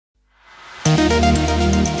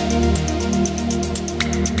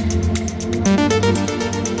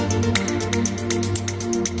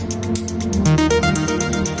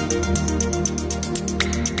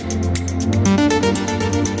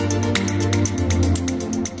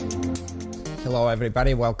Hello,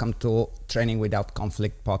 everybody. Welcome to Training Without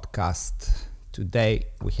Conflict podcast. Today,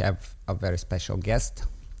 we have a very special guest,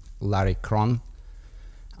 Larry Krohn.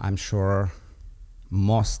 I'm sure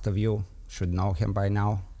most of you should know him by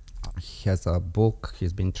now. He has a book.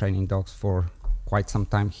 He's been training dogs for quite some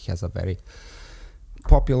time. He has a very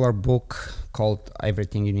popular book called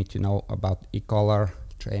Everything You Need to Know About E-Collar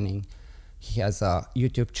Training. He has a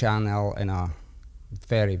YouTube channel and a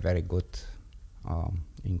very, very good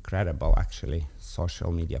incredible actually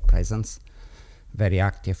social media presence, very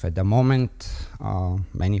active at the moment,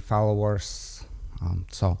 many followers.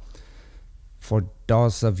 So for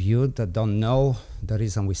those of you that don't know, the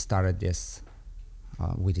reason we started this,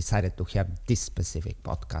 we decided to have this specific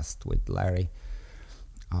podcast with Larry.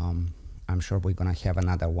 I'm sure we're gonna have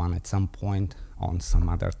another one at some point on some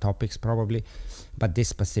other topics probably, but this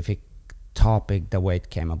specific topic, the way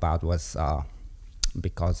it came about was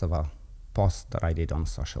because of a post that I did on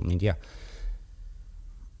social media,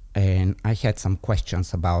 and I had some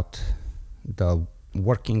questions about the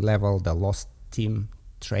working level, the lost team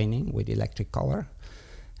training with electric collar,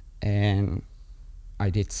 and I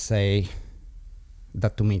did say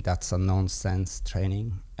that to me that's a nonsense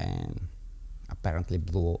training and apparently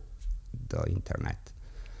blew the internet.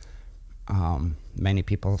 Many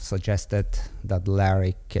people suggested that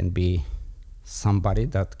Larry can be somebody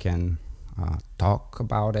that can talk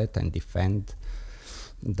about it and defend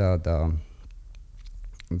that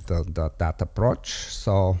approach.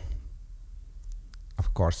 So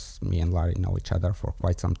of course me and Larry know each other for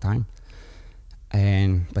quite some time,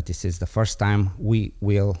 but this is the first time we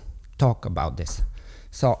will talk about this.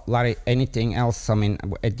 So Larry, anything else? I mean,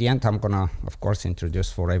 at the end I'm gonna of course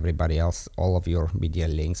introduce for everybody else all of your media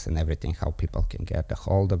links and everything, how people can get a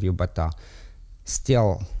hold of you, but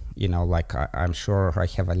still, you know, like I'm sure I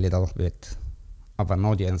have a little bit of an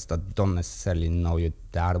audience that don't necessarily know you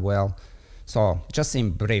that well. So just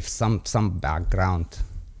in brief, some background.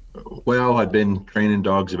 Well, I've been training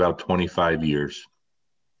dogs about 25 years.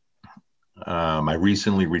 I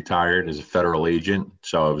recently retired as a federal agent,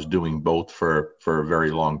 so I was doing both for a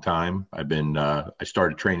very long time. I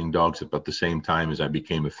started training dogs about the same time as I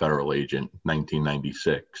became a federal agent,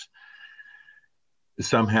 1996.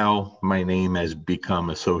 Somehow my name has become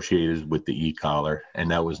associated with the e-collar, and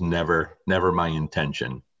that was never my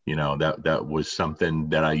intention. You know, that was something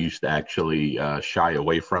that I used to actually shy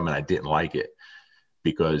away from, and I didn't like it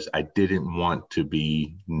because I didn't want to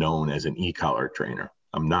be known as an e-collar trainer.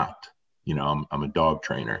 I'm not, you know, I'm a dog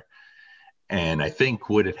trainer. And I think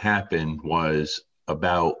what had happened was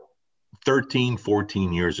about 13,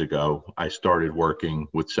 14 years ago, I started working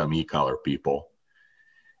with some e-collar people.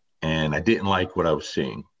 And I didn't like what I was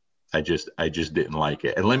seeing. I just didn't like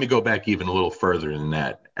it. And let me go back even a little further than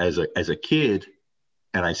that. As a kid,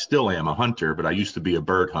 and I still am a hunter, but I used to be a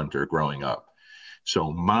bird hunter growing up.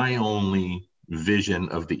 So my only vision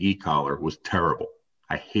of the e-collar was terrible.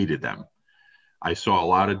 I hated them. I saw a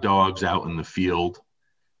lot of dogs out in the field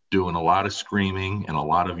doing a lot of screaming and a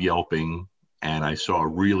lot of yelping. And I saw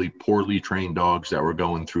really poorly trained dogs that were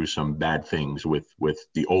going through some bad things with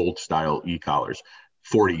the old style e-collars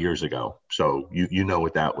 40 years ago. So you know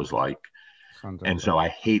what that was like. And so I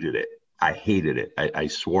hated it. I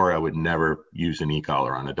swore I would never use an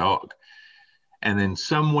e-collar on a dog. And then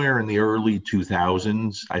somewhere in the early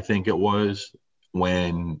 2000s, I think it was,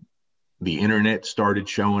 when the internet started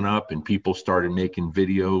showing up and people started making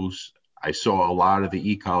videos, I saw a lot of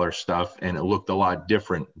the e-collar stuff, and it looked a lot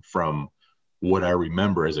different from what I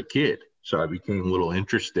remember as a kid. So I became a little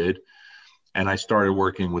interested. And I started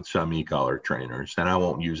working with some e-collar trainers, and I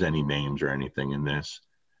won't use any names or anything in this.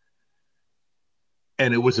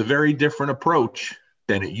 And it was a very different approach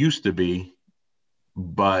than it used to be.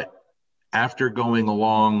 But after going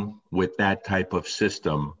along with that type of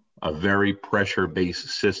system, a very pressure-based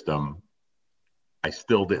system, I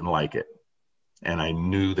still didn't like it. And I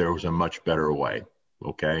knew there was a much better way,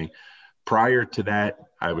 okay? Prior to that,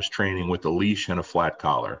 I was training with a leash and a flat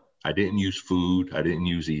collar. I didn't use food. I didn't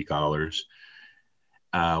use e-collars.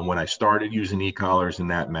 When I started using e-collars in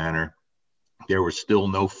that manner, there was still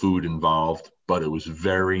no food involved, but it was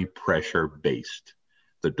very pressure-based.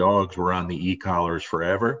 The dogs were on the e-collars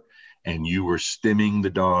forever, and you were stimming the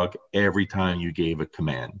dog every time you gave a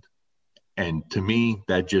command. And to me,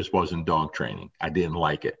 that just wasn't dog training. I didn't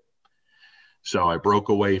like it. So I broke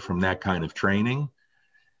away from that kind of training.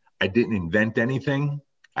 I didn't invent anything.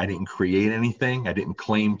 I didn't create anything. I didn't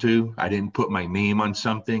claim to. I didn't put my name on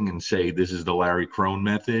something and say, this is the Larry Krohn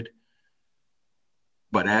method.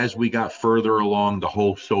 But as we got further along the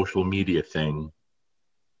whole social media thing,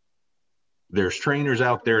 there's trainers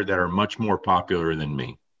out there that are much more popular than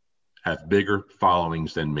me, have bigger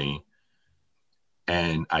followings than me,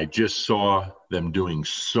 And I just saw them doing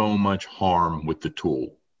so much harm with the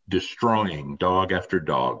tool, destroying dog after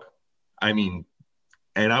dog. I mean,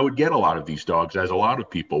 and I would get a lot of these dogs, as a lot of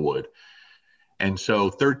people would. And so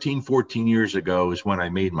 13, 14 years ago is when I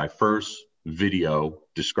made my first video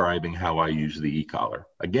describing how I use the e-collar.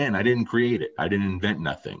 Again, I didn't create it. I didn't invent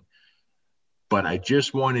nothing. But I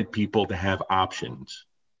just wanted people to have options,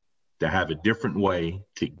 to have a different way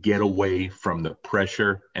to get away from the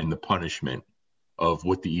pressure and the punishment of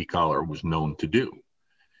what the e-collar was known to do.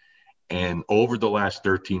 And over the last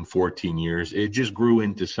 13, 14 years, it just grew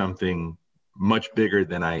into something much bigger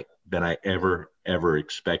than I ever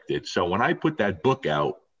expected. So when I put that book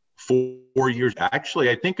out 4 years, actually,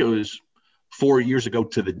 I think it was 4 years ago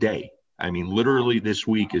to the day. I mean, literally this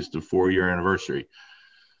week is the 4-year anniversary.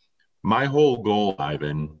 My whole goal,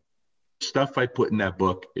 Ivan, stuff I put in that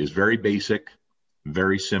book is very basic,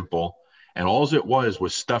 very simple. And all it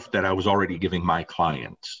was stuff that I was already giving my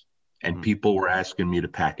clients, and people were asking me to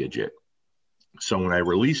package it. So when I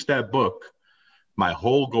released that book, my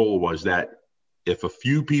whole goal was that if a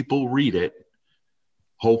few people read it,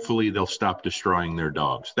 hopefully they'll stop destroying their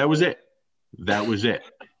dogs. That was it. That was it.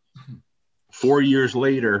 4 years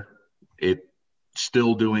later, it's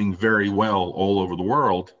still doing very well all over the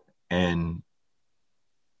world. And,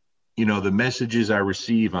 you know, the messages I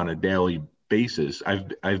receive on a daily basis,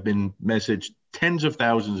 I've been messaged tens of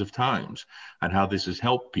thousands of times on how this has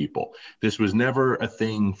helped people. This was never a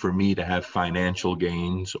thing for me to have financial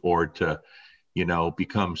gains or to, you know,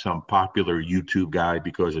 become some popular YouTube guy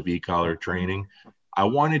because of e-collar training. I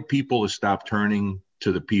wanted people to stop turning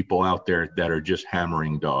to the people out there that are just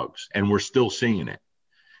hammering dogs, and we're still seeing it.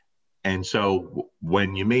 And so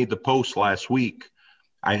when you made the post last week,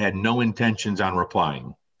 I had no intentions on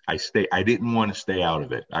replying. I didn't want to stay out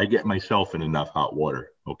of it. I get myself in enough hot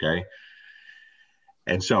water, okay?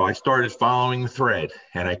 And so I started following the thread,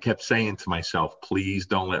 and I kept saying to myself, please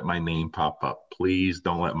don't let my name pop up. Please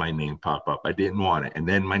don't let my name pop up. I didn't want it. And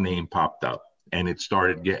then my name popped up, and it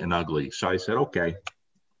started getting ugly. So I said, okay,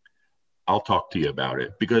 I'll talk to you about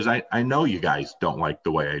it, because I know you guys don't like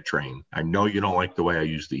the way I train. I know you don't like the way I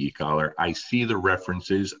use the e-collar. I see the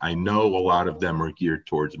references. I know a lot of them are geared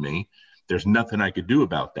towards me. There's nothing I could do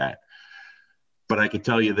about that. But I could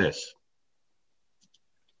tell you this.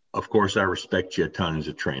 Of course, I respect you a ton as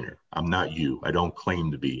a trainer. I'm not you. I don't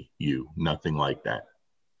claim to be you. Nothing like that.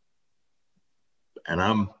 And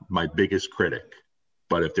I'm my biggest critic.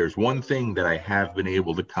 But if there's one thing that I have been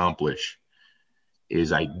able to accomplish,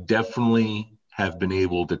 is I definitely have been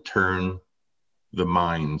able to turn the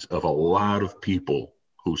minds of a lot of people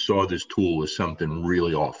who saw this tool as something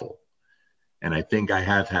really awful. And I think I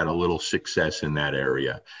have had a little success in that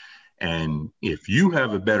area. And if you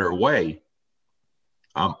have a better way,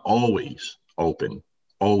 I'm always open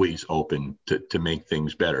to make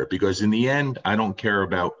things better. Because in the end, I don't care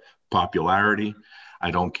about popularity.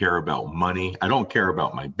 I don't care about money. I don't care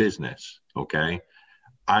about my business, okay?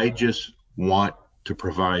 I just want to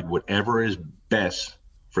provide whatever is best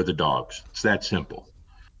for the dogs. It's that simple.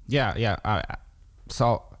 Yeah.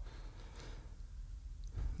 So,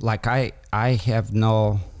 like, I have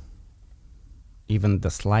no even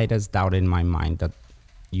the slightest doubt in my mind that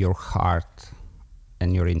your heart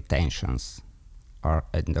and your intentions are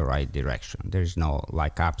in the right direction. There's no,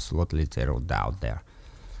 like, absolutely zero doubt there.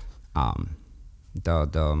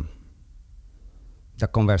 The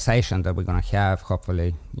conversation that we're gonna have,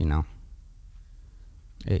 hopefully, you know,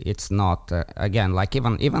 it's not again, like,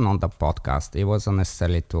 even on the podcast, it wasn't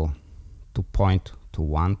necessarily to point to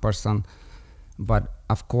one person, but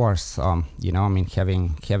of course, you know, I mean,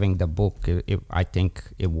 having the book, I think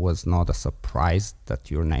it was not a surprise that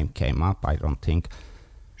your name came up. I don't think.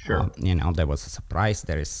 Sure. You know, there was a surprise.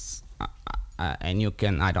 There is, and you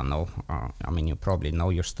can, I don't know. I mean, you probably know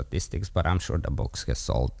your statistics, but I'm sure the books get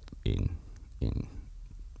sold in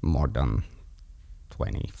more than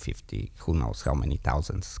 20, 50, who knows how many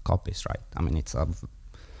thousands copies, right? I mean, it's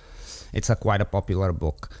a quite a popular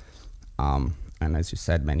book, and as you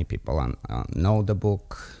said, many people know the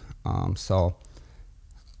book. So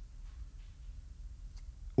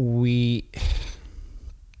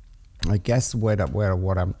I guess where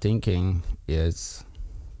what I'm thinking is,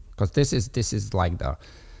 because this is like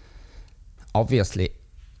obviously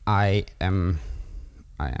I am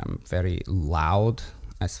very loud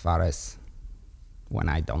as far as when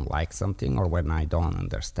I don't like something or when I don't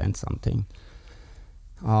understand something.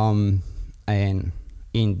 And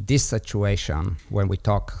in this situation, when we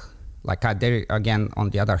talk, like, there again, on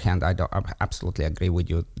the other hand, I absolutely agree with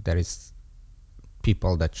you. There is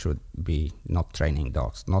people that should be not training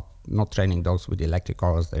dogs, not training dogs with electric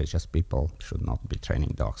collars. There's just people should not be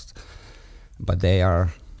training dogs. but they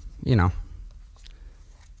are, you know,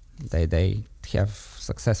 they have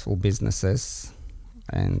successful businesses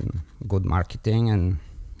and good marketing, and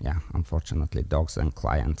yeah, unfortunately, dogs and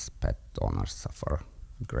clients, pet owners suffer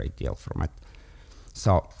a great deal from it.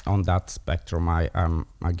 So on that spectrum, I am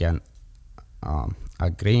again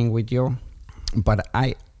agreeing with you, but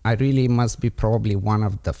I really must be probably one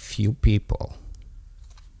of the few people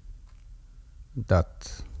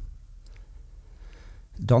that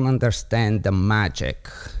don't understand the magic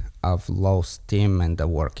of low stim and the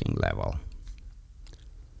working level.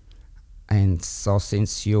 And so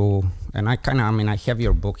since you, and I have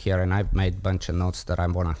your book here and I've made a bunch of notes that I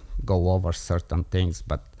want to go over certain things,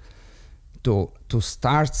 but to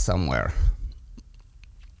start somewhere,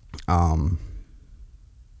 I'm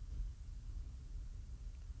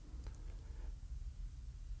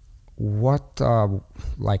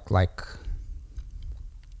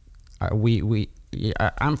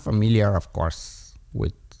familiar, of course,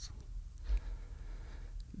 with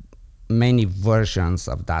many versions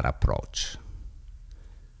of that approach.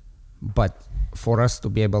 But for us to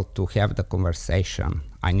be able to have the conversation,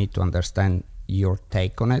 I need to understand your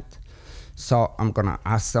take on it. So I'm gonna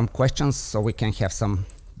ask some questions so we can have some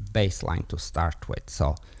baseline to start with.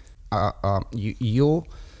 So you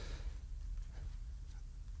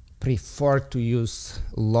prefer to use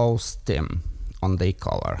low stim on the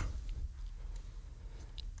e-collar.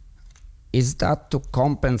 Is that to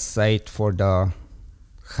compensate for the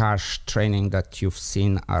harsh training that you've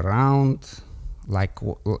seen around,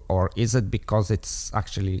 or is it because it's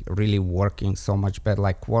actually really working so much better?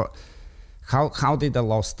 Like, how did the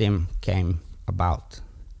low stim came about?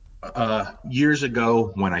 Years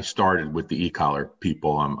ago, when I started with the e-collar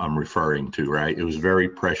people I'm referring to, right, it was very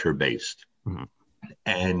pressure based. Mm-hmm.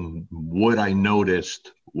 And what I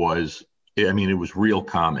noticed was, it was real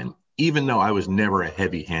common, even though I was never a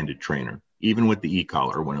heavy-handed trainer, even with the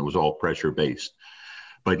e-collar when it was all pressure based.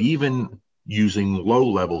 But even using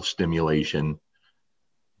low-level stimulation,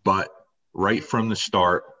 but right from the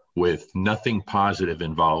start with nothing positive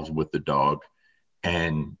involved with the dog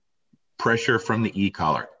and pressure from the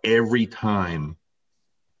e-collar, every time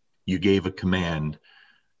you gave a command,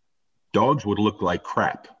 dogs would look like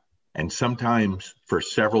crap. And sometimes for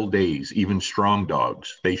several days, even strong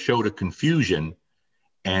dogs, they showed a confusion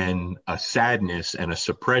and a sadness and a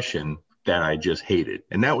suppression that I just hated.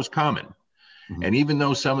 And that was common. Mm-hmm. And even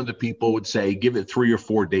though some of the people would say, give it 3 or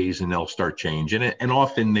 4 days and they'll start changing it. And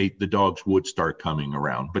often the dogs would start coming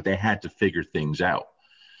around, but they had to figure things out.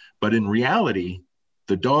 But in reality,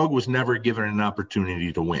 the dog was never given an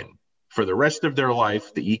opportunity to win. For the rest of their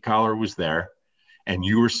life, the e-collar was there and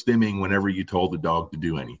you were stimming whenever you told the dog to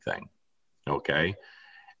do anything. Okay.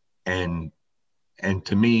 And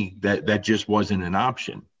to me, that just wasn't an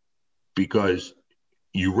option, because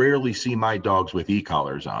you rarely see my dogs with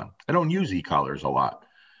e-collars on. I don't use e-collars a lot.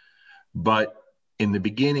 But in the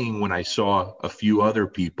beginning, when I saw a few other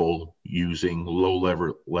people using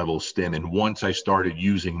low level stim, and once I started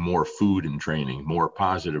using more food in training, more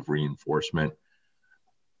positive reinforcement,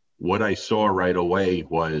 what I saw right away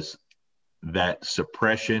was that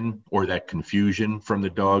suppression or that confusion from the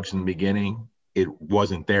dogs in the beginning, it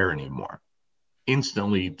wasn't there anymore.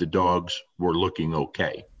 Instantly, the dogs were looking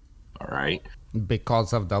okay. All right.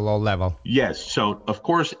 Because of the low level. Yes. So of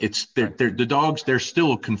course the dogs, there's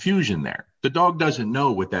still confusion there. The dog doesn't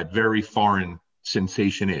know what that very foreign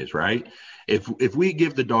sensation is, right? If we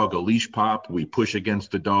give the dog a leash pop, we push against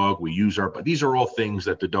the dog, we use but these are all things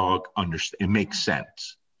that the dog understands. It makes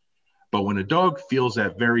sense. But when a dog feels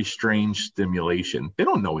that very strange stimulation, they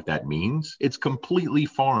don't know what that means. It's completely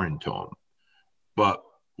foreign to them. But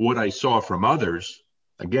what I saw from others,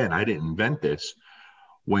 again, I didn't invent this,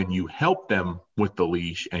 when you help them with the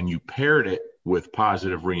leash and you paired it with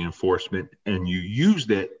positive reinforcement and you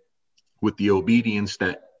used it with the obedience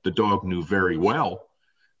that the dog knew very well,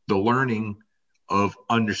 the learning of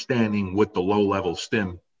understanding what the low level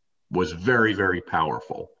stim was very, very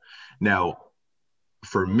powerful. Now,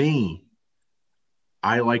 for me,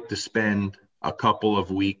 I like to spend a couple of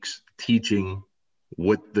weeks teaching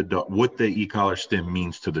what the e-collar stim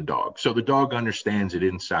means to the dog, so the dog understands it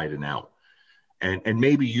inside and out. And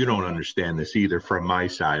maybe you don't understand this either from my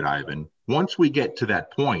side, Ivan. Once we get to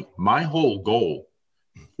that point, my whole goal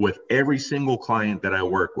with every single client that I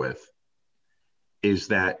work with is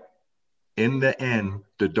that in the end,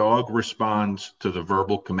 the dog responds to the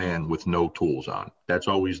verbal command with no tools on. That's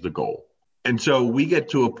always the goal. And so we get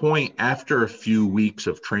to a point after a few weeks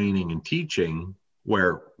of training and teaching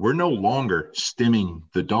where we're no longer stimming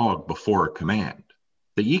the dog before a command.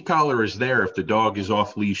 The e-collar is there if the dog is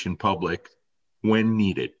off leash in public when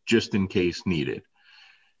needed, just in case needed.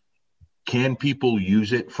 Can people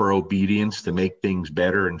use it for obedience to make things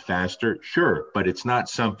better and faster? Sure, but it's not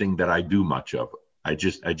something that I do much of. I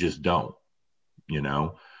just don't, you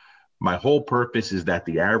know. My whole purpose is that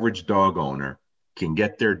the average dog owner can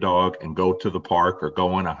get their dog and go to the park or go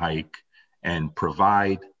on a hike and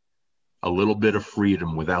provide a little bit of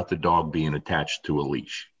freedom without the dog being attached to a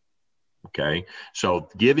leash. Okay. So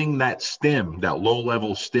giving that stim, that low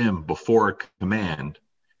level stim before a command,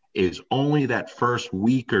 is only that first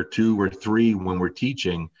week or two or three when we're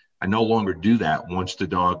teaching. I no longer do that once the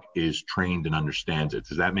dog is trained and understands it.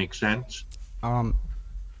 Does that make sense? I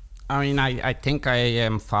mean, I think I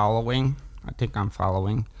am following. I think I'm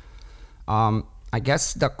following. I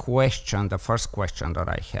guess the first question that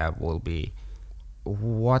I have will be,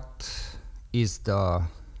 what is the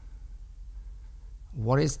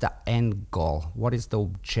end goal? What is the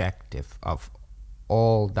objective of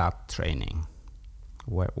all that training?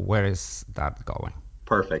 Where is that going?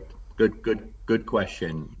 Perfect. Good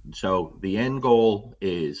question. So the end goal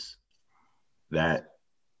is that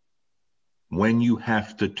when you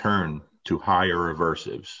have to turn to higher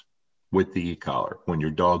aversives with the e-collar, when your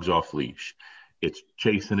dog's off leash, it's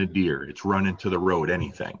chasing a deer, it's running to the road,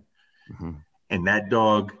 anything. Mm-hmm. And that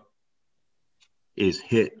dog is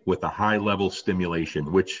hit with a high level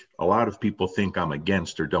stimulation, which a lot of people think I'm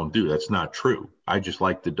against or don't do. That's not true. I just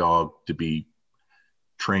like the dog to be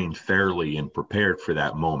trained fairly and prepared for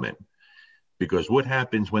that moment. Because what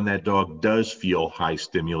happens when that dog does feel high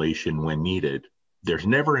stimulation when needed, there's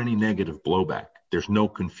never any negative blowback. There's no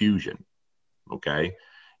confusion. Okay.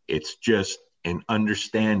 It's just an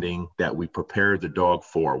understanding that we prepare the dog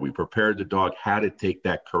for. We prepare the dog how to take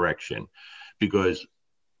that correction. Because,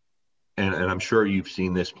 and I'm sure you've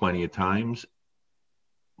seen this plenty of times,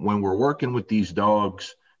 when we're working with these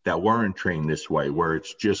dogs that weren't trained this way, where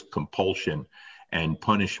it's just compulsion and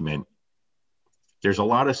punishment, there's a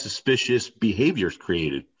lot of suspicious behaviors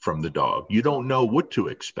created from the dog. You don't know what to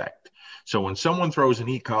expect. So when someone throws an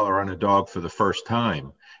e-collar on a dog for the first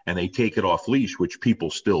time and they take it off leash, which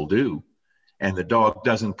people still do, and the dog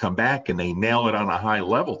doesn't come back and they nail it on a high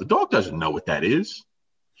level, the dog doesn't know what that is.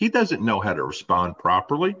 He doesn't know how to respond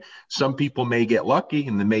properly. Some people may get lucky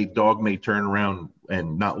and the dog may turn around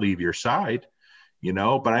and not leave your side, you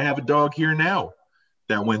know, but I have a dog here now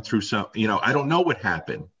that went through some, you know, I don't know what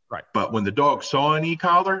happened. Right. But when the dog saw an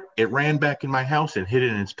e-collar, it ran back in my house and hid it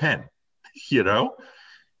in its pen, you know?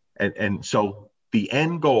 And so the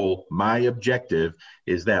end goal, my objective,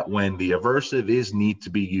 is that when the aversive is need to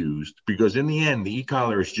be used, because in the end, the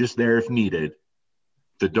e-collar is just there if needed,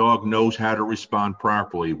 the dog knows how to respond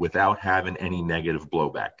properly without having any negative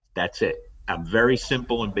blowback. That's it. I'm very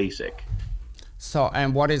simple and basic. So,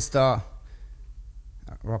 and what is the,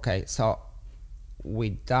 okay, so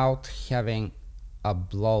without having a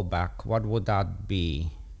blowback, what would that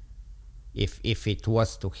be if it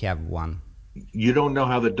was to have one? You don't know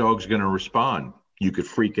how the dog's going to respond. You could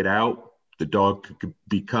freak it out. The dog could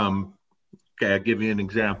become, okay, I'll give you an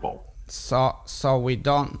example. So so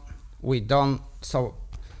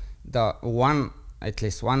the one, at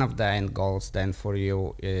least one of the end goals then for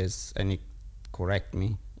you is, and you correct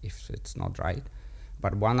me if it's not right,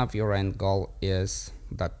 but one of your end goal is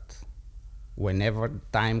that whenever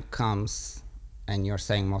time comes, and you're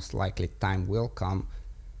saying most likely time will come,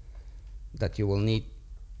 that you will need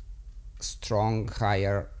strong,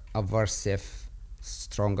 higher aversive,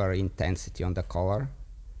 stronger intensity on the collar,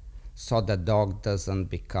 so the dog doesn't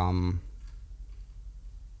become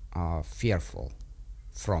fearful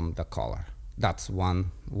from the collar. That's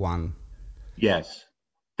one. Yes,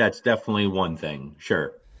 that's definitely one thing.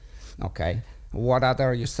 Sure. Okay. What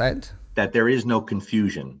other you said? That there is no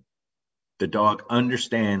confusion. The dog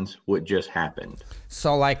understands what just happened.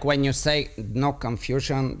 So like when you say no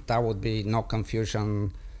confusion, that would be no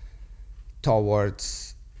confusion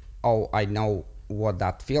towards, oh, I know what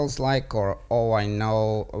that feels like, or oh, I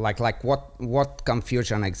know, like what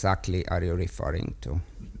confusion exactly are you referring to?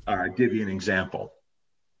 I'll give you an example.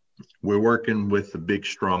 We're working with a big,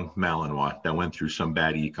 strong Malinois that went through some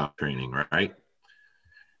bad econ training, right?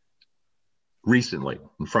 Recently,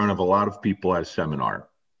 in front of a lot of people at a seminar,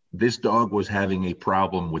 this dog was having a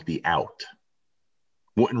problem with the out.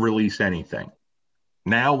 Wouldn't release anything.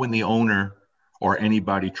 Now when the owner or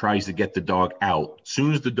anybody tries to get the dog out, as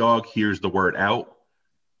soon as the dog hears the word out,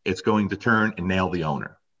 it's going to turn and nail the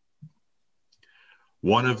owner.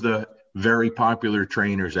 One of the very popular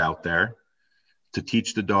trainers out there to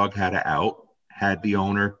teach the dog how to out had the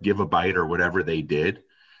owner give a bite or whatever they did,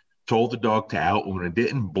 told the dog to out. When it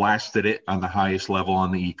didn't, blasted it on the highest level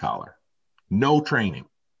on the e-collar. No training.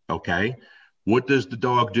 Okay. What does the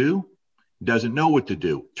dog do? Doesn't know what to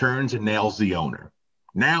do. Turns and nails the owner.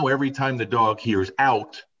 Now, every time the dog hears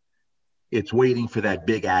out, it's waiting for that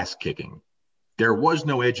big ass kicking. There was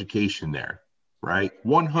no education there, right?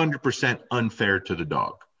 100% unfair to the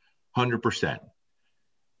dog, 100%.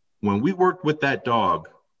 When we worked with that dog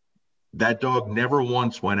never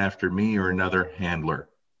once went after me or another handler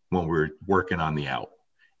when we were working on the out.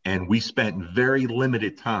 And we spent very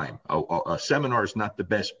limited time. A seminar is not the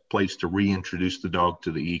best place to reintroduce the dog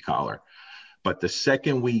to the e-collar. But the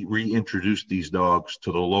second we reintroduce these dogs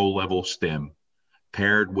to the low-level stim,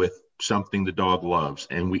 paired with something the dog loves,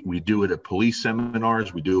 and we do it at police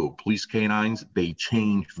seminars, we do it with police canines, they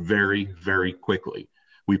change very, very quickly.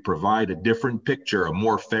 We provide a different picture, a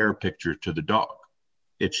more fair picture to the dog.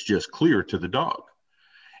 It's just clear to the dog.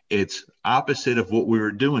 It's opposite of what we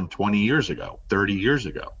were doing 20 years ago, 30 years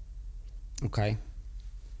ago. Okay.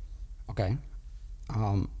 Okay.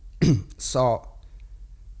 So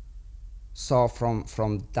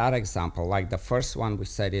from that example, like the first one we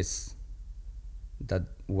said is that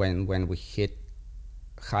when we hit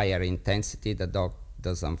higher intensity, the dog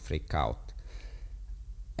doesn't freak out.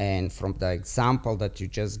 And from the example that you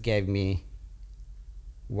just gave me,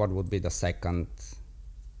 what would be the second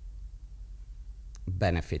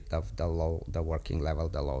benefit of the working level,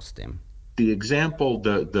 the low stim? The example,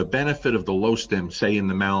 the benefit of the low stim, say in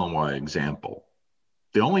the Malinois example,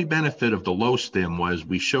 the only benefit of the low stim was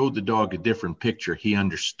we showed the dog a different picture. He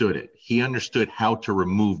understood it. He understood how to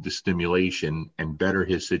remove the stimulation and better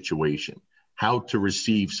his situation, how to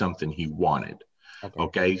receive something he wanted.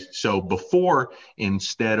 Okay. So before,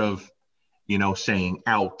 instead of, saying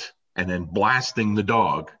out and then blasting the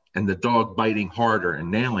dog and the dog biting harder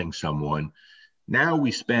and nailing someone, now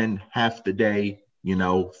we spend half the day,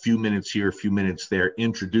 few minutes here, few minutes there,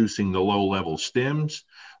 introducing the low level stims.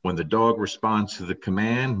 When the dog responds to the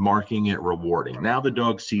command, marking it rewarding. Now the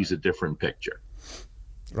dog sees a different picture.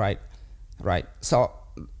 Right. So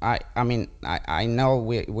I know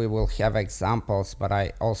we will have examples, but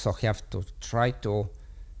I also have to try to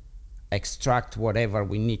extract whatever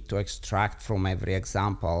we need to extract from every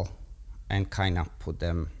example and kind of put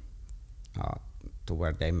them to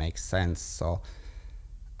where they make sense. So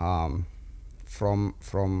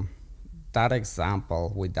from that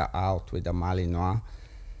example with the out, with the Malinois,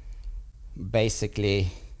 basically,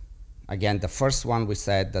 again, the first one we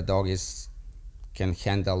said the dog can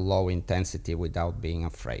handle low intensity without being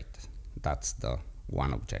afraid. That's the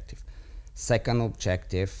one objective. Second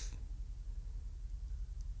objective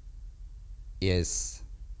is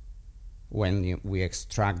when we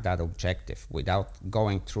extract that objective without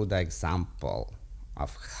going through the example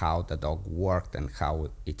of how the dog worked and how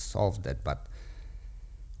it solved it, but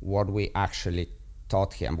what we actually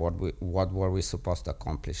taught him, what were we supposed to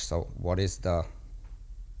accomplish. So what is the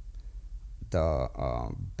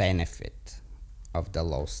benefit of the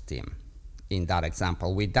low stim in that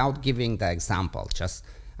example, without giving the example?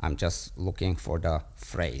 I'm just looking for the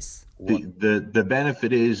phrase. The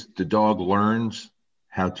benefit is the dog learns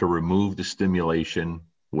how to remove the stimulation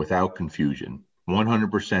without confusion.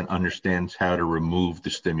 100% understands how to remove the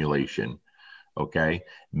stimulation. Okay.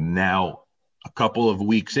 Now, a couple of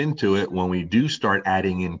weeks into it, when we do start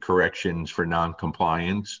adding in corrections for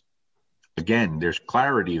non-compliance, again, there's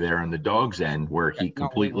clarity there on the dog's end where he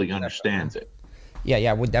completely understands it.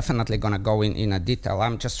 Yeah, we're definitely going to go in a detail.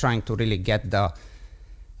 I'm just trying to really get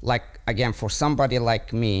again, for somebody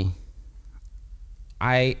like me,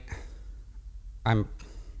 I'm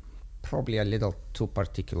probably a little too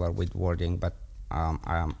particular with wording, but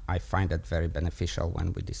I find it very beneficial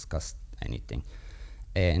when we discuss anything.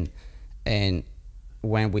 And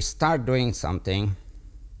when we start doing something,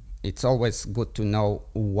 it's always good to know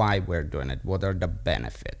why we're doing it. What are the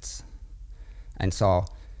benefits? And so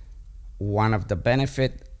one of the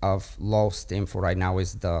benefit of low stim for right now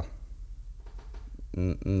is the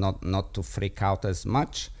not to freak out as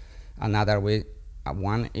much. Another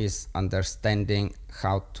one is understanding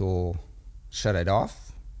how to shut it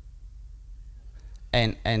off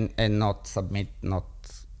and not submit, not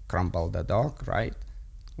crumble the dog, right?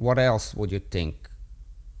 What else would you think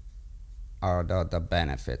are the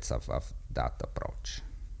benefits of that approach?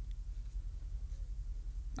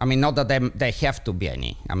 I mean, not that they have to be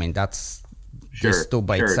any. I mean, that's these two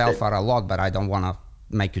by itself are a lot, but I don't want to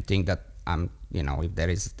make you think that if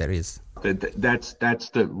there is.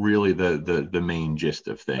 That's really the main gist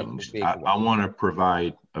of things. I want to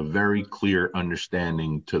provide a very clear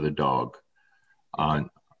understanding to the dog on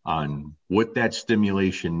what that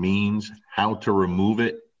stimulation means, how to remove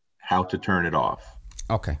it, how to turn it off.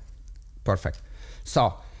 Okay, perfect.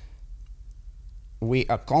 So we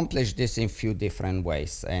accomplish this in few different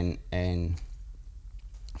ways, and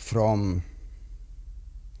from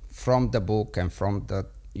from the book and from the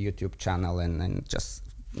YouTube channel, and just,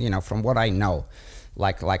 from what I know.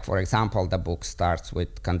 Like for example, the book starts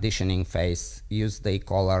with conditioning phase, use the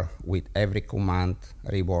e-collar with every command,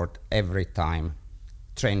 reward every time,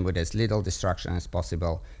 train with as little distraction as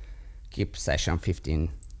possible, keep session 15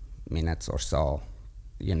 minutes or so,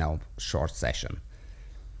 short session.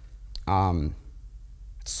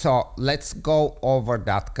 So let's go over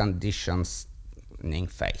that conditioning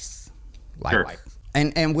phase. Sure.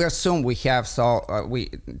 And we assume we have, we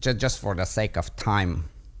just for the sake of time,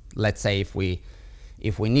 let's say if we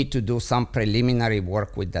need to do some preliminary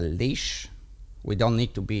work with the leash, we don't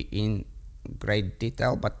need to be in great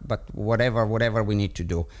detail, but whatever we need to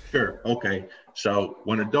do. Sure. Okay. So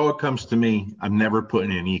when a dog comes to me, I'm never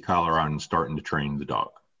putting an e-collar on and starting to train the dog.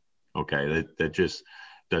 Okay. That just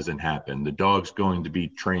doesn't happen. The dog's going to be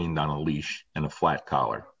trained on a leash and a flat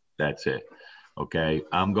collar. That's it. Okay.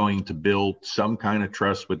 I'm going to build some kind of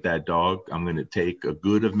trust with that dog. I'm going to take a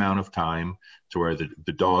good amount of time to where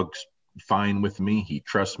the dog's fine with me. He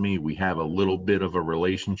trusts me. We have a little bit of a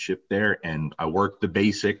relationship there, and I work the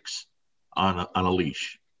basics on a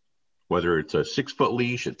leash, whether it's a 6-foot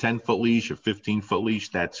leash, a 10-foot leash, a 15-foot leash.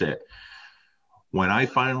 That's it. When I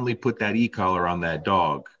finally put that e-collar on that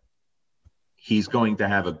dog, he's going to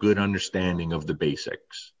have a good understanding of the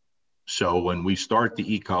basics. So when we start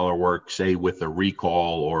the e-collar work, say with a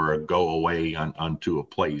recall or a go away onto a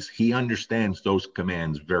place, he understands those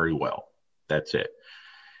commands very well. That's it.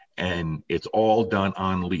 And it's all done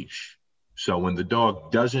on leash. So when the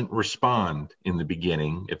dog doesn't respond in the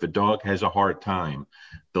beginning, if a dog has a hard time,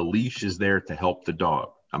 the leash is there to help the dog.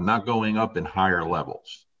 I'm not going up in higher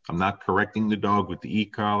levels. I'm not correcting the dog with the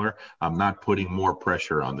e-collar. I'm not putting more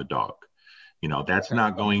pressure on the dog. That's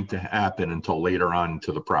not going to happen until later on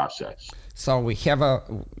into the process. So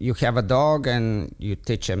you have a dog and you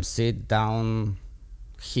teach him sit, down,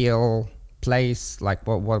 heel, place. Like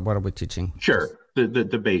what are we teaching? Sure.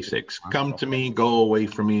 The basics. Come to me, go away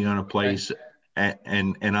from me on a place.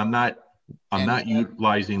 And I'm not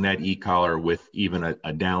utilizing that e-collar with even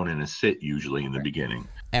a down and a sit usually in the beginning.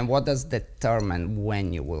 And what does determine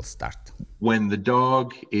when you will start? When the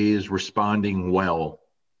dog is responding well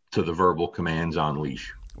to the verbal commands on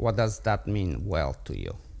leash. What does that mean, well, to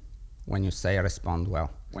you, when you say respond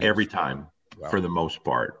well? Every time, for the most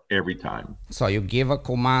part, every time. So you give a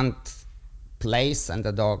command, place, and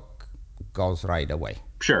the dog goes right away.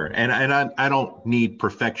 Sure. And I don't need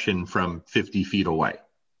perfection from 50 feet away.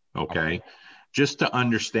 Okay. Just to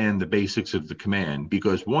understand the basics of the command,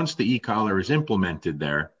 because once the e-collar is implemented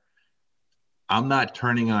there, I'm not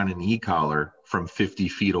turning on an e-collar from 50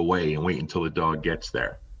 feet away and wait until the dog gets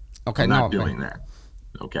there. Okay, I'm not doing that.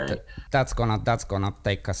 Okay. That's gonna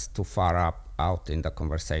take us too far out in the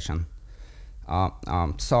conversation.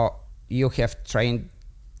 So you have trained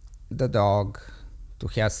the dog to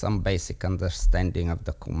have some basic understanding of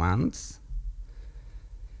the commands.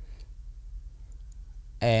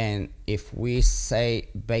 And if we say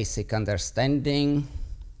basic understanding,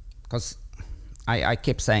 because I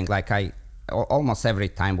keep saying, like, almost every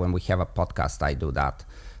time when we have a podcast, I do that.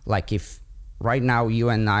 Like, if right now you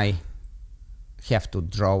and I have to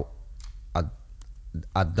draw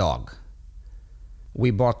a dog,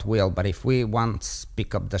 we both will, but if we once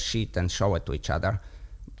pick up the sheet and show it to each other,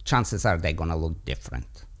 chances are they're gonna look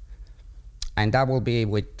different. And that will be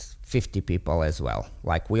with 50 people as well.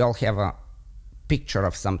 Like, we all have a picture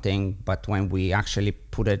of something, but when we actually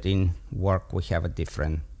put it in work, we have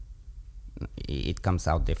it comes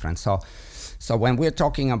out different. So when we're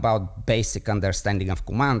talking about basic understanding of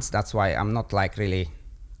commands, that's why I'm not like really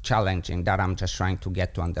challenging that. I'm just trying to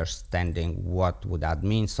get to understanding what would that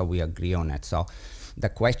mean, so we agree on it. So the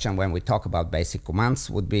question when we talk about basic commands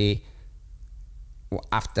would be,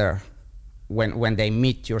 after when they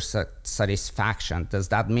meet your satisfaction, does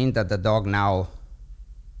that mean that the dog now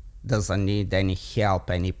doesn't need any help,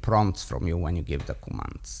 any prompts from you when you give the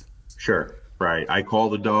commands? Sure. Right. I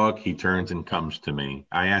call the dog, he turns and comes to me.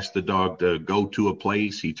 I ask the dog to go to a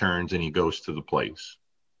place, he turns and he goes to the place.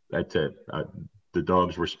 That's it. The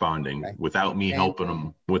dog's responding without me helping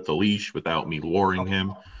him with the leash, without me luring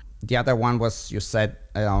him. The other one was, you said,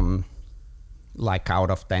 like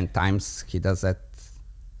out of 10 times he does it.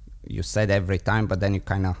 You said every time, but then you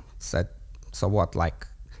kind of said, so what, like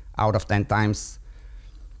out of 10 times,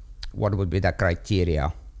 what would be the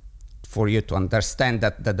criteria for you to understand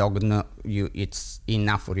that the dog it's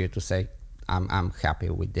enough for you to say, I'm happy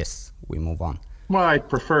with this, we move on? Well, I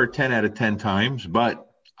prefer 10 out of 10 times,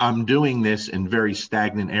 but I'm doing this in very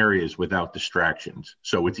stagnant areas without distractions.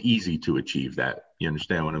 So it's easy to achieve that. You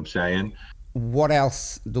understand what I'm saying? What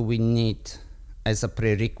else do we need as a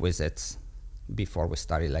prerequisite before we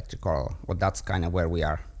start electrical. Well, that's kind of where we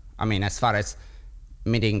are. I mean, as far as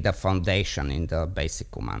meeting the foundation in the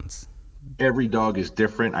basic commands. Every dog is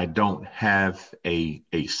different. I don't have a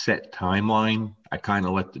set timeline. I kind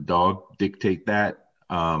of let the dog dictate that.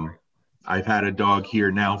 I've had a dog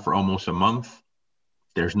here now for almost a month.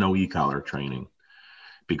 There's no e-collar training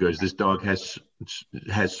because this dog has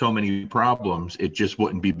so many problems. It just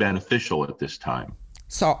wouldn't be beneficial at this time.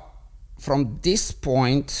 So from this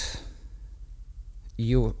point,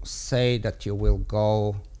 you say that you will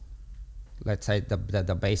go, let's say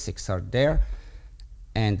the basics are there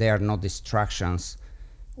and there are no distractions.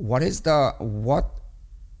 What is the, what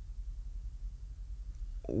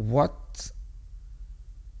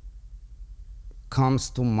comes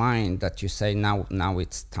to mind that you say now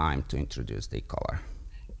it's time to introduce the e-collar?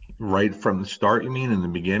 Right from the start, you mean, in the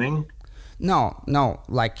beginning? No,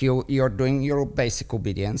 like you're doing your basic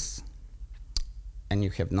obedience and you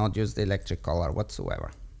have not used the electric collar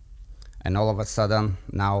whatsoever. And all of a sudden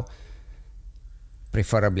now,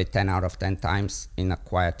 preferably 10 out of 10 times in a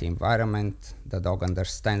quiet environment, the dog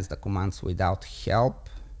understands the commands without help.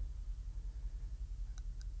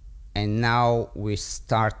 And now we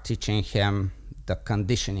start teaching him the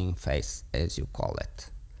conditioning phase, as you call it.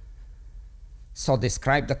 So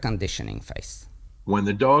describe the conditioning phase. When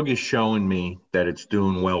the dog is showing me that it's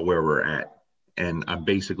doing well where we're at, and I'm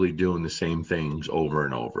basically doing the same things over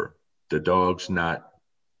and over, the dog's not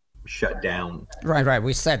shut down. Right.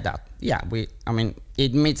 We said that. Yeah, I mean,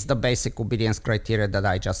 it meets the basic obedience criteria that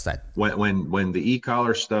I just said. When the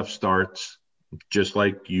e-collar stuff starts, just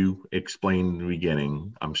like you explained in the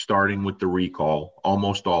beginning, I'm starting with the recall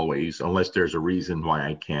almost always, unless there's a reason why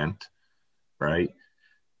I can't, right?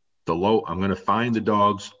 I'm going to find the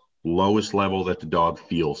dog's lowest level that the dog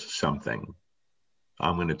feels something.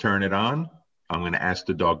 I'm going to turn it on. I'm going to ask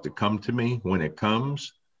the dog to come to me. When it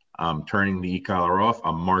comes, I'm turning the e-collar off.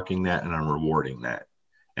 I'm marking that and I'm rewarding that.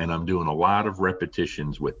 And I'm doing a lot of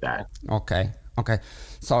repetitions with that. Okay.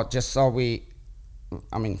 So just so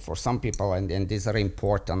I mean, for some people, and these are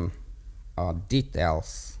important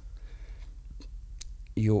details,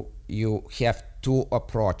 you have two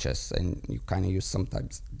approaches and you kind of use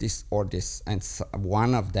sometimes this or this. And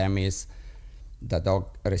one of them is the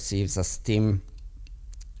dog receives a stim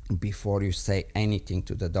before you say anything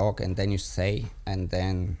to the dog, and then you say, and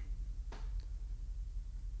then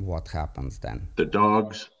what happens then? The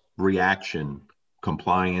dog's reaction,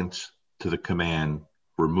 compliance to the command,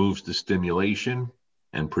 removes the stimulation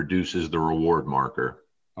and produces the reward marker,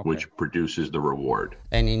 which produces the reward.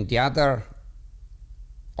 And in the other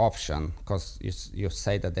option, because you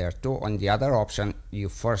say that there are two, on the other option, you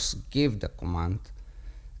first give the command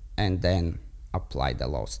and then apply the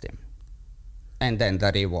low stim. And then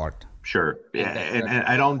the reward. Sure. And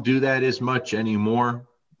I don't do that as much anymore.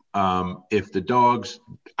 If the dogs,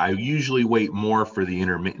 I usually wait more for the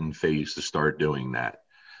intermittent phase to start doing that.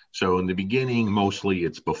 So in the beginning, mostly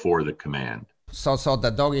it's before the command. So the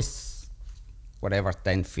dog is whatever,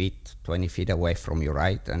 10 feet, 20 feet away from you,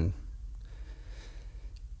 right? And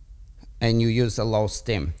you use a low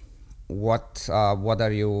stim. What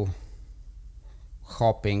are you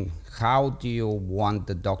hoping? How do you want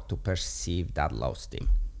the dog to perceive that low stim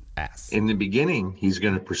as? In the beginning, he's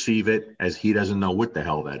going to perceive it as he doesn't know what the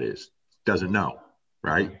hell that is. Doesn't know,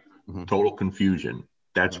 right? Mm-hmm. Total confusion.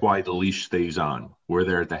 That's why the leash stays on. We're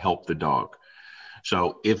there to help the dog.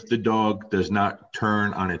 So if the dog does not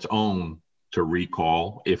turn on its own to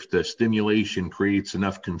recall, if the stimulation creates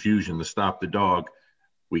enough confusion to stop the dog,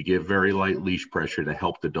 we give very light leash pressure to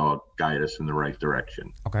help the dog guide us in the right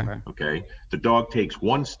direction. Okay. The dog takes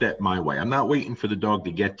one step my way. I'm not waiting for the dog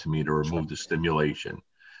to get to me to remove the stimulation.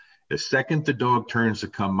 The second the dog turns to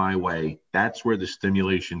come my way, that's where the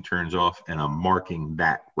stimulation turns off, and I'm marking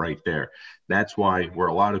that right there. That's why where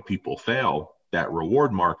a lot of people fail, that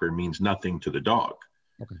reward marker means nothing to the dog.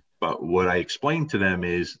 But what I explain to them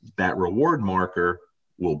is that reward marker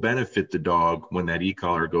will benefit the dog when that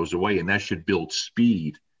e-collar goes away, and that should build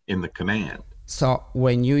speed in the command. So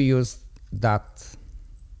when you use that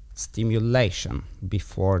stimulation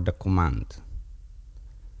before the command,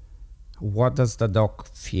 what does the dog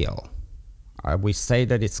feel? We say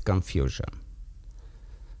that it's confusion.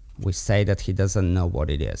 We say that he doesn't know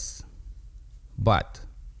what it is. But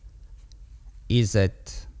is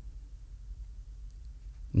it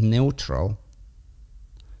neutral?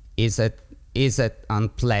 Is it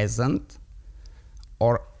unpleasant?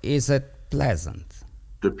 Or is it pleasant?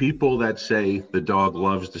 The people that say the dog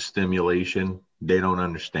loves the stimulation, they don't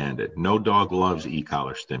understand it. No dog loves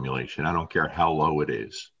e-collar stimulation. I don't care how low it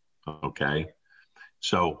is. Okay.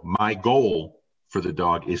 So my goal for the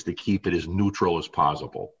dog is to keep it as neutral as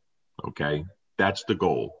possible. Okay. That's the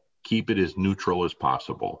goal. Keep it as neutral as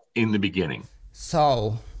possible in the beginning.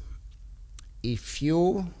 So if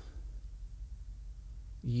you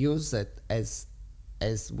use it as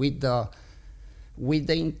with the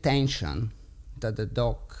intention that the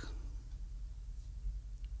dog,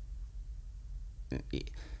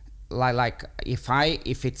 like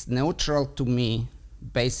if it's neutral to me,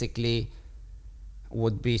 basically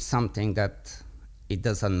would be something that it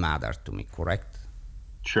doesn't matter to me, correct?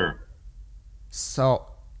 Sure. So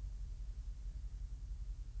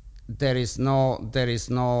it's not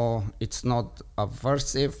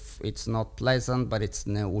aversive, it's not pleasant, but it's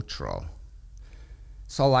neutral.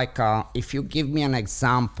 So like if you give me an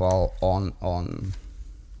example on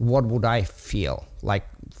what would I feel, like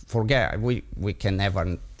forget, we can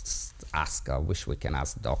never ask, I wish we can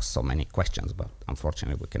ask dogs so many questions, but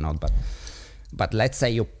unfortunately we cannot. But let's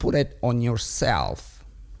say you put it on yourself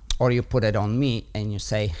or you put it on me and you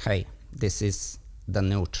say, hey, this is the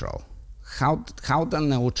neutral. How the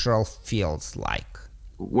neutral feels like?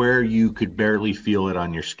 Where you could barely feel it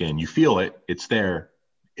on your skin. You feel it, it's there.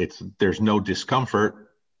 There's no discomfort.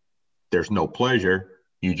 There's no pleasure.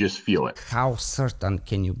 You just feel it. How certain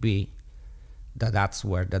can you be that that's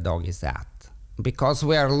where the dog is at? Because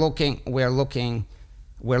we're looking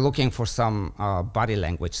for some body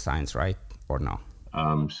language signs, right? Or no?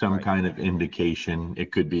 Some kind of indication.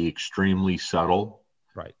 It could be extremely subtle.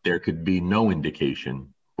 Right. There could be no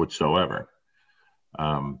indication whatsoever.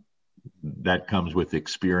 That comes with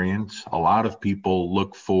experience. A lot of people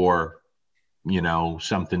look for,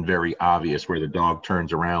 something very obvious where the dog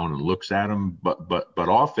turns around and looks at them, but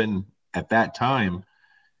often at that time,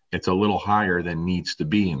 it's a little higher than needs to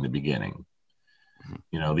be in the beginning.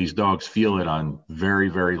 These dogs feel it on very,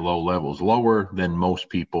 very low levels, lower than most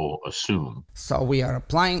people assume. So we are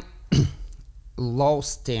applying low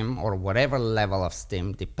stim or whatever level of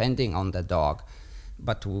stim, depending on the dog.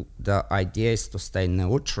 But the idea is to stay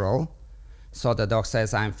neutral. So the dog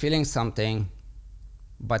says, I'm feeling something,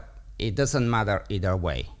 but it doesn't matter either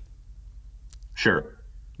way. Sure.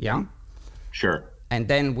 Yeah? Sure. And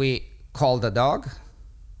then we call the dog.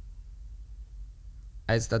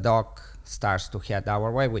 As the dog starts to head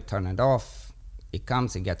our way, we turn it off. It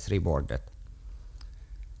comes, it gets rewarded.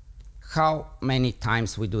 How many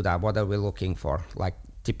times we do that? What are we looking for? Like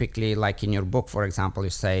typically, like in your book, for example, you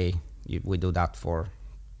say we do that for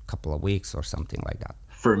a couple of weeks or something like that.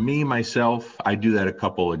 For me, myself, I do that a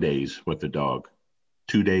couple of days with the dog.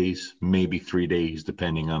 2 days, maybe 3 days,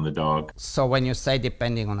 depending on the dog. So when you say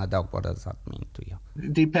depending on a dog, what does that mean to you?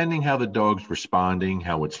 Depending how the dog's responding,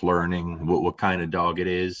 how it's learning, what kind of dog it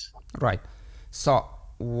is. Right. So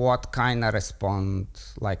what kind of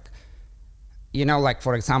response, like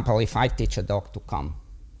for example, if I teach a dog to come,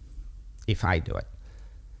 if I do it,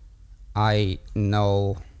 I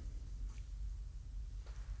know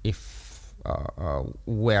if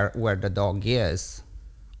where the dog is,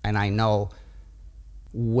 and I know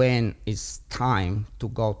when it's time to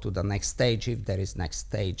go to the next stage, if there is next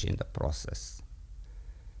stage in the process.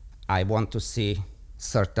 I want to see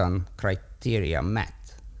certain criteria met.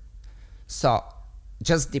 So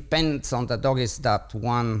just depends on the dog is that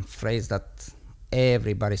one phrase that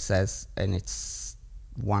everybody says, and it's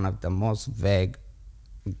one of the most vague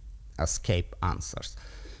escape answers.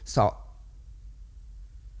 So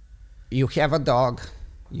you have a dog,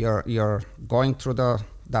 you're going through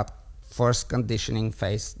that first conditioning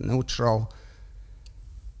phase, neutral,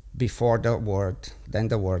 before the word, then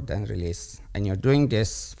release. And you're doing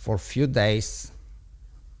this for a few days.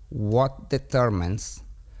 What determines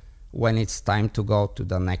when it's time to go to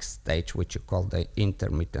the next stage, which you call the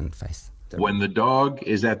intermittent phase? When the dog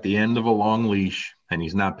is at the end of a long leash and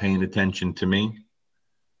he's not paying attention to me,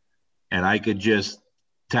 and I could just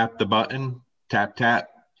tap the button, tap, tap,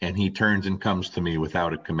 and he turns and comes to me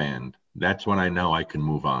without a command. That's when I know I can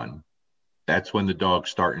move on. That's when the dog's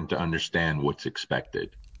starting to understand what's expected.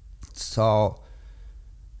 So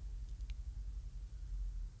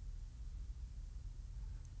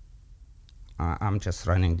I'm just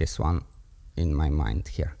running this one in my mind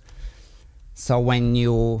here. So when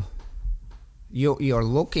you're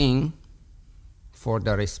looking for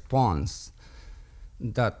the response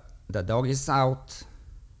that the dog is out,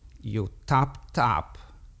 you tap,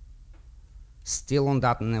 still on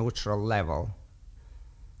that neutral level.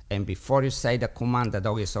 And before you say the command, the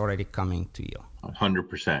dog is already coming to you.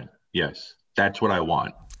 100%. Yes. That's what I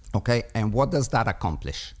want. Okay. And what does that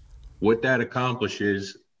accomplish? What that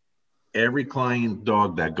accomplishes, every client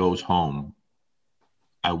dog that goes home,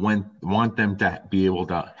 I want them to be able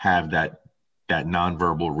to have that that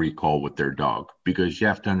nonverbal recall with their dog, because you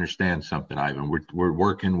have to understand something, Ivan. We're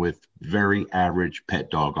working with very average pet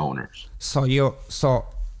dog owners. So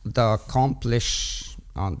the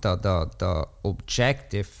the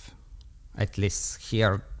objective, at least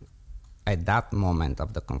here at that moment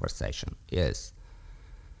of the conversation, is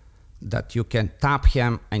that you can tap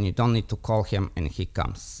him and you don't need to call him and he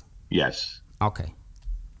comes. Yes. Okay.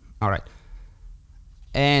 All right.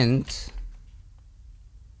 And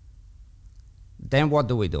then what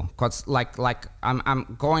do we do? Because like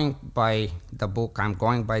I'm going by the book, I'm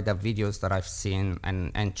going by the videos that I've seen,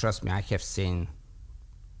 and trust me, I have seen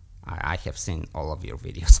all of your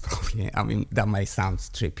videos probably. I mean, that might sound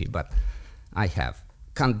trippy, but I have.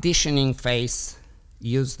 Conditioning phase,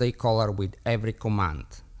 use the collar with every command.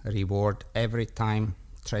 Reward every time,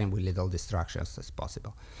 train with little distractions as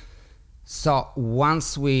possible. So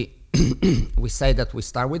once we we say that we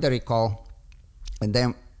start with the recall, and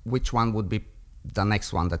then which one would be the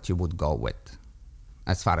next one that you would go with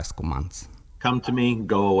as far as commands? Come to me,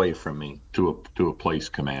 go away from me, to a place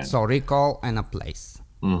command. So recall and a place.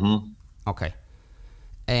 Mm-hmm. Okay.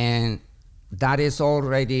 And that is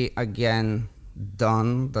already, again,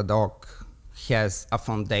 done. The dog has a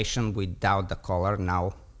foundation without the collar.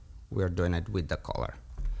 Now we're doing it with the collar.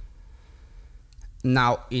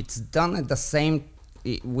 Now it's done at the same,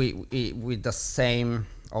 with the same,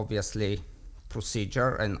 obviously,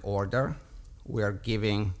 procedure and order. We are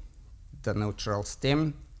giving the neutral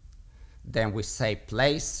stim, then we say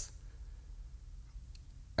place,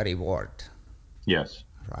 reward. Yes.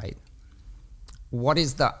 Right. What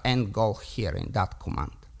is the end goal here in that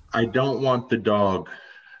command? I don't want the dog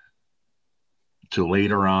to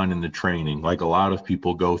later on in the training, like a lot of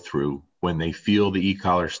people go through, when they feel the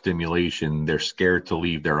e-collar stimulation, they're scared to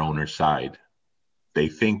leave their owner's side. They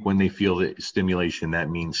think when they feel the stimulation, that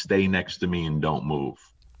means stay next to me and don't move.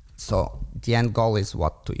 So the end goal is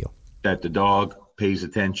what to you? That the dog pays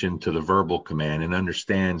attention to the verbal command and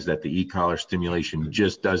understands that the e-collar stimulation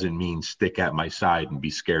just doesn't mean stick at my side and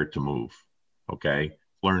be scared to move. Okay?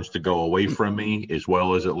 Learns to go away from me as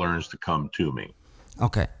well as it learns to come to me.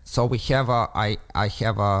 Okay, so we have I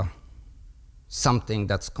have something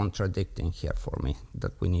that's contradicting here for me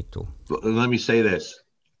that we need to. Let me say this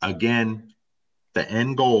again. The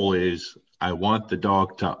end goal is I want the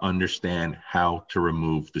dog to understand how to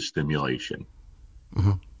remove the stimulation.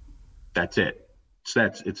 Mm-hmm. That's it.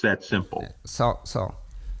 It's that simple. So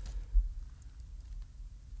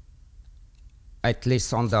at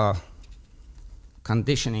least on the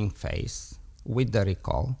conditioning phase with the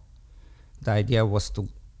recall, the idea was to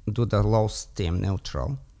do the low stim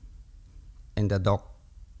neutral, and the dog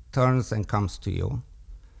turns and comes to you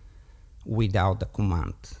without the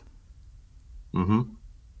command. Mm-hmm.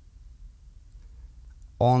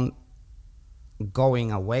 On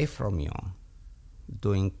going away from you,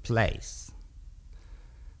 doing place,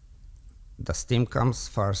 the stim comes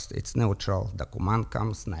first, it's neutral, the command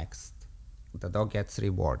comes next, the dog gets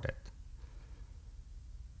rewarded.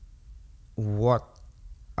 What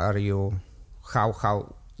are you,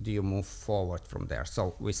 how do you move forward from there?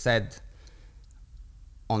 So we said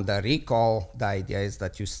on the recall, the idea is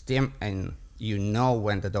that you stim and you know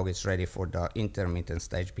when the dog is ready for the intermittent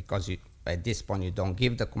stage, because you, at this point you don't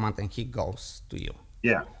give the command and he goes to you.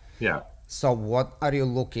 Yeah, yeah. So what are you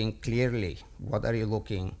looking clearly? What are you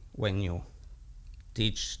looking when you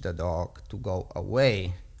teach the dog to go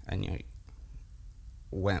away? And you,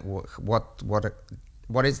 what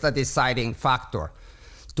is the deciding factor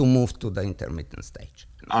to move to the intermittent stage?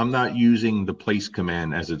 I'm not using the place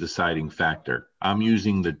command as a deciding factor. I'm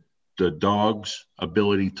using the dog's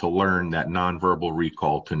ability to learn that nonverbal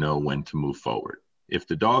recall to know when to move forward. If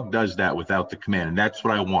the dog does that without the command, and that's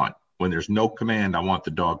what I want. When there's no command, I want the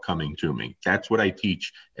dog coming to me. That's what I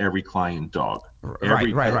teach every client dog,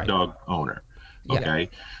 every pet dog owner. Okay.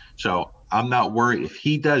 Yeah. So I'm not worried. If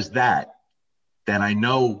he does that, then I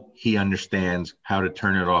know he understands how to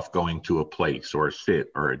turn it off going to a place or a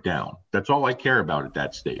sit or a down. That's all I care about at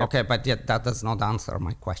that stage. Okay, but yet that does not answer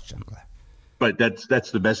my question. But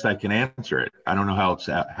that's the best I can answer it. I don't know how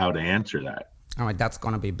to answer that. All right, that's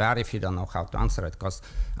going to be bad if you don't know how to answer it, because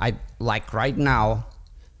I, like right now,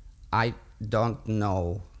 I don't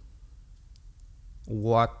know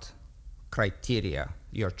what criteria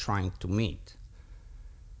you're trying to meet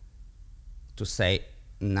to say,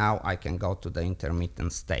 now I can go to the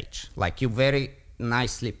intermittent stage. Like you very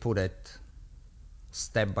nicely put it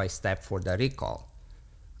step by step for the recall.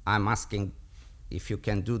 I'm asking if you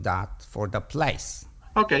can do that for the place.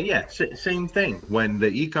 Okay, yeah, same thing. When the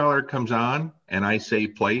e-collar comes on and I say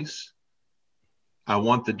place, I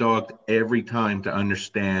want the dog every time to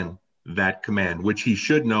understand that command, which he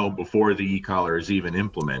should know before the e-collar is even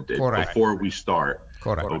implemented, Correct. before we start.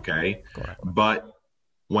 Correct. Okay. Correct. But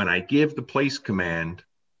when I give the place command,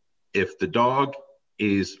 if the dog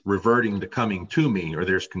is reverting to coming to me or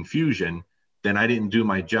there's confusion, then I didn't do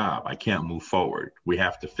my job. I can't move forward. We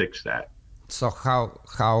have to fix that. So I'll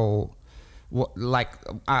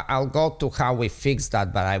go to how we fix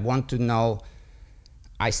that, but I want to know,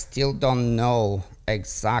 I still don't know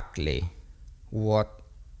exactly what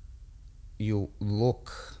you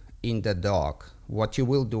look in the dog, what you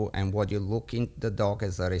will do and what you look in the dog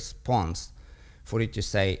as a response for it to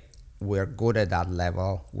say, we're good at that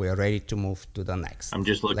level, we're ready to move to the next. I'm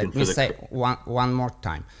just looking Let me say one more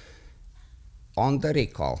time. On the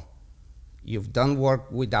recall, you've done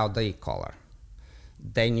work without the e-collar.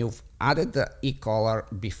 Then you've added the e-collar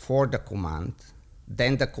before the command,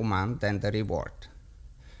 then the command, then the reward.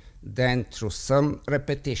 Then through some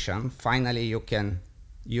repetition, finally you can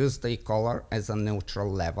use the e-collar as a neutral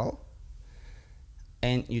level,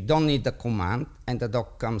 and you don't need the command, and the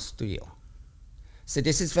dog comes to you. So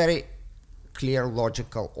this is very clear,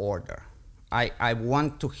 logical order. I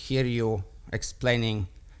want to hear you explaining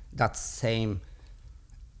that same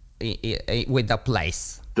with the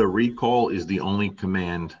place. The recall is the only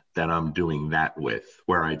command that I'm doing that with,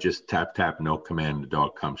 where I just tap, tap, no command, the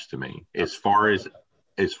dog comes to me. As far as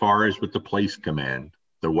with the place command,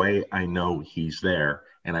 the way I know he's there,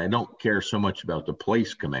 and I don't care so much about the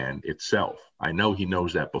place command itself. I know he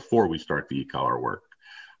knows that before we start the e-collar work.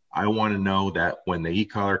 I want to know that when the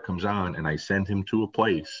e-collar comes on and I send him to a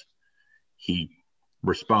place, he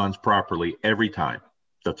responds properly every time.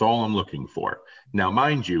 That's all I'm looking for. Now,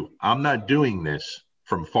 mind you, I'm not doing this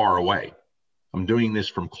from far away. I'm doing this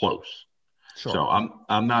from close. Sure. So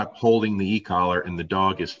I'm not holding the e-collar and the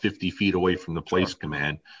dog is 50 feet away from the place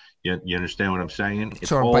command. You understand what I'm saying? It's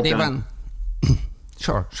sure, but done. Even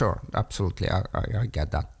sure, absolutely, I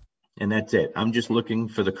get that. And that's it. I'm just looking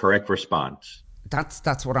for the correct response.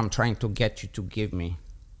 That's what I'm trying to get you to give me.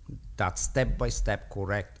 That step-by-step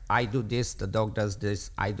correct. I do this, the dog does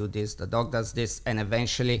this, I do this, the dog does this, and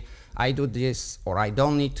eventually I do this, or I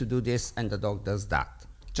don't need to do this, and the dog does that.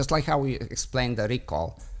 Just like how we explained the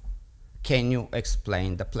recall, can you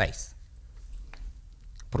explain the place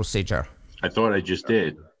procedure? I thought I just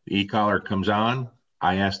did. The e-collar comes on,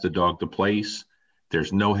 I ask the dog to place,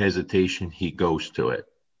 there's no hesitation, he goes to it.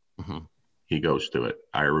 Mm-hmm. He goes to it.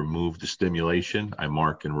 I remove the stimulation, I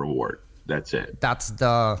mark and reward. That's it.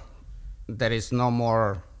 There is no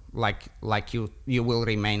more like you will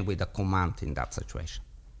remain with the command in that situation.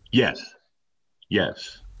 Yes, okay.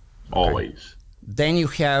 Always. Then you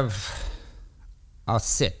have a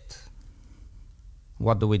sit.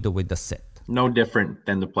 What do we do with the sit? No different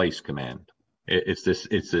than the place command. It's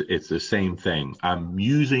the same thing. I'm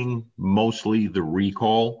using mostly the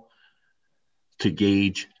recall to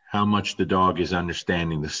gauge how much the dog is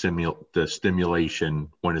understanding the stimulation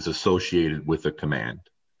when it's associated with a command.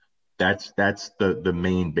 That's the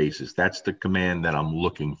main basis. That's the command that I'm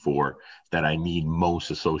looking for, that I need most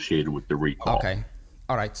associated with the recall. Okay.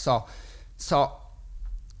 All right. So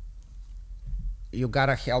you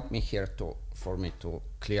gotta help me here for me to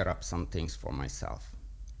clear up some things for myself.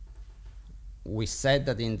 We said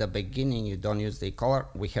that in the beginning you don't use the e-collar.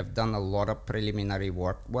 We have done a lot of preliminary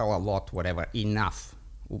work. Well, a lot, whatever, enough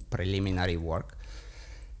preliminary work.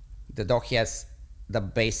 The dog has the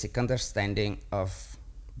basic understanding of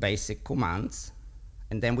basic commands,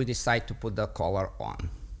 and then we decide to put the collar on.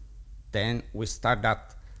 Then we start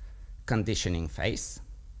that conditioning phase.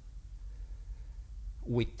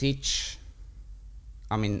 We teach,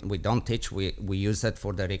 we don't teach, we use it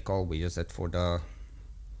for the recall, we use it for the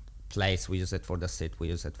place, we use it for the sit, we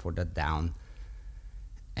use it for the down.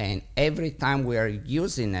 And every time we are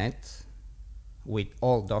using it with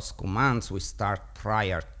all those commands, we start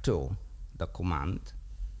prior to the command.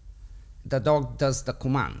 The dog does the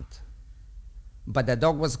command, but the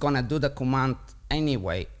dog was gonna do the command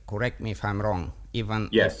anyway, correct me if I'm wrong, even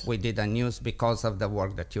if we didn't use, because of the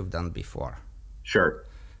work that you've done before. Sure.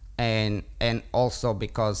 And also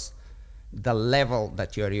because the level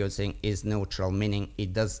that you're using is neutral, meaning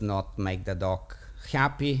it does not make the dog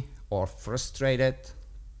happy or frustrated,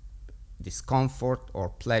 discomfort or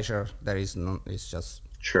pleasure. There is no, it's just...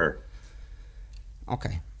 Sure.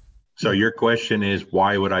 Okay. So your question is,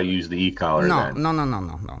 why would I use the e-collar then? No,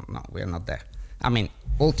 we're not there.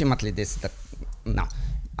 Ultimately this is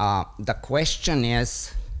the question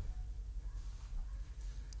is,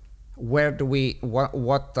 where do we,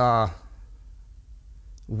 what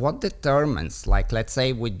determines, like, let's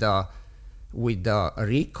say with the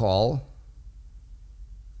recall,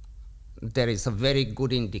 there is a very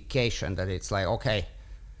good indication that it's like, okay,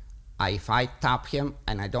 If I tap him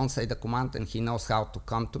and I don't say the command and he knows how to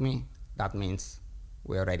come to me, that means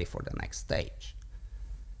we're ready for the next stage.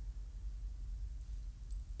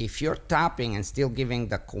 If you're tapping and still giving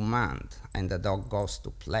the command and the dog goes to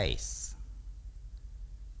place,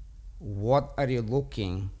 what are you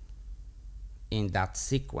looking in that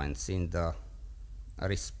sequence, in the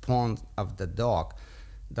response of the dog,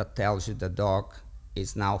 that tells you the dog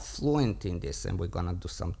is now fluent in this and we're gonna do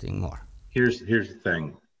something more? Here's the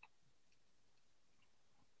thing.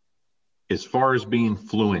 As far as being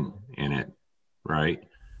fluent in it, right?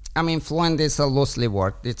 I mean, fluent is a loosely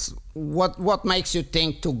word. It's what makes you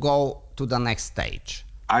think to go to the next stage?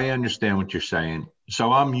 I understand what you're saying.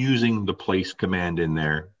 So I'm using the place command in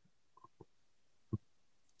there,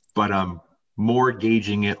 but I'm more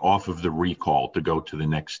gauging it off of the recall to go to the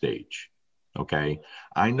next stage. Okay.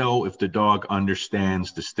 I know if the dog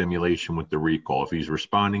understands the stimulation with the recall, if he's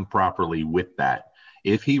responding properly with that.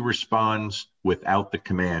 If he responds without the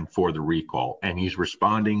command for the recall and he's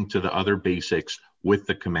responding to the other basics with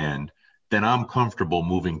the command, then I'm comfortable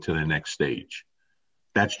moving to the next stage.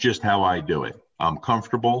 That's just how I do it. I'm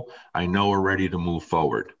comfortable. I know we're ready to move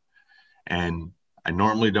forward. And I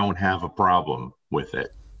normally don't have a problem with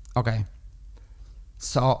it. Okay.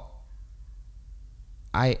 So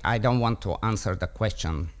I don't want to answer the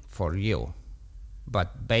question for you,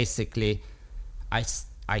 but basically I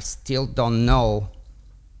still don't know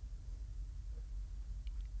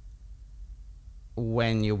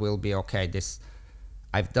when you will be okay. This,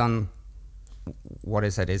 I've done, what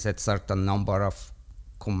is it? Is it certain number of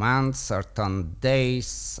commands, certain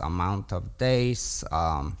days, amount of days?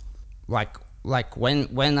 Like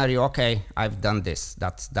when are you okay? I've done this.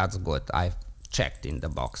 That's good. I've checked in the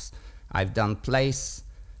box. I've done place,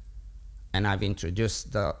 and I've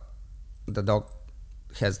introduced the dog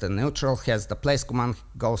has the neutral, has the place command,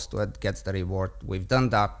 goes to it, gets the reward. We've done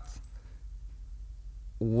that.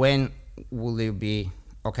 When will you be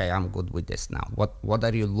okay? I'm good with this now. What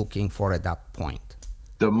are you looking for at that point?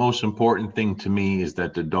 The most important thing to me is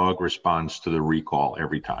that the dog responds to the recall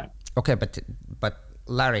every time. Okay, but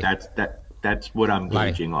Larry, that's what I'm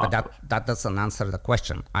gauging off. But that doesn't answer the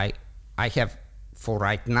question. I have, for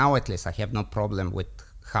right now at least, I have no problem with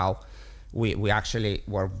how we actually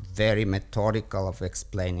were very methodical of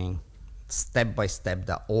explaining step by step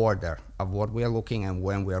the order of what we are looking and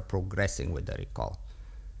when we are progressing with the recall.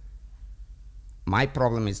 My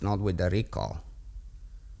problem is not with the recall.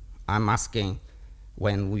 I'm asking,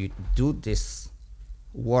 when we do this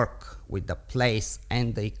work with the place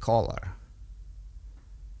and the collar,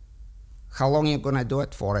 how long are you gonna do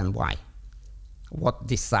it for and why? What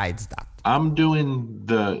decides that? I'm doing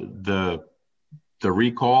the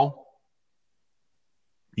recall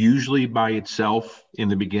usually by itself in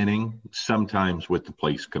the beginning, sometimes with the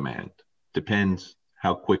place command. Depends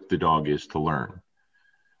how quick the dog is to learn.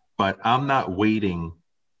 But I'm not waiting.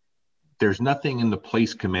 There's nothing in the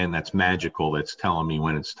place command that's magical that's telling me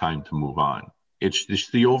when it's time to move on. It's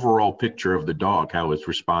just the overall picture of the dog, how it's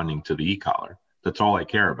responding to the e-collar. That's all I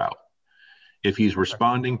care about. If he's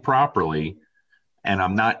responding properly and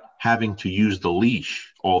I'm not having to use the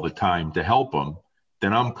leash all the time to help him,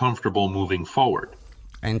 then I'm comfortable moving forward.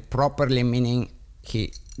 And properly meaning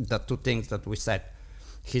the two things that we said,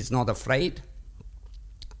 he's not afraid.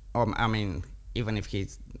 I mean, even if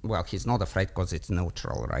he's not afraid because it's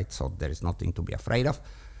neutral, right? So there is nothing to be afraid of.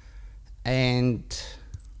 And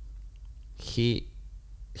he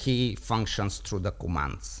functions through the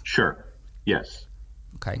commands. Sure. Yes.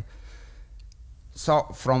 Okay. So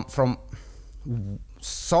from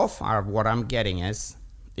so far, what I'm getting is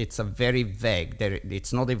it's a very vague.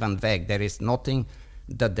 It's not even vague. There is nothing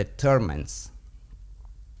that determines.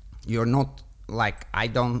 You're not like, I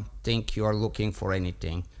don't think you're looking for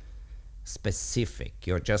anything specific.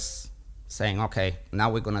 You're just saying, okay,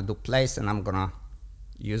 now we're gonna do place and I'm gonna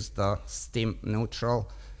use the stim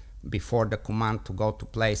neutral before the command to go to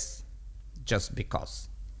place just because.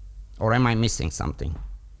 Or am I missing something?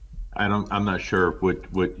 I'm not sure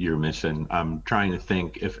what you're missing. I'm trying to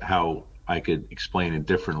think how I could explain it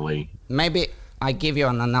differently. Maybe I give you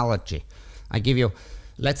an analogy.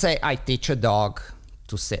 Let's say I teach a dog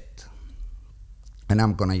to sit, and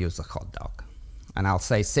I'm gonna use a hot dog, and I'll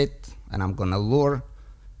say sit, and I'm gonna lure,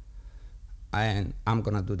 and I'm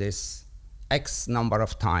gonna do this X number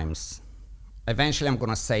of times. Eventually I'm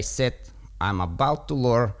gonna say sit, I'm about to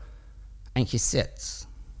lure, and he sits.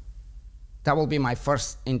 That will be my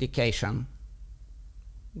first indication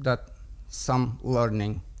that some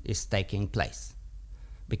learning is taking place,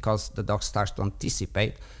 because the dog starts to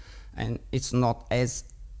anticipate and it's not as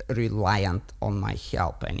reliant on my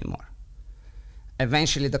help anymore.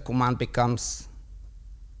 Eventually the command becomes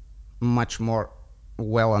much more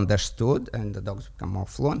well understood and the dogs become more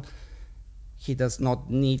fluent, he does not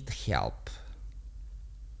need help.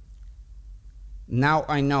 Now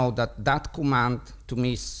I know that that command to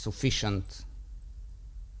me is sufficient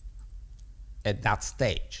at that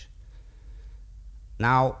stage.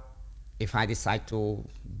 Now, if I decide to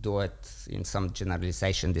do it in some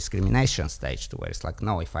generalization discrimination stage, to where it's like,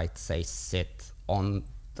 no, if I say sit on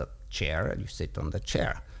the chair, you sit on the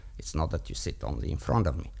chair. It's not that you sit only in front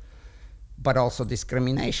of me. But also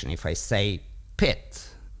discrimination. If I say pit,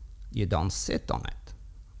 you don't sit on it.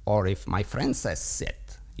 Or if my friend says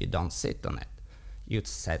sit, you don't sit on it. You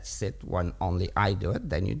said sit when only I do it,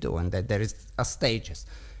 then you do, and then there is a stages.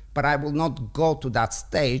 But I will not go to that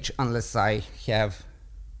stage unless I have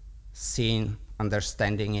seen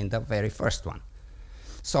understanding in the very first one.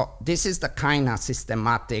 So this is the kind of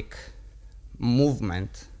systematic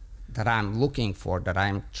movement that I'm looking for, that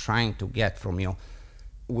I'm trying to get from you.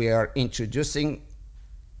 We are introducing,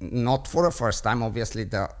 not for the first time, obviously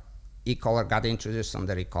the e-collar got introduced on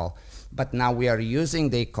the recall, but now we are using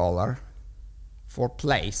the e-collar for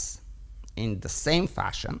place in the same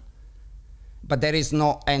fashion, but there is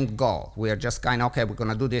no end goal. We are just kind of, okay, we're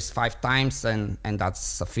gonna do this 5 times and that's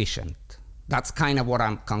sufficient. That's kind of what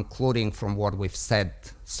I'm concluding from what we've said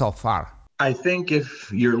so far. I think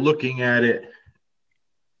if you're looking at it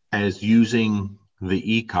as using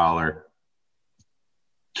the e-collar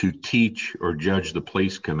to teach or judge the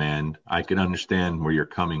place command, I can understand where you're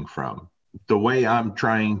coming from. The way I'm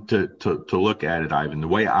trying to look at it, Ivan, the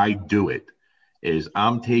way I do it is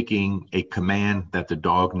I'm taking a command that the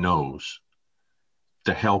dog knows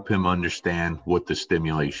to help him understand what the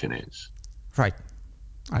stimulation is. Right.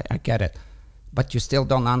 I get it. But you still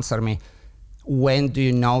don't answer me. When do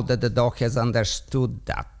you know that the dog has understood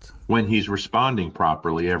that? When he's responding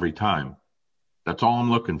properly every time. That's all I'm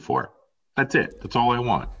looking for. That's it. That's all I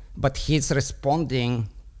want. But he's responding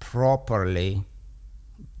properly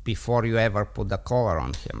before you ever put the collar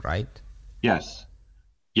on him, right? Yes.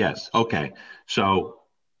 Yes. Okay. So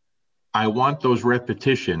I want those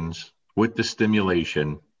repetitions with the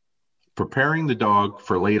stimulation, preparing the dog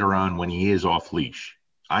for later on when he is off leash.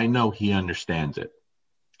 I know he understands it.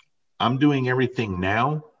 I'm doing everything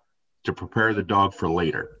now to prepare the dog for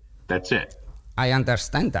later. That's it. I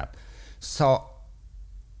understand that. So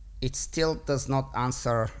it still does not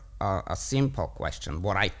answer a simple question,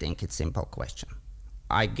 what I think is a simple question.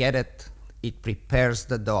 I get it. It prepares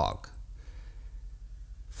the dog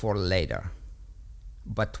for later.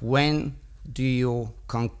 But when do you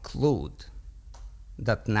conclude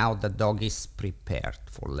that now the dog is prepared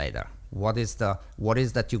for later? What is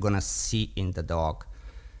that you're gonna see in the dog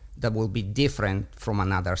that will be different from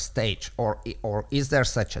another stage? Or is there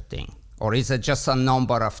such a thing? Or is it just a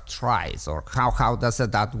number of tries? Or how does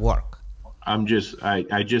that work?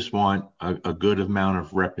 I just want a good amount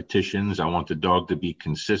of repetitions. I want the dog to be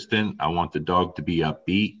consistent. I want the dog to be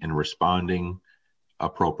upbeat and responding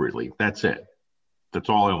appropriately. That's it. That's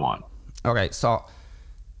all I want. Okay, so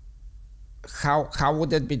how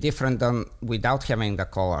would it be different than without having the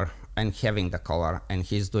collar and having the collar and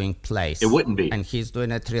he's doing place? It wouldn't be. And he's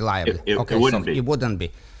doing it reliably. Okay, it wouldn't be. It wouldn't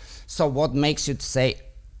be. So what makes you say,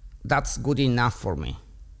 that's good enough for me?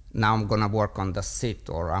 Now I'm gonna work on the sit,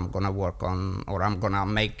 or I'm gonna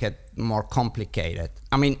make it more complicated.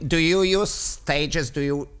 I mean, do you use stages?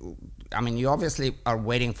 You obviously are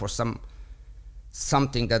waiting for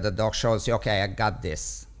something that the dog shows you, okay, I got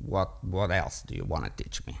this. What else do you want to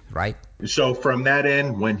teach me, right? So from that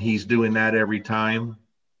end, when he's doing that every time,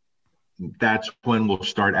 that's when we'll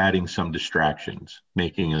start adding some distractions,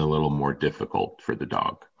 making it a little more difficult for the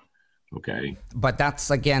dog. Okay. But that's,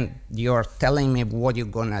 again, you're telling me what you're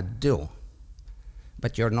gonna do,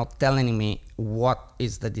 but you're not telling me what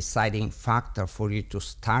is the deciding factor for you to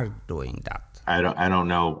start doing that. I don't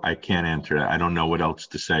know. I can't answer that. I don't know what else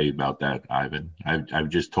to say about that, Ivan. I've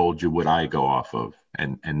just told you what I go off of,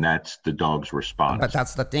 and that's the dog's response. But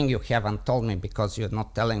that's the thing you haven't told me, because you're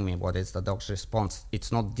not telling me what is the dog's response.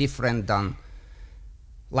 It's not different than,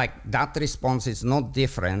 like, that response is not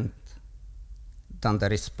different than the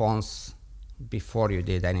response before you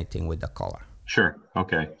did anything with the collar. Sure.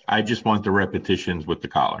 Okay. I just want the repetitions with the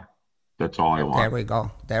collar. That's all I want. There we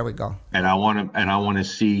go. There we go. And I want to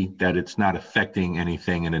see that it's not affecting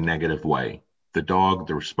anything in a negative way. The dog,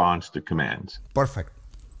 the response to commands. Perfect.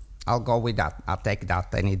 I'll go with that. I'll take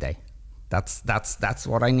that any day. That's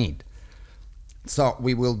what I need. So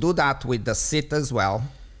we will do that with the sit as well.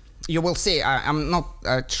 You will see. I'm not.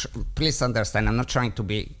 Please understand. I'm not trying to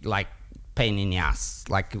be like pain in the ass.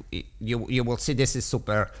 Like you will see. This is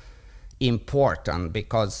super important,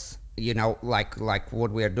 because you know, like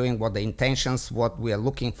what we are doing, what the intentions, what we are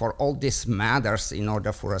looking for, all this matters in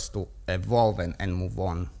order for us to evolve and move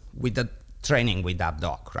on with the training with that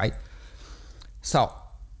dog, right? So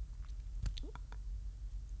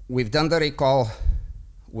we've done the recall,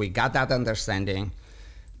 we got that understanding,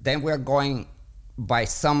 then we're going by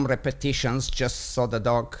some repetitions just so the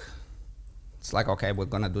dog, it's like, okay, we're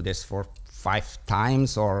gonna do this for 5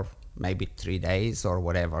 times or maybe 3 days or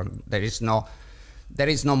whatever. There is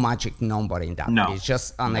no magic number in that. No. It's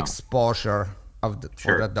just an exposure of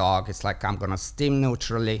for the dog. It's like, I'm gonna stim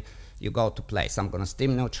neutrally, you go to place. I'm gonna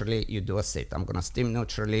stim neutrally, you do a sit. I'm gonna stim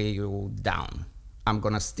neutrally, you down. I'm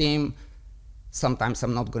gonna stim, sometimes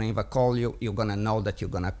I'm not gonna even call you, you're gonna know that you're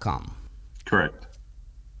gonna come. Correct.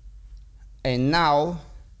 And now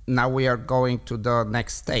we are going to the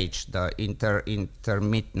next stage, the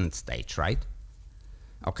intermittent stage, right?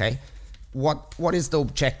 Okay. What is the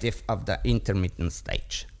objective of the intermittent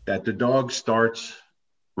stage? That the dog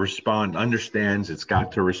understands it's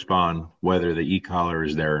got to respond whether the e-collar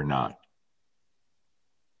is there or not.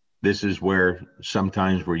 This is where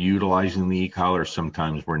sometimes we're utilizing the e-collar,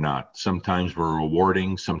 sometimes we're not. Sometimes we're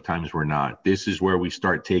rewarding, sometimes we're not. This is where we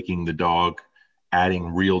start taking the dog,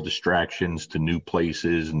 adding real distractions to new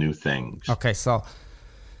places, new things. Okay, so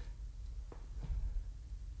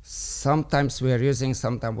sometimes we are using,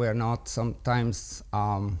 sometimes we are not, sometimes,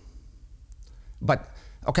 but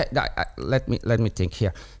okay, let me think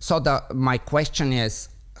here. So my question is,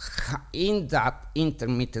 in that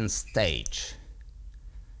intermittent stage,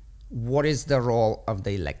 what is the role of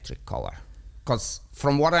the electric collar? Because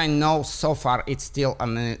from what I know so far, it's still a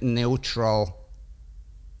neutral,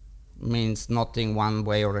 means nothing one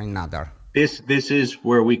way or another. This is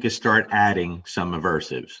where we could start adding some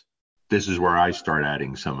aversives. This is where I start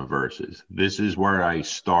adding some aversives. This is where I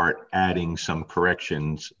start adding some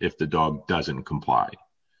corrections if the dog doesn't comply.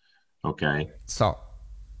 Okay. So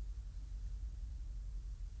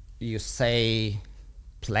you say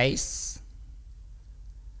place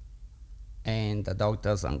and the dog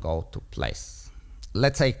doesn't go to place.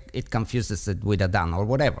 Let's say it confuses it with a down or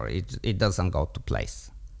whatever. It doesn't go to place.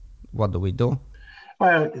 What do we do?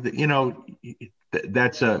 Well, you know,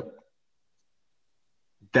 that's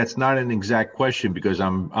not an exact question, because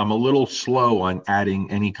I'm a little slow on adding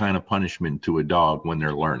any kind of punishment to a dog when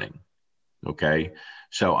they're learning. Okay.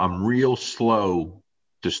 So I'm real slow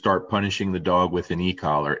to start punishing the dog with an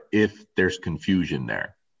e-collar if there's confusion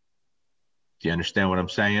there. Do you understand what I'm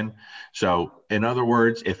saying? So in other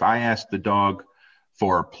words, if I ask the dog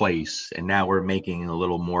for a place and now we're making it a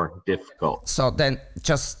little more difficult. So then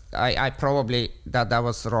just, I probably, that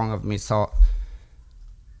was wrong of me. So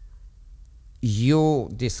you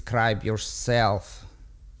describe yourself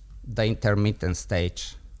the intermittent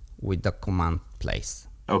stage with the command place.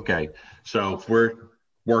 Okay. So if we're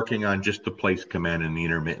working on just the place command in the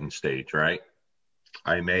intermittent stage, right?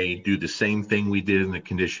 I may do the same thing we did in the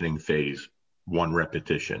conditioning phase, 1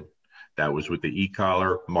 repetition. That was with the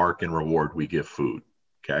e-collar, mark and reward, we give food.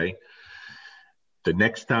 Okay. The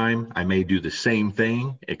next time I may do the same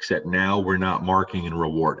thing, except now we're not marking and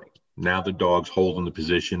rewarding. Now the dog's holding the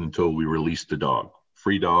position until we release the dog.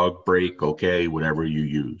 Free dog, break, okay, whatever you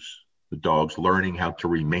use. The dog's learning how to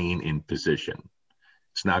remain in position.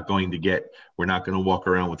 It's not going to we're not going to walk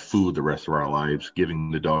around with food the rest of our lives,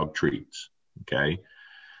 giving the dog treats. Okay.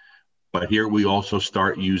 But here we also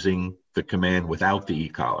start using the command without the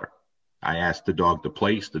e-collar. I ask the dog to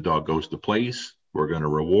place, the dog goes to place. We're going to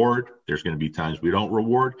reward. There's going to be times we don't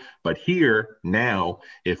reward. But here, now,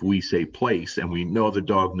 if we say place and we know the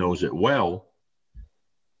dog knows it well,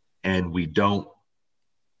 and we don't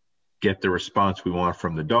get the response we want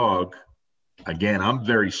from the dog, again, I'm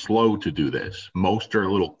very slow to do this. Most are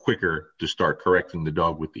a little quicker to start correcting the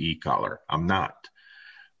dog with the e-collar. I'm not.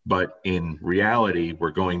 But in reality,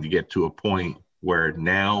 we're going to get to a point where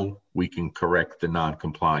now we can correct the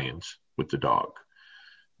non-compliance with the dog.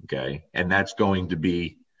 Okay. And that's going to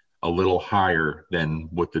be a little higher than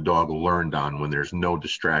what the dog learned on when there's no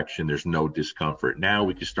distraction, there's no discomfort. Now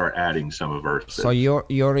we can start adding some of our. So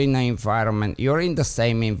you're in an environment, you're in the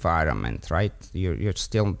same environment, right? You're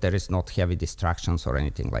still, there is not heavy distractions or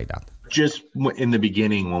anything like that. Just in the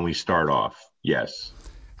beginning when we start off, yes.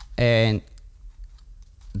 And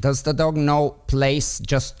does the dog know place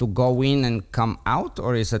just to go in and come out,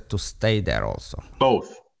 or is it to stay there also?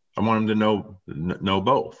 Both. I want him to know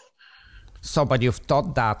both. So, but you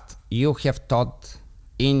have taught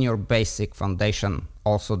in your basic foundation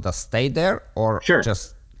also the stay there, or sure.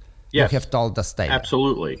 Just yes. You have taught the stay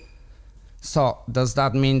Absolutely. there? So does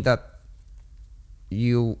that mean that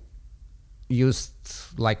you used,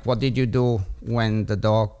 like, what did you do when the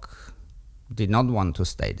dog did not want to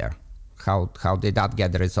stay there? How did that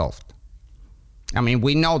get resolved? I mean,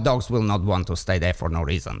 we know dogs will not want to stay there for no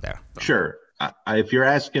reason there. Sure. If you're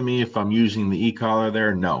asking me if I'm using the e-collar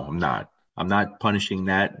there, no, I'm not. I'm not punishing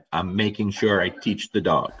that. I'm making sure I teach the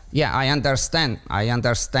dog. Yeah, I understand. I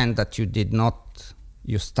understand that you did not,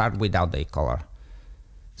 you start without the e-collar.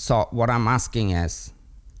 So what I'm asking is,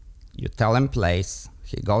 you tell him place,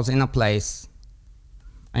 he goes in a place,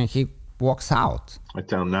 and he walks out. I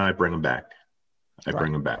tell him, no, I bring him back. I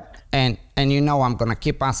bring him back. And you know, I'm going to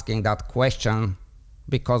keep asking that question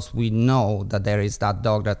because we know that there is that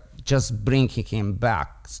dog that just bringing him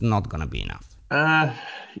back is not going to be enough.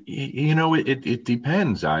 You know, it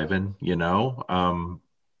depends, Ivan. You know,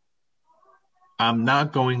 I'm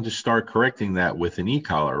not going to start correcting that with an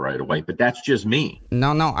e-collar right away, but that's just me.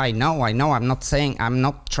 No, I know. I'm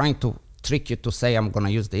not trying to trick you to say I'm going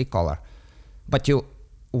to use the e-collar. But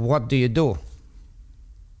what do you do?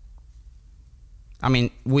 I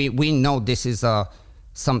mean, we know this is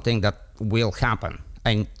something that will happen,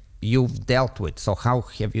 and you've dealt with. So how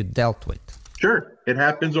have you dealt with? Sure, it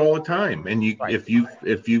happens all the time, and if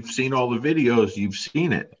you've seen all the videos, you've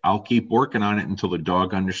seen it. I'll keep working on it until the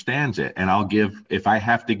dog understands it, and if I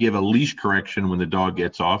have to give a leash correction when the dog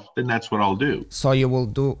gets off, then that's what I'll do. So you will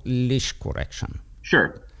do leash correction.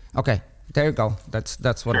 Sure. Okay, there you go.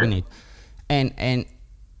 That's what we need. And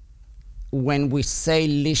when we say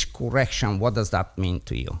leash correction, what does that mean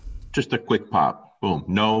to you? Just a quick pop. Boom.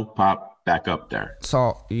 No, pop, back up there.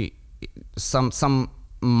 So some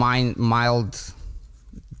mild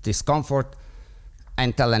discomfort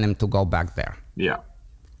and telling him to go back there. Yeah.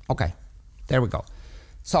 Okay, there we go.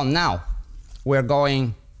 So now we're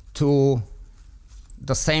going to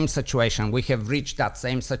the same situation. We have reached that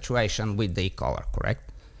same situation with the e-collar,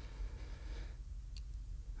 correct?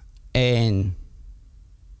 And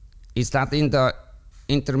is that in the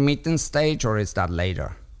intermittent stage, or is that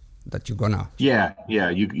later that you're gonna? Yeah.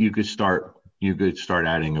 You could start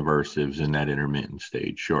adding aversives in that intermittent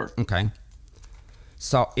stage. Sure. Okay.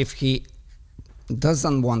 So if he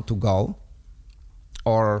doesn't want to go,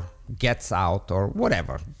 or gets out, or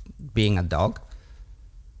whatever, being a dog,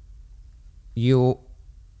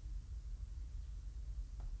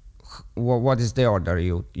 what is the order?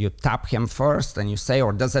 You tap him first and you say,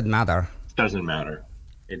 or does it matter? Doesn't matter.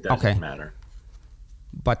 It doesn't matter.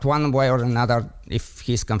 But one way or another, if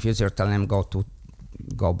he's confused, you're telling him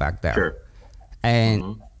go back there. Sure.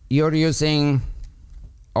 And you're using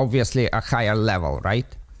obviously a higher level, right?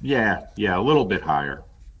 Yeah, a little bit higher.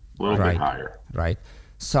 A little bit higher. Right.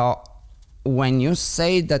 So when you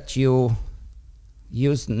say that you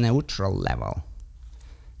use neutral level,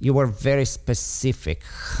 you were very specific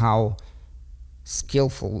how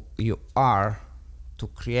skillful you are to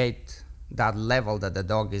create that level that the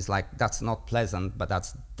dog is like, that's not pleasant, but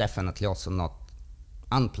that's definitely also not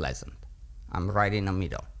unpleasant. I'm right in the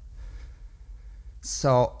middle.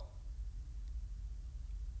 So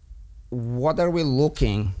what are we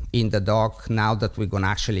looking in the dog now that we're going to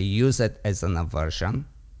actually use it as an aversion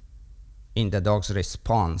in the dog's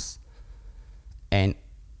response? And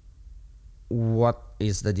what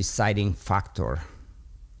is the deciding factor?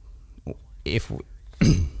 If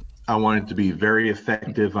I want it to be very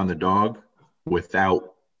effective on the dog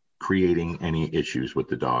without creating any issues with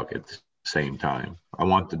the dog at the same time. I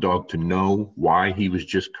want the dog to know why he was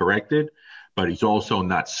just corrected, but he's also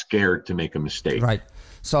not scared to make a mistake. Right.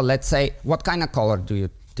 So let's say, what kind of collar do you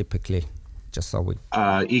typically, just so we...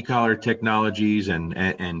 E-collar technologies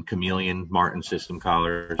and chameleon Martin system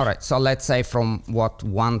collars. All right. So let's say from what,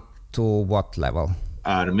 1 to what level?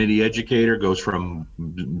 The MIDI educator goes from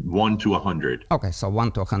 1 to 100. Okay, so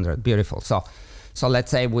 1 to 100. Beautiful. So let's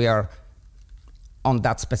say we are on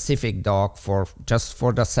that specific dog, just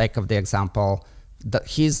for the sake of the example,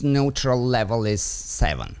 his neutral level is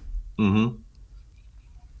 7. Mm-hmm.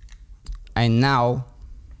 And now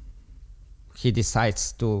he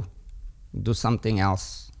decides to do something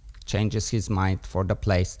else, changes his mind for the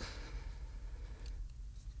place.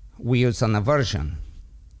 We use an aversion.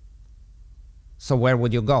 So where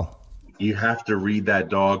would you go? You have to read that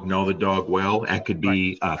dog, know the dog well. It could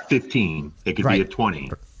be 15. It could be a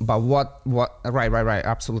 20. But right.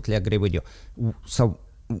 Absolutely agree with you. So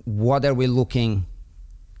what are we looking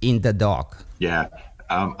in the dog? Yeah,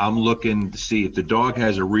 I'm looking to see if the dog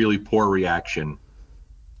has a really poor reaction,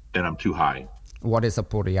 then I'm too high. What is a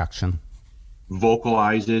poor reaction?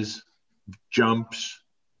 Vocalizes, jumps,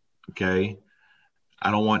 okay? I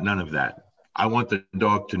don't want none of that. I want the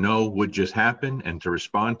dog to know what just happened and to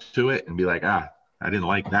respond to it and be like, I didn't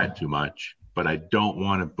like that too much, but I don't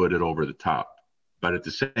want to put it over the top. But at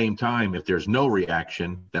the same time, if there's no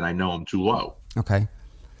reaction, then I know I'm too low. Okay.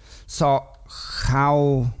 So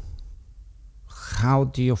how how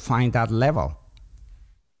do you find that level?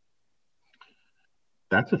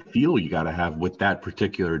 That's a feel you got to have with that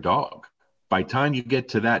particular dog. By the time you get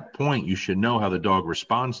to that point, you should know how the dog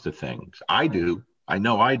responds to things. I do. I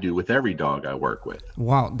know I do with every dog I work with.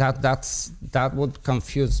 Wow, that would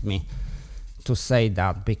confuse me to say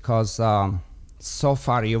that, because so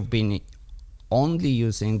far you've been only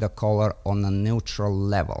using the collar on a neutral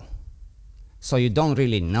level. So you don't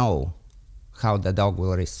really know how the dog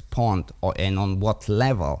will respond and on what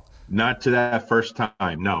level. Not to that first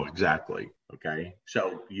time. No, exactly. Okay.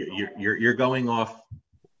 So you're going off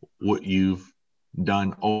what you've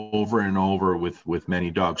done over and over with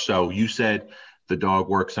many dogs. So you said the dog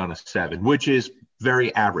works on a 7, which is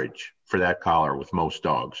very average for that collar with most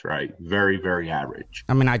dogs, right? Very, very average.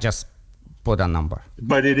 I mean, I just put a number.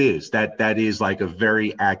 But it is that is like a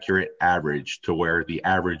very accurate average to where the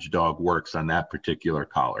average dog works on that particular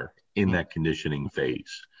collar in that conditioning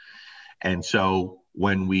phase. And so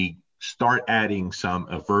when we start adding some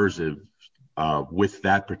aversive with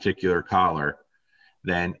that particular collar,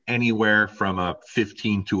 then anywhere from a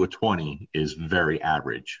 15 to a 20 is very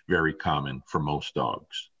average, very common for most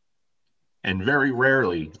dogs. And very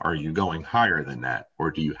rarely are you going higher than that, or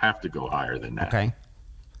do you have to go higher than that? Okay.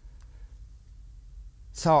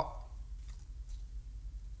 So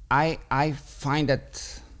I find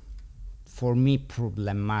it, for me,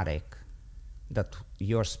 problematic that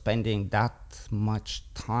you're spending that much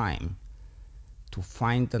time to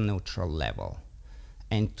find the neutral level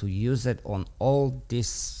and to use it on all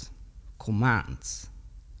these commands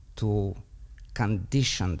to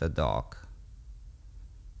condition the dog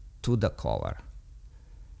to the collar.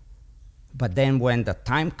 But then when the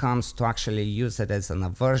time comes to actually use it as an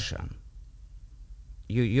aversion,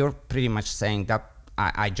 you're pretty much saying that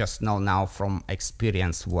I just know now from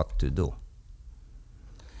experience what to do.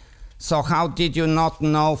 So how did you not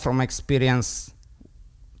know from experience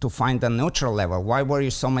to find the neutral level? Why were you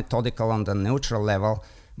so methodical on the neutral level,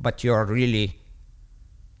 but you're really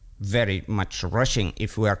very much rushing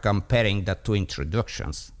if we are comparing the two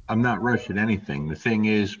introductions? I'm not rushing anything. The thing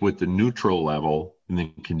is, with the neutral level in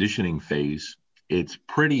the conditioning phase, it's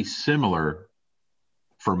pretty similar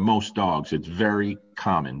for most dogs. It's very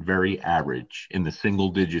common, very average in the single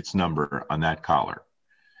digits number on that collar.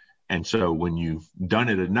 And so when you've done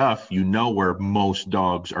it enough, you know where most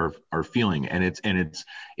dogs are feeling. And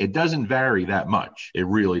it doesn't vary that much. It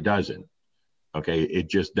really doesn't. Okay. It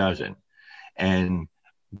just doesn't. And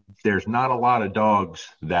there's not a lot of dogs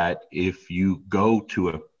that if you go to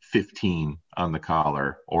a 15 on the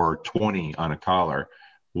collar or 20 on a collar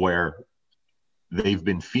where they've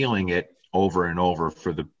been feeling it over and over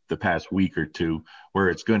for the past week or two, where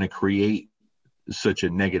it's going to create such a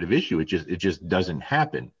negative issue. It just doesn't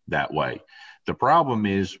happen that way. The problem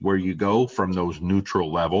is where you go from those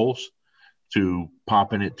neutral levels to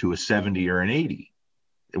popping it to a 70 or an 80,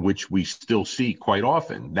 which we still see quite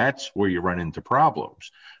often. That's where you run into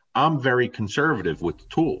problems. I'm very conservative with the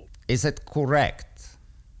tool. Is it correct,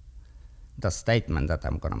 the statement that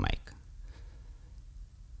I'm going to make?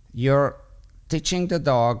 You're teaching the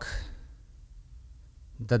dog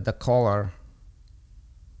that the collar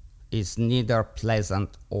is neither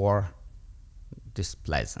pleasant or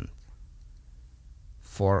displeasant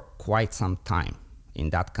for quite some time in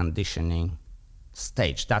that conditioning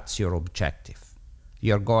stage. That's your objective.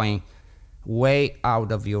 You're going way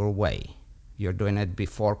out of your way. You're doing it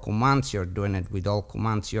before commands, you're doing it with all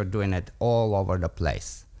commands, you're doing it all over the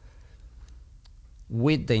place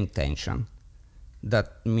with the intention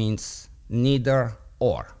that means neither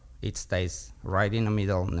or. It stays right in the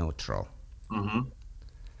middle, neutral. Mm-hmm.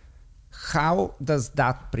 How does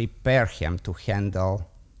that prepare him to handle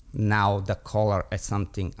now the collar as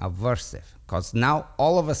something aversive? Because now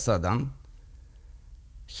all of a sudden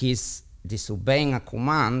he's disobeying a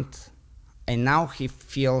command and now he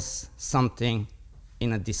feels something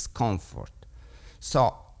in a discomfort.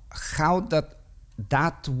 So how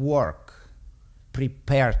that work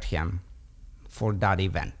prepared him for that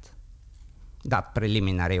event, that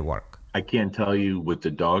preliminary work? I can't tell you what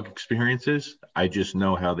the dog experiences. I just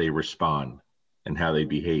know how they respond and how they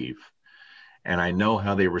behave. And I know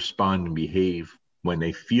how they respond and behave when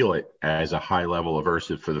they feel it as a high level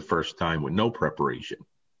aversive for the first time with no preparation.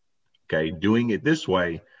 Okay. Doing it this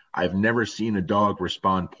way, I've never seen a dog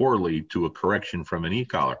respond poorly to a correction from an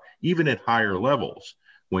e-collar, even at higher levels,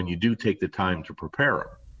 when you do take the time to prepare them.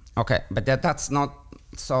 Okay. But that's not,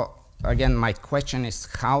 so again, my question is,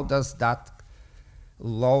 how does that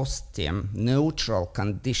low stim, neutral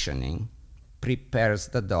conditioning prepares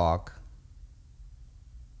the dog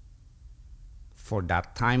for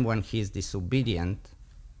that time when he's disobedient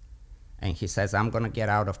and he says, I'm going to get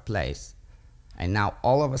out of place. And now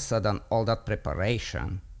all of a sudden, all that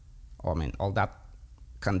preparation, all that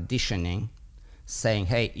conditioning, saying,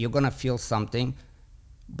 hey, you're gonna feel something,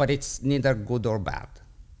 but it's neither good or bad.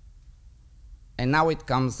 And now it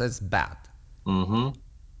comes as bad. Mm-hmm.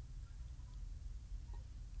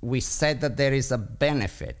 We said that there is a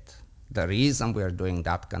benefit. The reason we are doing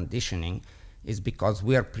that conditioning is because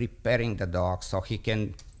we are preparing the dog so he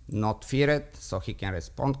can not fear it, so he can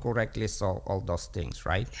respond correctly, so all those things,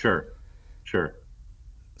 right? Sure, sure.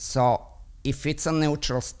 So if it's a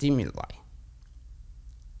neutral stimuli,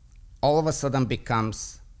 all of a sudden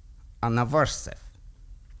becomes an aversive.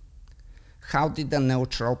 How did the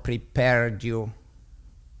neutral prepare you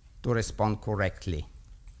to respond correctly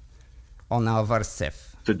on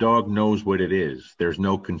aversive? The dog knows what it is. There's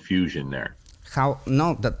no confusion there.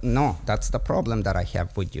 No, that's the problem that I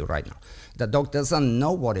have with you right now. The dog doesn't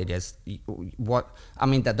know what it is.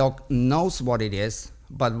 The dog knows what it is,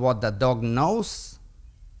 but what the dog knows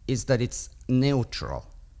is that it's neutral.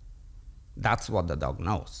 That's what the dog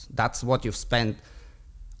knows. That's what you've spent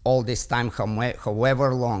all this time,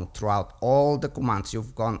 however long, throughout all the commands.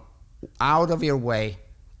 You've gone out of your way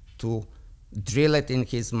to drill it in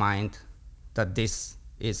his mind that this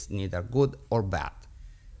is neither good or bad.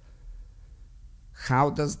 How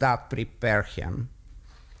does that prepare him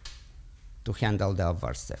to handle the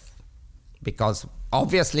aversive? Because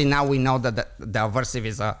obviously now we know that the aversive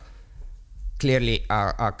is clearly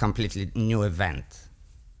a completely new event.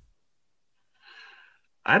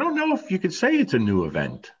 I don't know if you could say it's a new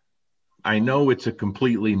event. I know it's a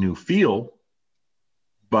completely new feel,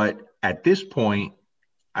 but at this point,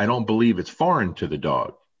 I don't believe it's foreign to the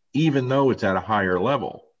dog, even though it's at a higher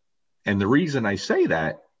level. And the reason I say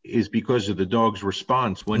that is because of the dog's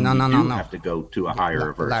response when you have to go to a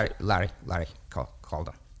higher aversive. Larry, hold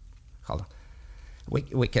on.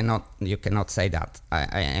 You cannot say that,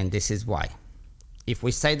 and this is why. If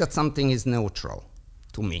we say that something is neutral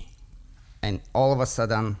to me, and all of a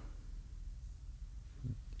sudden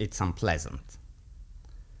it's unpleasant,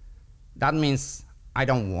 that means I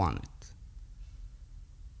don't want it.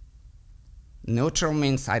 Neutral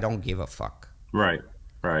means I don't give a fuck. Right.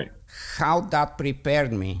 How that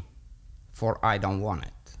prepared me for I don't want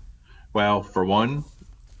it? Well, for one,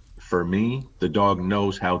 for me, the dog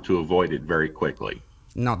knows how to avoid it very quickly.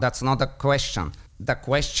 No, that's not the question. The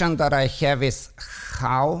question that I have is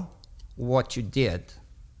how what you did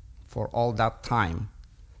for all that time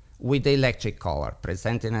with the electric collar,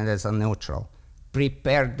 presenting it as a neutral,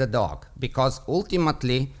 prepared the dog. Because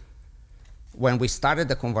ultimately, when we started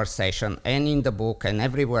the conversation, and in the book and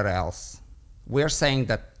everywhere else, we're saying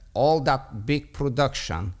that all that big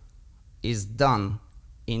production is done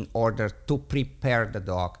in order to prepare the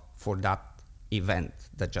dog for that event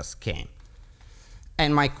that just came.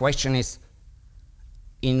 And my question is,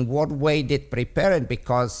 in what way did prepare it?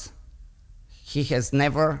 Because he has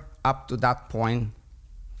never, up to that point,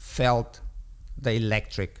 felt the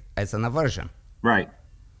electric as an aversion. Right.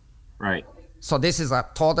 So this is a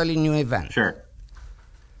totally new event. Sure.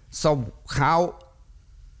 So how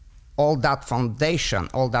all that foundation,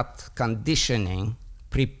 all that conditioning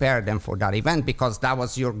prepared them for that event, because that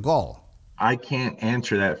was your goal? I can't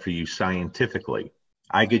answer that for you scientifically.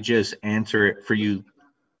 I could just answer it for you.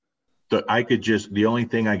 The only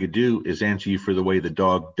thing I could do is answer you for the way the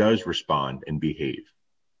dog does respond and behave.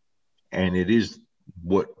 And it is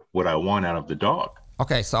what I want out of the dog.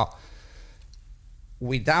 Okay, so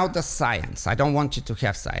without the science, I don't want you to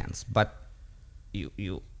have science, but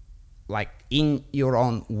you like in your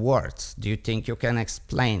own words, do you think you can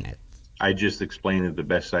explain it? I just explained it the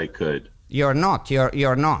best I could. You're not.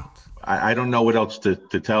 I don't know what else to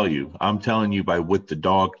tell you. I'm telling you by what the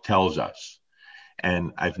dog tells us.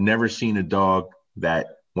 And I've never seen a dog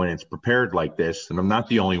that when it's prepared like this, and I'm not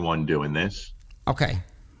the only one doing this. Okay.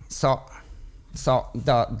 So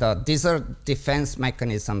these are defense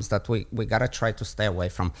mechanisms that we gotta try to stay away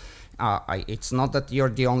from. It's not that you're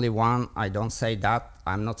the only one. I don't say that.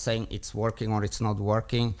 I'm not saying it's working or it's not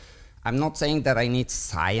working. I'm not saying that I need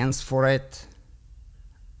science for it.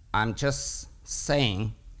 I'm just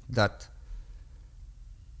saying that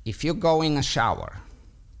if you go in a shower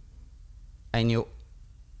and you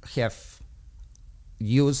have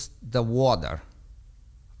used the water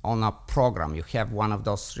on a program, you have one of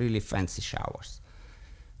those really fancy showers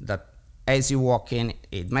that as you walk in,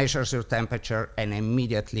 it measures your temperature and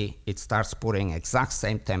immediately it starts putting exact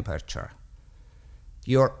same temperature.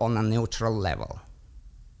 You're on a neutral level.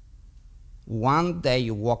 One day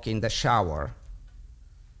you walk in the shower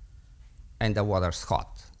and the water's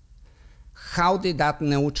hot. How did that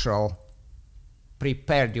neutral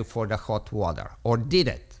prepare you for the hot water, or did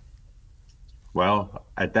it? Well,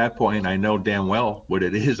 at that point, I know damn well what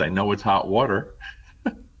it is. I know it's hot water.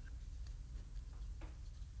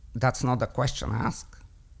 That's not the question I ask.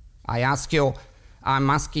 I'm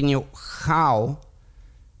asking you how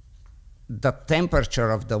the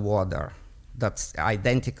temperature of the water that's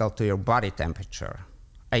identical to your body temperature,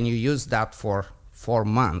 and you use that for 4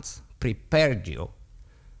 months, prepared you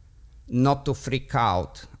not to freak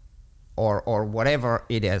out or whatever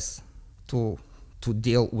it is to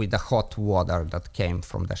deal with the hot water that came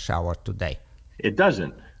from the shower today. It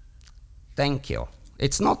doesn't. Thank you.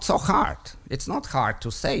 It's not so hard. It's not hard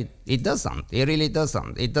to say. It doesn't. It really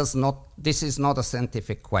doesn't. It does not. This is not a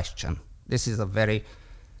scientific question. This is a very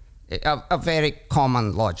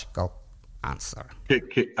common logical answer.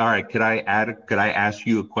 All right. Could I ask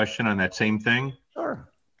you a question on that same thing? Sure.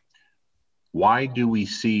 Why do we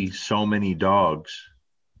see so many dogs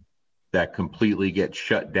that completely get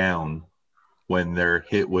shut down when they're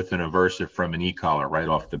hit with an aversive from an e-collar right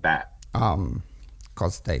off the bat?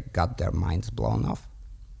 Because they got their minds blown off,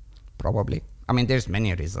 probably. I mean, there's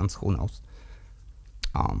many reasons. Who knows?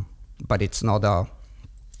 But it's not a.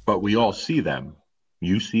 But we all see them.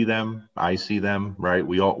 You see them. I see them. Right?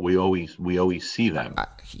 We always see them.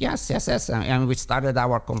 Yes. And we started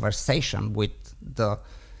our conversation with the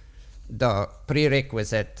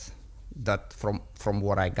prerequisite that from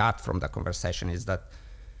what I got from the conversation is that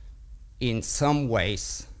in some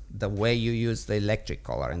ways the way you use the electric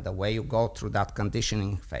collar and the way you go through that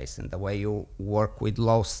conditioning phase and the way you work with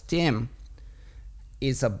low steam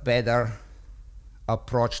is a better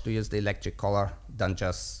approach to use the electric collar than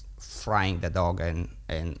just frying the dog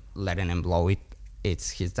and letting him blow it.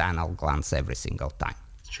 It's his anal glands every single time.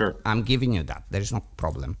 Sure. I'm giving you that. There's no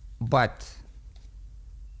problem. But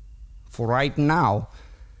for right now,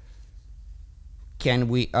 can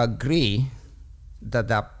we agree that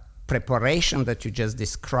the preparation that you just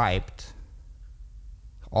described,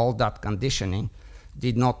 all that conditioning,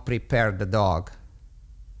 did not prepare the dog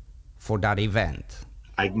for that event?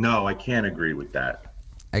 No, I can't agree with that.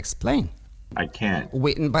 Explain. I can't.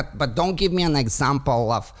 But don't give me an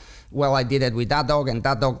example of, well, I did it with that dog and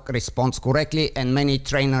that dog responds correctly and many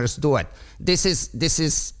trainers do it.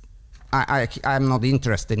 I'm not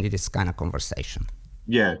interested in this kind of conversation.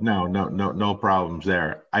 Yeah, no problems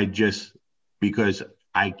there. Because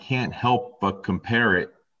I can't help but compare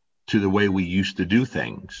it to the way we used to do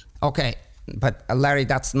things. Okay, but Larry,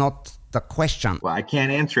 that's not the question. Well, I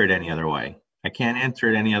can't answer it any other way.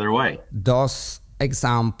 Those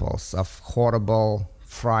examples of horrible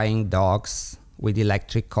frying dogs with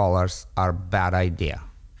electric collars are bad idea.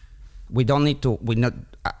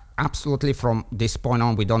 Absolutely from this point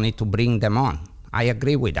on, we don't need to bring them on. I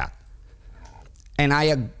agree with that. And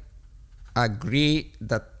I agree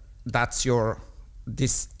that that's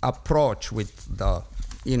this approach with the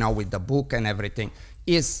book and everything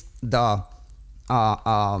is the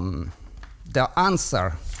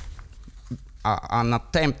answer, an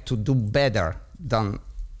attempt to do better than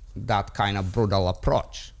that kind of brutal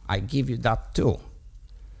approach. I give you that too.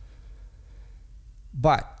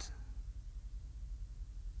 But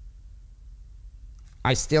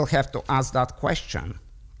I still have to ask that question.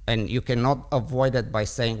 And you cannot avoid it by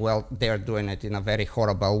saying, well, they're doing it in a very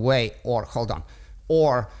horrible way, or hold on.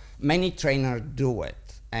 Or many trainers do it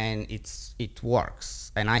and it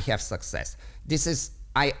works and I have success.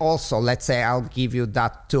 I also, let's say I'll give you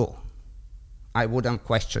that too. I wouldn't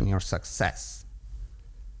question your success.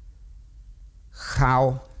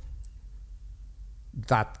 How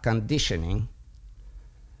that conditioning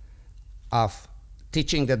of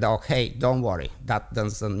teaching the dog, hey, don't worry, that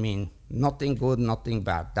doesn't mean nothing good, nothing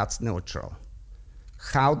bad, that's neutral.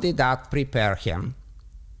 How did that prepare him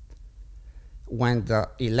when the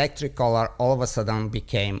electric collar all of a sudden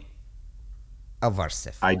became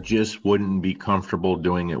aversive? I just wouldn't be comfortable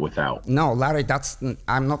doing it without. No, Larry,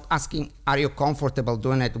 I'm not asking, are you comfortable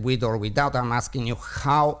doing it with or without? I'm asking you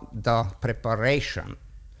how the preparation,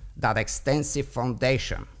 that extensive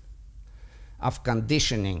foundation of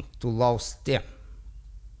conditioning to low steam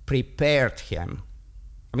prepared him.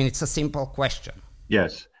 I mean, it's a simple question.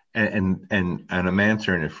 Yes, and I'm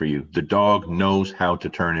answering it for you. The dog knows how to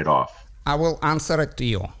turn it off. I will answer it to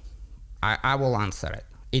you. I will answer it.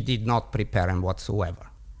 It did not prepare him whatsoever.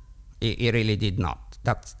 It really did not.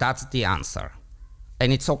 That's the answer.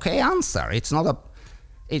 And it's okay answer. It's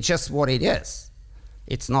just what it is.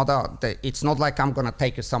 It's not like I'm gonna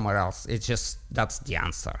take you somewhere else. It's just, that's the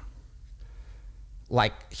answer.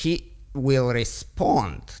 Like, he will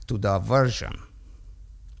respond to the aversion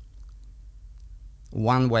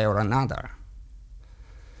one way or another.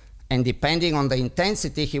 And depending on the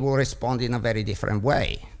intensity, he will respond in a very different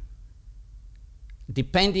way.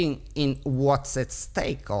 depending in what's at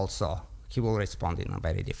stake also, he will respond in a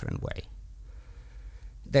very different way.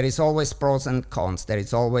 There is always pros and cons. There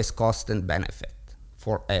is always cost and benefit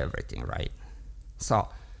for everything, right? So,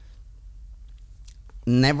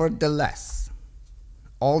 nevertheless,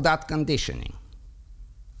 all that conditioning,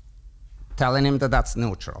 telling him that that's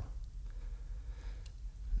neutral,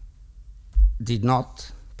 did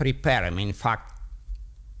not prepare him. In fact,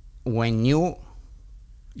 when you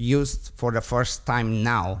used for the first time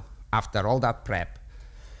now, after all that prep,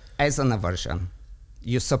 as an aversion,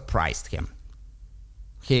 you surprised him.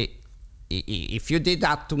 If you did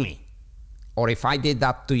that to me, or if I did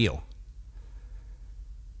that to you,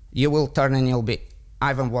 you will turn and you'll be,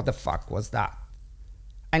 Ivan, what the fuck was that?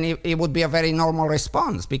 And it would be a very normal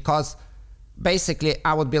response, because basically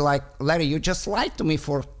I would be like, Larry, you just lied to me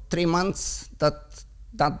for 3 months.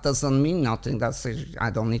 That doesn't mean nothing. That's,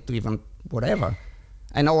 I don't need to even whatever.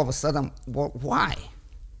 And all of a sudden, why?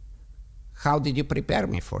 How did you prepare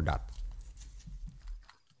me for that?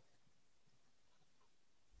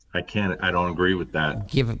 I don't agree with that.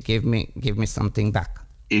 Give me something back.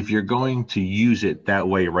 If you're going to use it that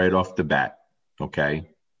way right off the bat, okay,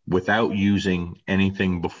 without using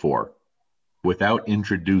anything before, without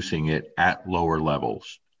introducing it at lower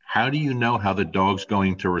levels, how do you know how the dog's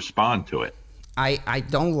going to respond to it? I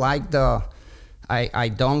don't like I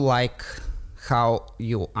don't like how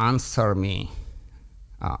you answer me.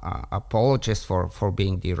 Apologies for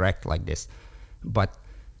being direct like this, but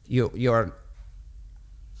you're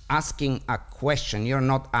asking a question. You're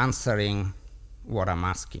not answering what I'm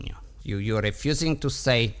asking you. You're refusing to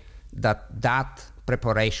say that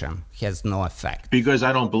preparation has no effect. Because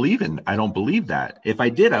I don't believe that. If I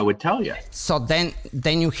did, I would tell you. So then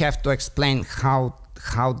you have to explain how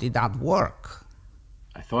did that work?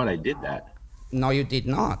 I thought I did that. No, you did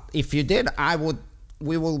not. If you did,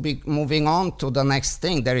 we will be moving on to the next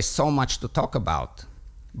thing. There is so much to talk about.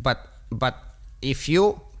 But if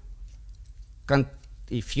you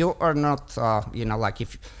are not, like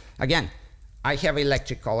again, I have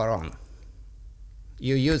electric collar on.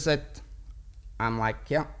 You use it, I'm like,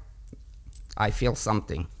 yeah, I feel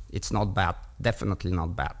something. It's not bad. Definitely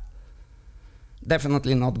not bad.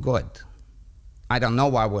 Definitely not good. I don't know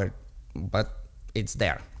why but it's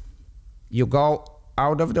there. You go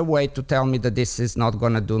out of the way to tell me that this is not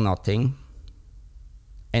going to do nothing,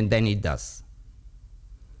 and then it does.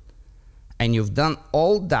 And you've done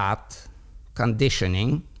all that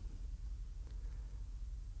conditioning.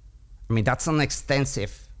 I mean, that's an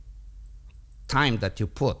extensive time that you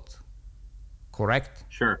put, correct?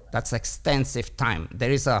 Sure. That's extensive time.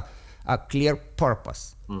 There is a clear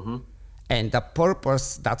purpose. Mm-hmm. And the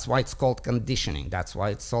purpose, that's why it's called conditioning. That's why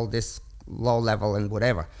it's all this low level and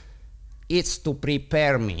whatever. It's to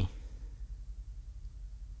prepare me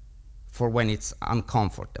for when it's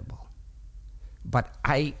uncomfortable. But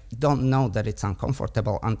I don't know that it's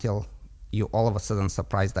uncomfortable until you all of a sudden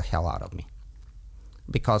surprise the hell out of me.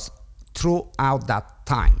 Because throughout that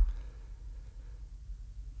time,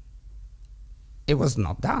 it was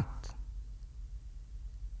not that.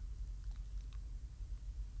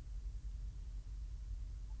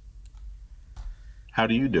 How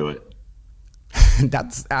do you do it?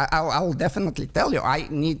 I'll definitely tell you. I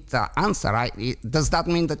need the answer. Does that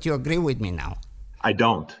mean that you agree with me now? I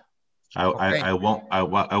don't. Okay. I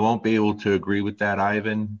won't be able to agree with that,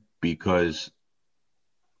 Ivan, because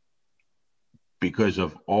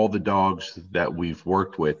of all the dogs that we've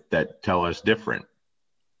worked with that tell us different.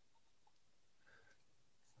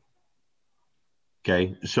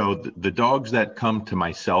 Okay, so the dogs that come to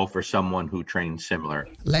myself or someone who trains similar.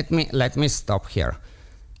 Let me stop here.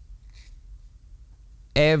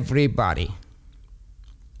 Everybody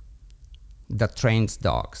that trains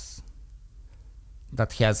dogs,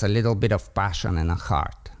 that has a little bit of passion and a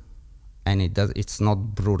heart, and it's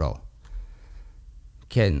not brutal,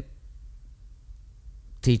 can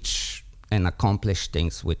teach and accomplish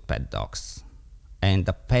things with pet dogs. And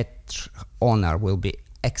the pet owner will be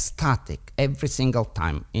ecstatic every single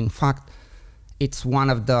time. In fact, it's one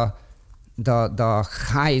of the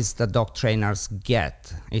highs the dog trainers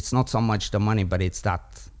get. It's not so much the money, but it's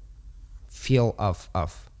that feel of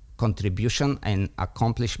contribution and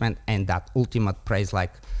accomplishment and that ultimate praise,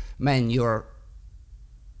 like, man, you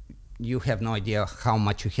have no idea how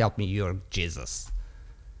much you helped me. You're Jesus.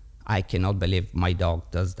 I cannot believe my dog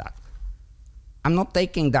does that. I'm not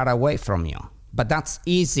taking that away from you, but that's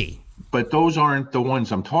easy. But those aren't the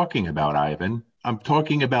ones I'm talking about, Ivan. I'm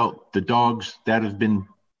talking about the dogs that have been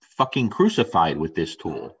fucking crucified with this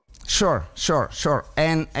tool. Sure.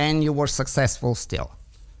 And you were successful still.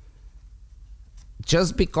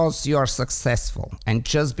 just because you are successful and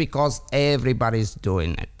just because everybody's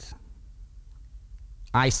doing it,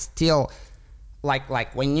 I still like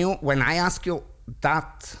when I ask you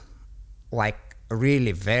that like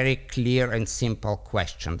really very clear and simple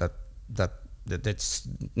question that's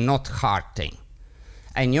not hard thing,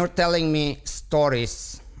 and you're telling me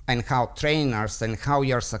stories and how trainers and how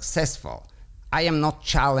you're successful, I am not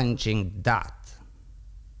challenging that.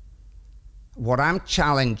 What I'm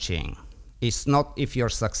challenging is not if you're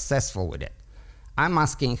successful with it. I'm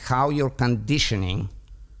asking how your conditioning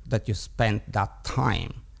that you spent that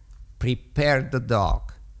time prepared the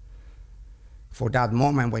dog for that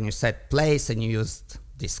moment when you set place and you used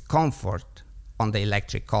discomfort on the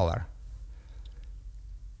electric collar.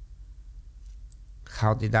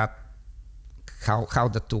 How did that, how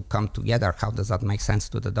the two come together? How does that make sense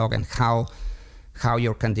to the dog? And how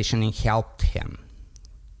your conditioning helped him?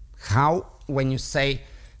 How, when you say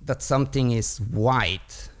that something is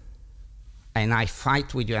white and I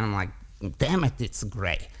fight with you and I'm like, damn it, it's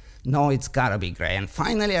gray. No, it's gotta be gray. And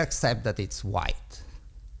finally I accept that it's white.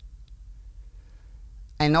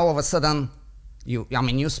 And all of a sudden,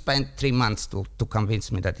 you spent 3 months to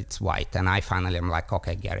convince me that it's white. And I finally am like,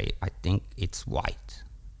 okay, Gary, I think it's white.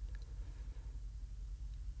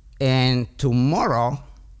 And tomorrow,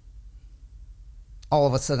 all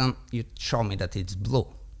of a sudden, you show me that it's blue.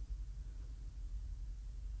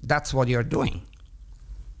 That's what you're doing.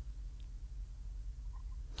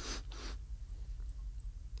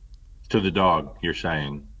 To the dog, you're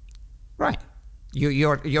saying. Right.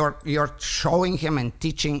 You're showing him and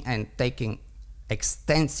teaching and taking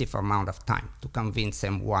extensive amount of time to convince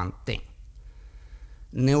him one thing.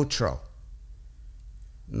 Neutral.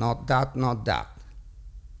 Not that, not that.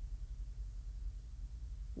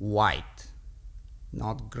 White.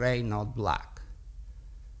 Not gray, not black.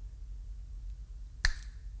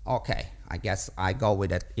 Okay, I guess I go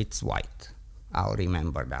with it. It's white. I'll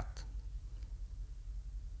remember that.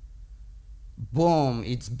 Boom,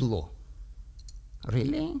 it's blue.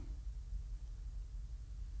 Really?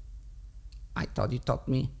 I thought you taught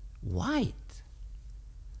me white.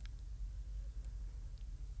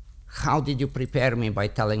 How did you prepare me by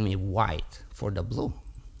telling me white for the blue?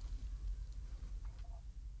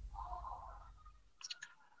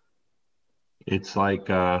 It's like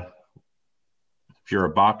if you're a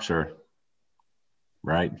boxer,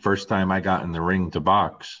 right? First time I got in the ring to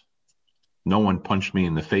box, no one punched me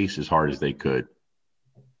in the face as hard as they could.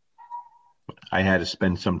 I had to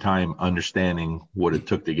spend some time understanding what it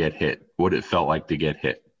took to get hit, what it felt like to get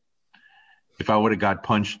hit. If I would have got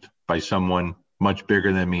punched by someone much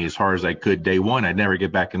bigger than me as hard as I could day one, I'd never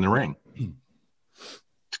get back in the ring.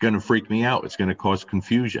 It's going to freak me out. It's going to cause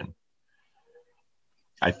confusion.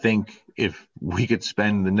 I think if we could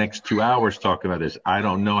spend the next 2 hours talking about this, I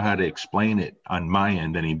don't know how to explain it on my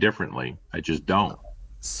end any differently. I just don't.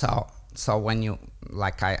 So when you,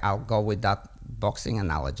 like I'll go with that boxing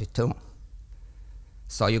analogy too.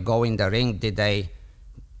 So you go in the ring, did they,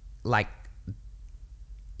 like,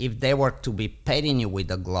 if they were to be petting you with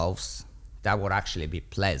the gloves, that would actually be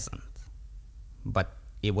pleasant. But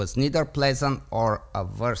it was neither pleasant or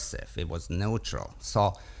aversive, it was neutral.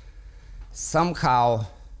 So somehow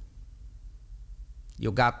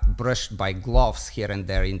you got brushed by gloves here and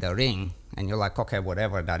there in the ring, and you're like, okay,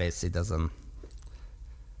 whatever that is, it doesn't.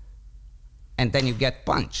 And then you get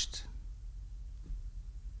punched.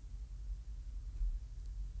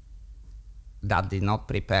 That did not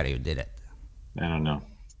prepare you, did it? I don't know.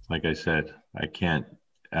 Like I said, I can't,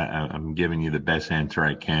 I'm giving you the best answer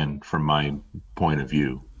I can from my point of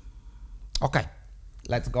view. Okay,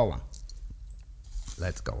 let's go on.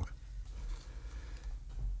 Let's go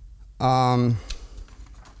on.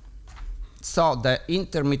 So the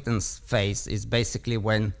intermittence phase is basically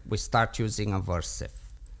when we start using aversive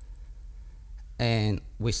and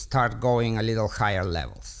we start going a little higher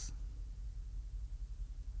levels.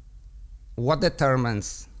 What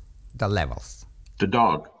determines the levels? The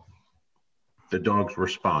dog. The dog's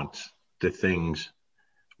response to things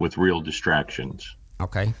with real distractions.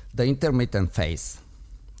 Okay. The intermittent phase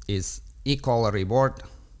is e-collar reward,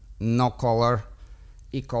 no collar,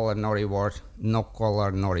 e-collar no reward, no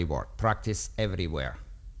collar no reward. Practice everywhere.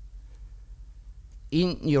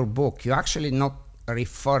 In your book, you're actually not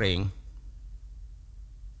referring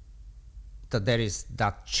that there is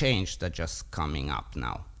that change that's just coming up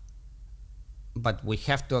now. But we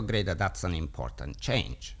have to agree that that's an important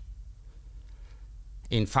change.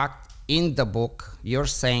 In fact, in the book, you're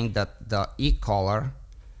saying that the e-collar,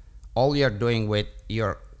 all you're doing with,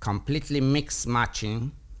 you're completely mix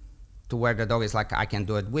matching to where the dog is like, I can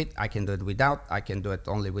do it with, I can do it without, I can do it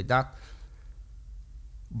only with that.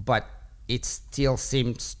 But it still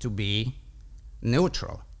seems to be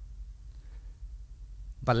neutral.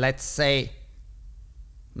 But let's say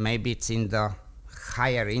maybe it's in the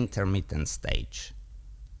higher intermittent stage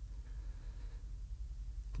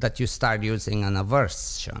that you start using an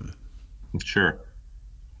aversion. Sure.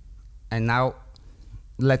 And now,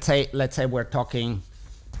 let's say we're talking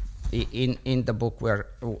in the book where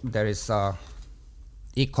there is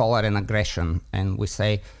e-collar and aggression, and we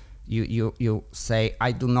say you say,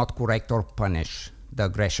 I do not correct or punish the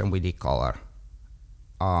aggression with e-collar,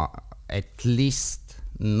 at least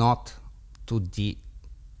not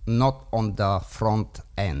on the front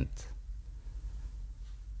end.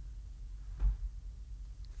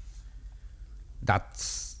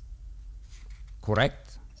 That's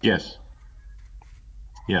correct? Yes.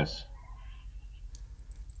 Yes.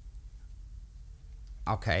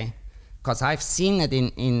 Okay. Because I've seen it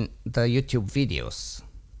in the YouTube videos,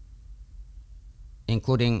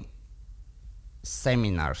 including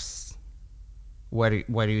seminars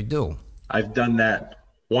where you do. I've done that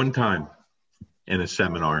one time in a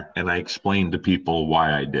seminar, and I explained to people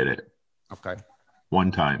why I did it. Okay.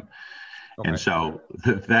 One time. Okay. And so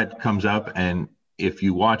that comes up, and if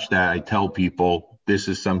you watch that, I tell people this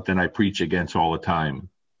is something I preach against all the time.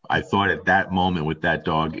 I thought at that moment with that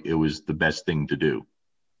dog, it was the best thing to do.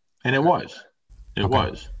 And it was. It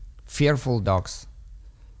was. Fearful dogs.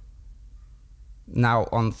 Now,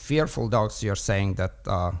 on fearful dogs, you're saying that,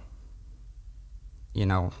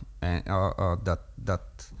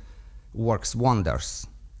 that works wonders,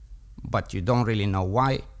 but you don't really know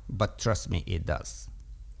why, but trust me, it does.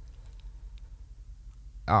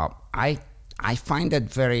 I find it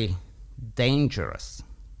very dangerous.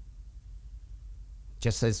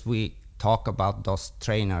 Just as we talk about those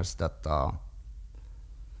trainers that,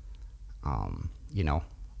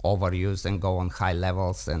 overuse and go on high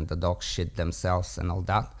levels and the dogs shit themselves and all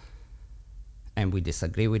that, and we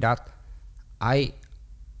disagree with that. I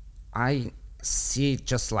see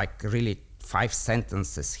just like really 5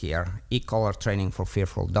 sentences here, e-collar training for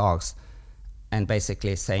fearful dogs, and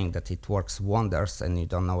basically saying that it works wonders and you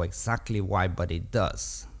don't know exactly why, but it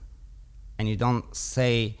does. And you don't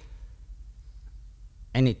say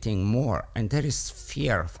anything more. And there is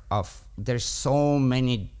fear of, there's so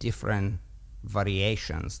many different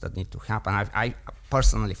variations that need to happen. I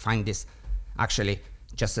personally find this actually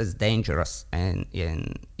just as dangerous and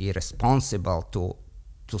irresponsible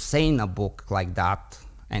to say in a book like that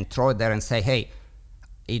and throw it there and say, hey,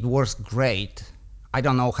 it works great. I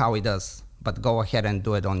don't know how it does, but go ahead and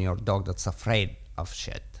do it on your dog that's afraid of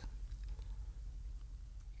shit.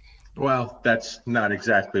 Well, that's not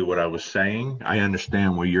exactly what I was saying. I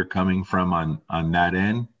understand where you're coming from on that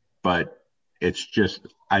end, but it's just,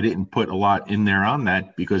 I didn't put a lot in there on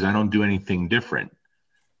that because I don't do anything different.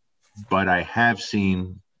 But I have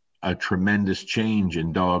seen a tremendous change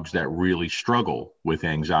in dogs that really struggle with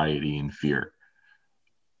anxiety and fear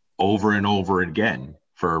over and over again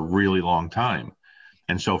for a really long time.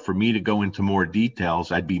 And so for me to go into more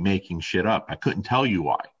details, I'd be making shit up. I couldn't tell you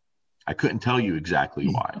why. I couldn't tell you exactly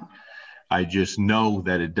why. I just know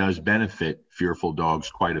that it does benefit fearful dogs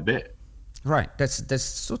quite a bit. Right.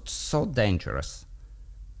 That's so dangerous.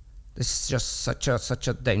 This is just such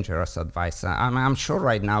a dangerous advice. I'm sure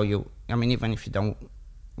right now even if you don't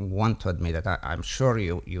want to admit it, I'm sure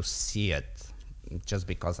you see it just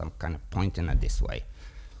because I'm kind of pointing it this way.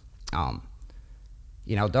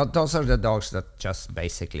 Those are the dogs that just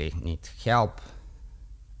basically need help,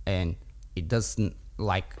 and it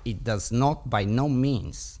does not by no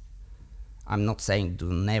means. I'm not saying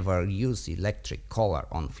do never use electric collar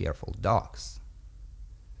on fearful dogs.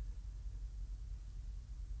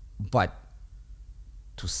 But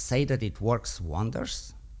to say that it works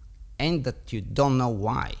wonders and that you don't know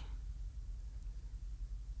why.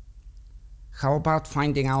 How about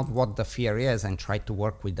finding out what the fear is and try to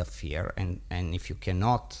work with the fear? And if you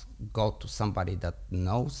cannot, go to somebody that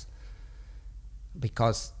knows,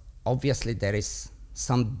 because obviously there is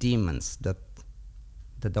some demons that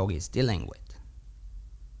the dog is dealing with.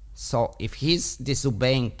 So if he's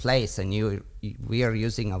disobeying place and we are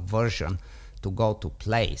using aversion to go to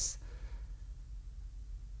place,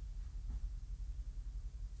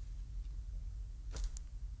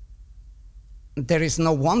 there is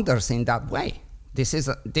no wonders in that way. This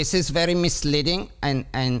is very misleading,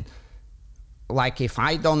 and like if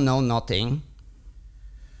I don't know nothing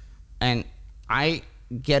and I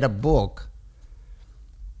get a book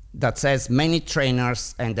that says many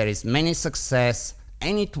trainers and there is many success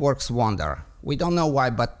and it works wonder. We don't know why,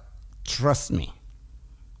 but trust me.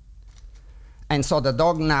 And so the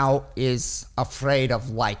dog now is afraid of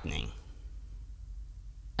lightning.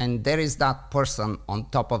 and there is that person on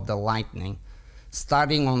top of the lightning,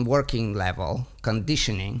 starting on working level,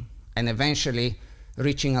 conditioning, and eventually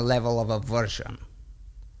reaching a level of aversion,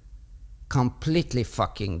 completely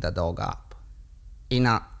fucking the dog up in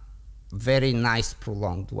a very nice,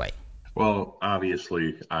 prolonged way. Well,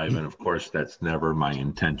 obviously, Ivan, of course, that's never my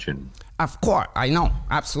intention. Of course, I know.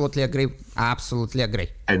 Absolutely agree. Absolutely agree.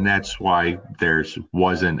 And that's why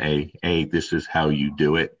wasn't a, this is how you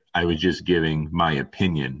do it. I was just giving my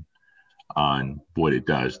opinion on what it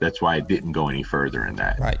does. That's why I didn't go any further in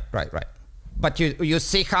that. Right. But you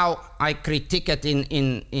see how I critique it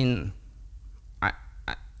in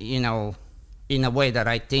you know, in a way that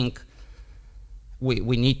I think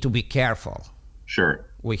we need to be careful. Sure.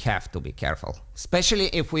 We have to be careful, especially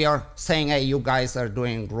if we are saying, hey, you guys are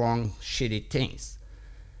doing wrong, shitty things.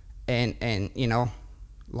 And you know,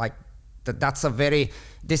 like that's a very,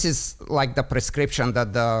 this is like the prescription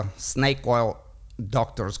that the snake oil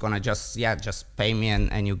doctor is gonna just pay me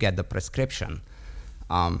and you get the prescription.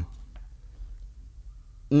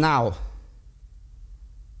 Now,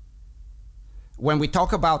 when we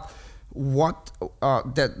talk about what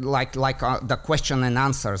the question and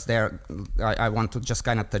answers there, I want to just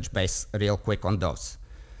kind of touch base real quick on those.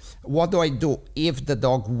 What do I do if the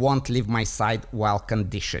dog won't leave my side while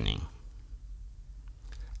conditioning?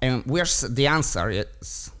 And the answer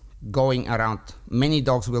is going around. Many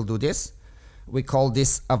dogs will do this. We call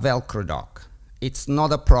this a Velcro dog. It's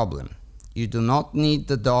not a problem. You do not need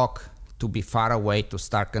the dog to be far away to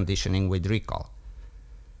start conditioning with recall.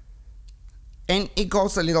 And it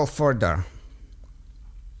goes a little further.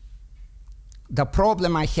 The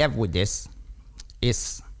problem I have with this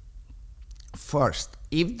is, first,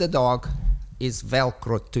 if the dog is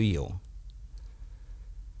Velcro to you,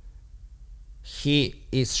 he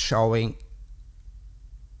is showing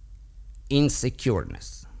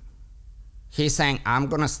insecureness. He's saying, I'm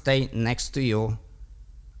gonna stay next to you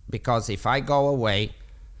because if I go away,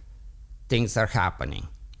 things are happening.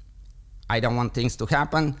 I don't want things to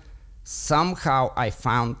happen. Somehow I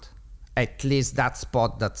found at least that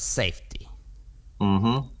spot, that's safety.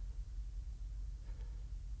 Mm-hmm.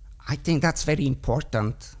 I think that's very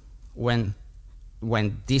important when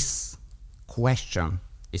this question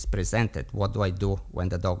is presented. What do I do when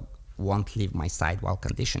the dog won't leave my side while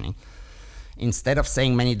conditioning? Instead of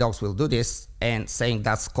saying many dogs will do this and saying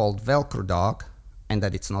that's called Velcro dog and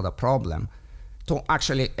that it's not a problem, to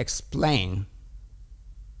actually explain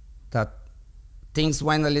that things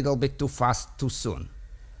went a little bit too fast, too soon.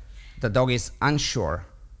 The dog is unsure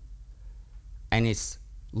and is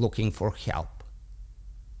looking for help.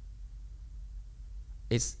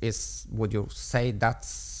 Would you say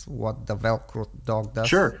that's what the Velcro dog does?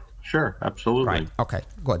 Sure, absolutely. Right, okay,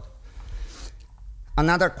 good.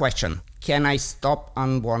 Another question, can I stop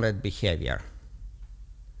unwanted behavior?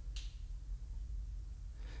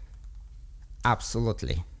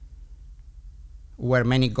 Absolutely. Where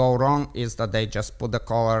many go wrong is that they just put the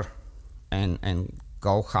collar and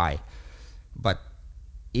go high. But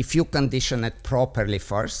if you condition it properly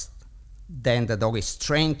first, then the dog is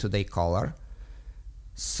trained to the collar,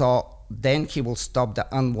 so then he will stop the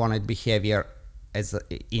unwanted behavior as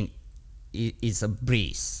a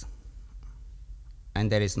breeze.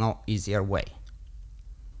 And there is no easier way.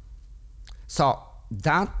 So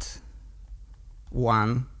that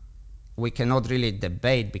one we cannot really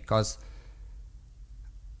debate because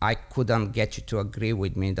I couldn't get you to agree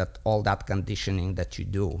with me that all that conditioning that you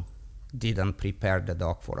do didn't prepare the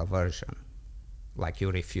dog for aversion. Like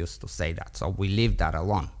you refuse to say that. So we leave that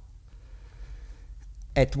alone.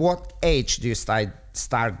 At what age do you start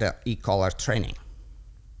the e-collar training?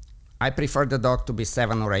 I prefer the dog to be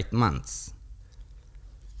 7 or 8 months.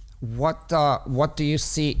 What do you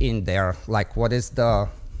see in there? Like what is the,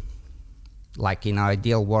 like in an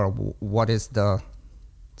ideal world, what is the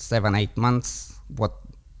 7, 8 months? What,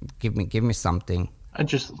 give me something. I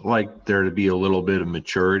just like there to be a little bit of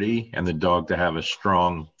maturity and the dog to have a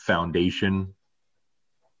strong foundation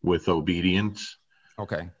with obedience.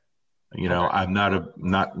 Okay. You know, okay. I'm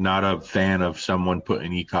not a fan of someone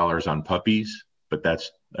putting e-collars on puppies, but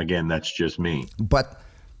that's just me. But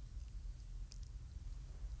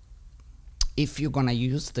if you're gonna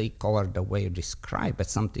use the e-collar the way you describe it,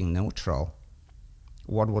 something neutral,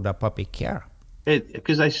 what would a puppy care?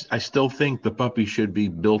 Because I still think the puppy should be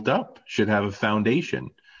built up, should have a foundation.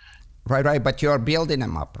 Right, but you're building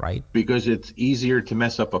them up, right? Because it's easier to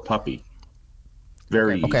mess up a puppy.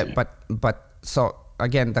 Very easy. Okay, but so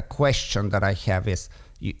again, the question that I have is,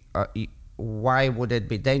 why would it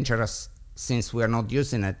be dangerous since we're not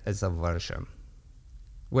using it as a version?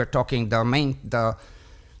 We're talking the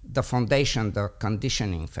foundation, the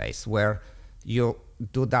conditioning phase, where You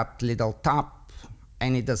do that little tap,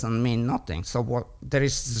 and it doesn't mean nothing. So what? There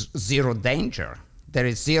is zero danger. There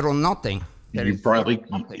is zero nothing. You'd probably,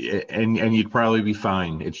 and you'd probably be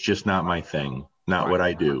fine. It's just not my thing, not what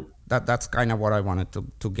I do. That's kind of what I wanted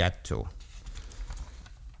to get to.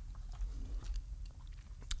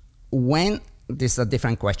 This is a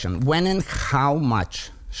different question. When and how much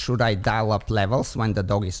should I dial up levels when the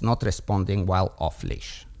dog is not responding while off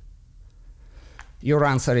leash? Your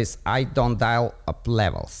answer is, I don't dial up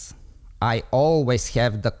levels. I always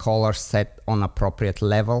have the collar set on appropriate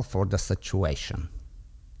level for the situation.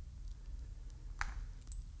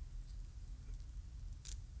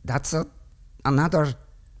 That's another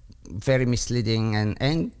very misleading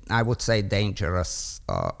and I would say dangerous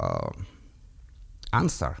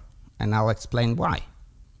answer, and I'll explain why.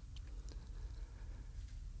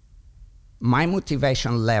 My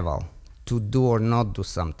motivation level to do or not do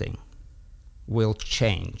something will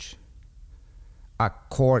change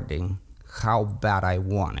according how bad I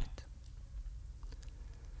want it.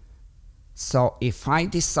 So if I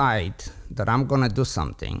decide that I'm gonna do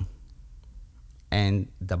something and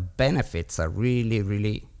the benefits are really,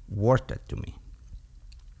 really worth it to me,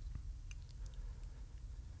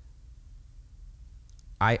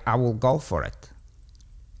 I will go for it.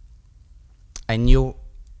 And you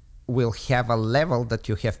will have a level that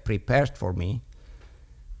you have prepared for me.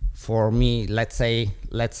 For me, let's say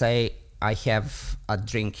I have a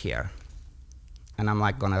drink here, and I'm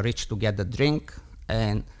like gonna reach to get the drink,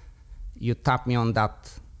 and you tap me on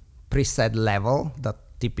that preset level that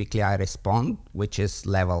typically I respond, which is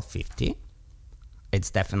level 50.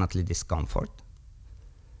 It's definitely discomfort.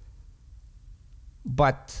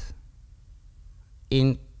 But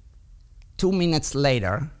in 2 minutes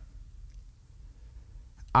later,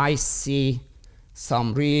 I see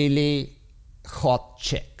some really hot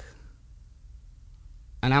chick.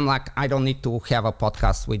 And I'm like, I don't need to have a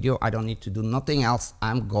podcast with you. I don't need to do nothing else.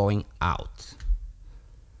 I'm going out.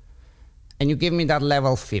 And you give me that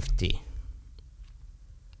level 50.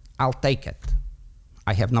 I'll take it.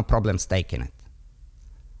 I have no problems taking it.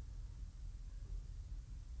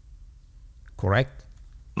 Correct?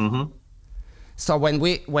 Mm-hmm. So when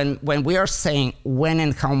we are saying when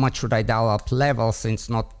and how much should I dial up levels, it's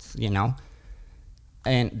not,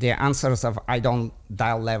 and the answers of I don't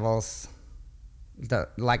dial levels,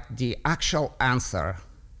 the actual answer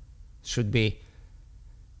should be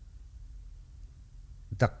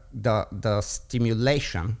the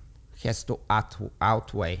stimulation has to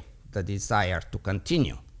outweigh the desire to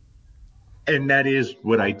continue. And that is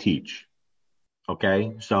what I teach.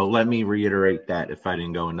 Okay, so let me reiterate that if I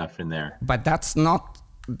didn't go enough in there. But that's not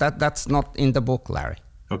in the book, Larry.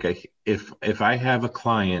 Okay, if I have a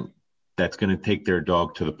client that's going to take their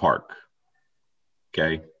dog to the park,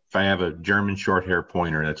 okay, if I have a German short hair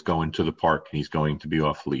pointer that's going to the park and he's going to be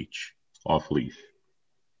off leash,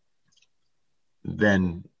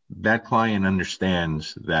 then that client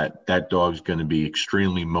understands that that dog's going to be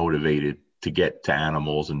extremely motivated to get to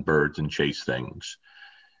animals and birds and chase things.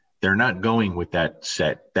 They're not going with that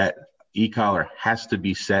set. That e-collar has to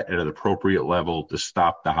be set at an appropriate level to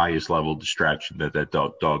stop the highest level distraction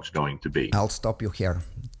that dog's going to be. I'll stop you here.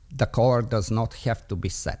 The collar does not have to be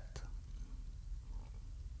set.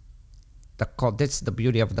 That's the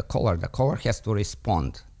beauty of the collar. The collar has to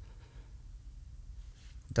respond.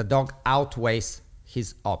 The dog outweighs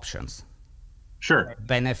his options. Sure.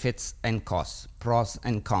 Benefits and costs, pros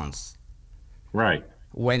and cons. Right.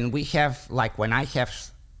 When I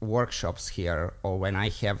have workshops here, or when I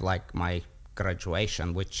have like my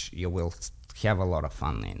graduation, which you will have a lot of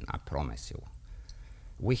fun in, I promise you.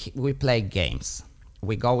 We play games.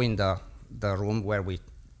 We go in the room where we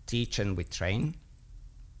teach and we train.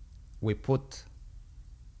 We put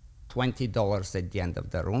 $20 at the end of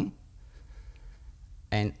the room,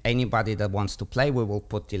 and anybody that wants to play, we will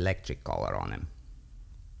put the electric collar on them.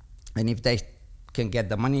 And if they can get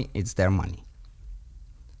the money, it's their money.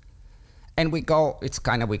 And we call it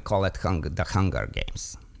the Hunger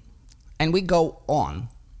Games. And we go on,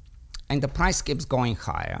 and the price keeps going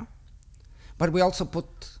higher, but we also put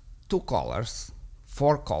 2 collars,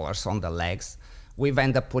 4 collars on the legs. We've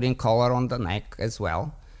ended up putting collar on the neck as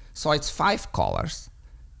well. So it's 5 collars,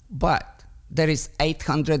 but there is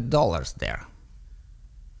 $800 there.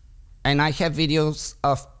 And I have videos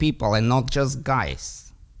of people, and not just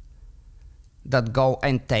guys, that go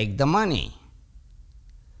and take the money.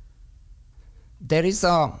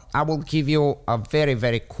 I will give you a very,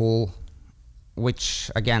 very cool, which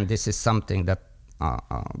again, this is something that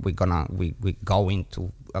we go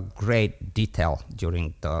into a great detail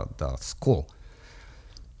during the school.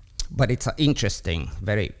 But it's an interesting,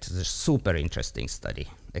 it's a super interesting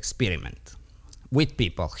experiment. with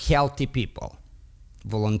people, healthy people,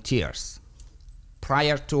 volunteers,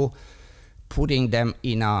 prior to putting them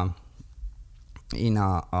in a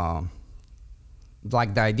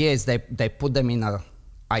like the idea is they put them in a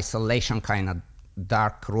isolation kind of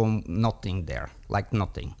dark room, nothing there, like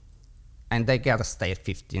nothing. And they gotta stay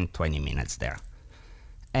 15, 20 minutes there.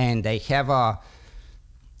 And they have a,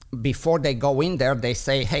 before they go in there, they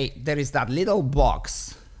say, hey, there is that little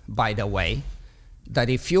box, by the way, that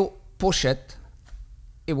if you push it,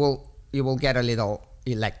 you will get a little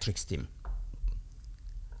electric steam.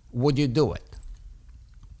 Would you do it?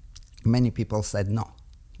 Many people said no.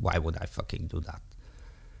 Why would I fucking do that?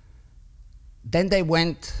 Then they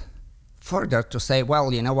went further to say,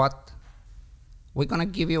 well, you know what? We're gonna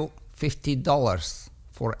give you $50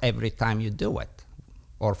 for every time you do it,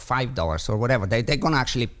 or $5 or whatever. They're gonna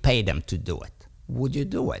actually pay them to do it. Would you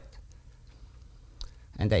do it?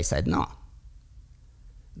 And they said no.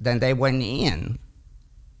 Then they went in,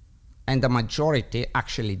 and the majority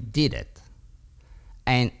actually did it.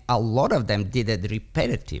 And a lot of them did it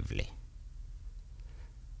repetitively.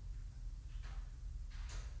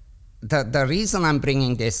 The reason I'm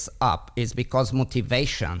bringing this up is because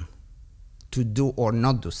motivation to do or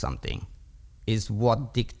not do something is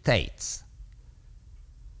what dictates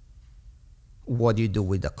what you do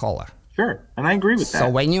with the collar. Sure, and I agree with that. So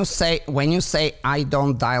when you say I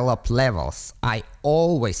don't dial up levels, I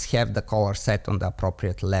always have the collar set on the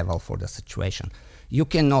appropriate level for the situation. You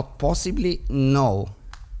cannot possibly know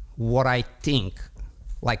what I think,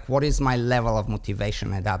 like what is my level of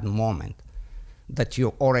motivation at that moment, that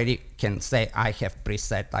you already can say, I have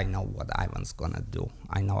preset, I know what Ivan's gonna do.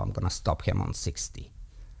 I know I'm gonna stop him on 60.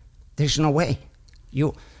 There's no way.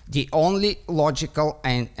 The only logical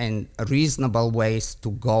and reasonable ways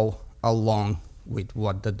to go along with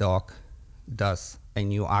what the dog does,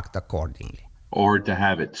 and you act accordingly. Or to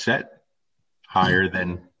have it set higher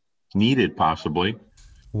than needed, possibly.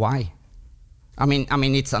 Why? I mean,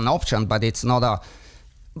 it's an option, but it's not a.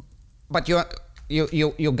 But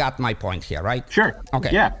you got my point here, right? Sure. Okay.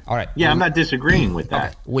 Yeah. All right. Yeah, I'm not disagreeing with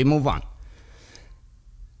that. Okay. We move on.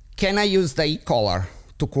 Can I use the e-collar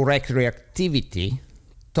to correct reactivity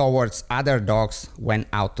towards other dogs when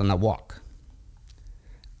out on a walk?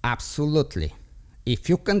 Absolutely. If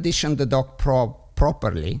you condition the dog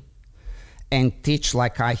properly and teach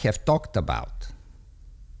like I have talked about,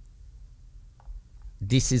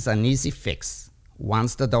 this is an easy fix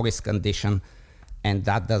once the dog is conditioned, and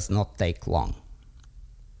that does not take long.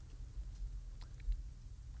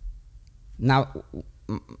 Now,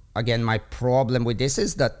 again, my problem with this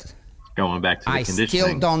is that going back to the I conditioning.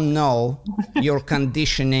 still don't know your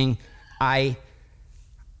conditioning. I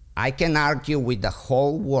can argue with the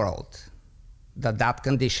whole world that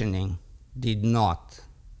conditioning did not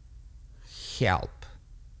help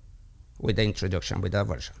with the introduction, with the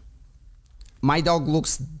aversion. My dog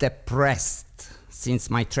looks depressed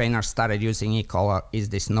since my trainer started using e-collar. Is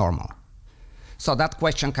this normal? So that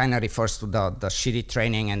question kind of refers to the shitty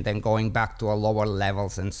training and then going back to a lower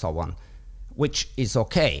levels and so on, which is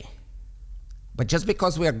okay. But just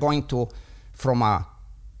because we are going to from a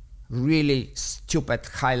really stupid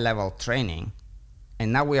high level training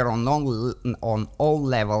and now we are on all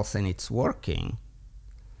levels and it's working,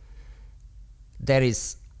 there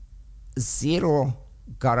is zero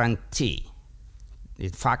guarantee. In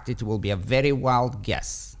fact, it will be a very wild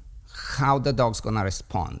guess how the dog's gonna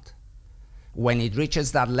respond when it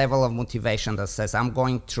reaches that level of motivation that says, I'm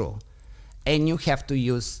going through, and you have to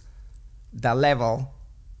use the level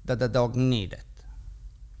that the dog needed.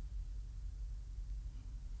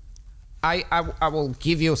 I will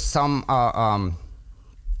give you some,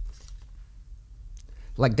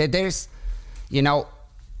 like there's, you know,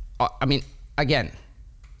 I mean, again,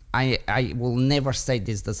 I will never say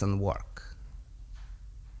this doesn't work.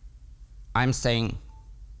 I'm saying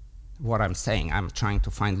what I'm saying. I'm trying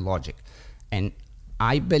to find logic. And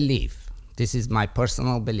I believe, this is my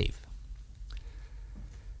personal belief,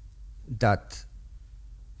 that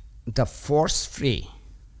the force-free,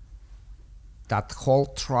 that whole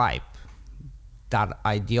tribe, that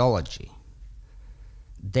ideology,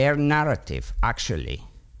 their narrative actually,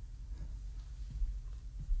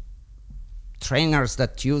 trainers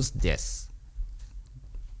that use this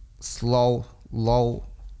slow, low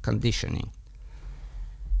conditioning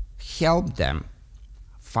help them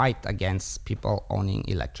fight against people owning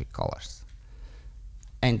electric collars.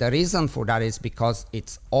 And the reason for that is because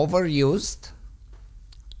it's overused,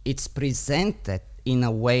 it's presented in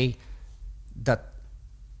a way that,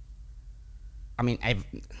 I mean,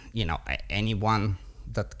 you know, anyone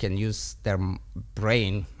that can use their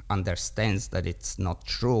brain understands that it's not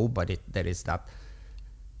true, but there is that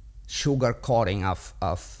sugar coating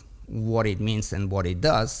of what it means and what it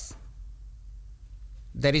does,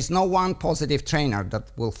 there is no one positive trainer that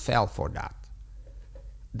will fail for that.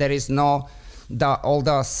 There is no, all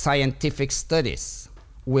the scientific studies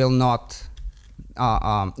will not,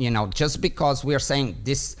 just because we're saying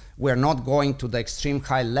this, we're not going to the extreme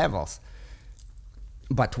high levels,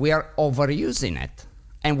 but we are overusing it.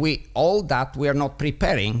 And we are not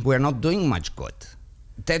preparing, we're not doing much good.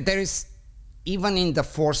 There is, even in the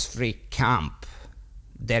force-free camp,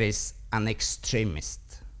 there is an extremist.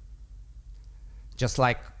 Just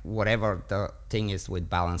like whatever the thing is with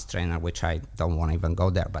balance trainer, which I don't want to even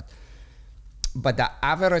go there, but the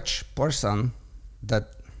average person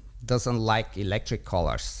that doesn't like electric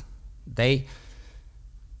collars, they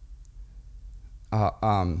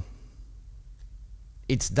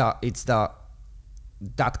it's that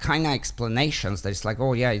kind of explanations that it's like,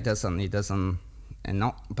 oh yeah, it doesn't, and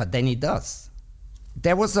no, but then it does.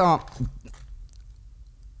 There was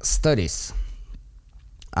studies,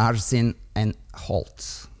 Arzin and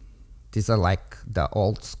Holtz. These are like the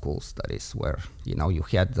old school studies where, you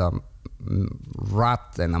had the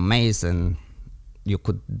rat and a maze and you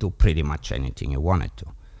could do pretty much anything you wanted to.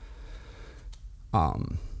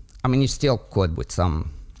 I mean, you still could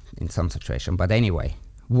in some situation, but anyway,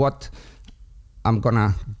 what I'm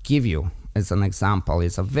gonna give you as an example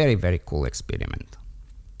is a very, very cool experiment.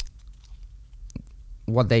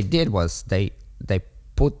 What they did was they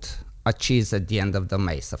put a cheese at the end of the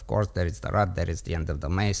maze. Of course, there is the rat, there is the end of the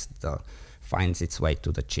maze, finds its way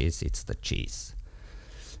to the cheese, it's the cheese.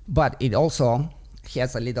 But it also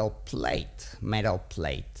has a little plate, metal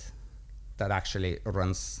plate, that actually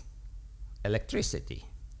runs electricity.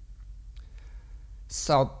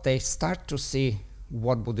 So they start to see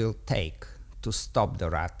what would it take to stop the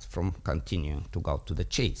rat from continuing to go to the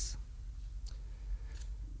cheese.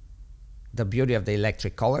 The beauty of the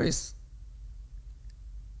electric collar is,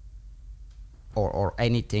 or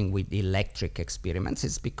anything with electric experiments,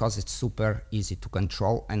 is because it's super easy to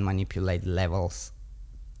control and manipulate levels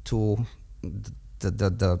to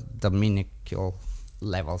the minuscule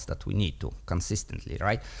levels that we need to consistently,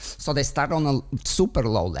 right? So they start on a super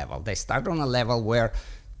low level. They start on a level where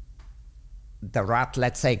the rat,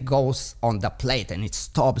 let's say, goes on the plate and it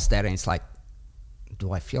stops there and it's like,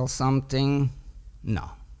 do I feel something? No.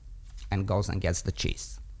 And goes and gets the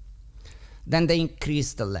cheese. Then they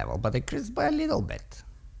increase the level, but they increase by a little bit.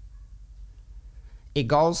 It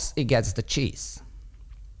goes, it gets the cheese.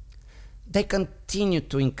 They continue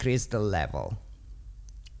to increase the level.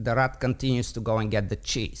 The rat continues to go and get the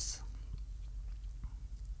cheese.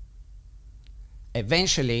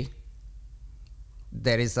 Eventually,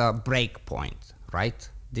 there is a break point, right?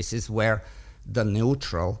 This is where the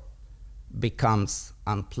neutral becomes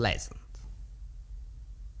unpleasant.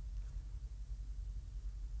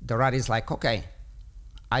 The rat is like, okay,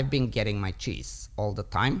 I've been getting my cheese all the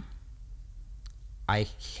time. I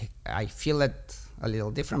feel it a little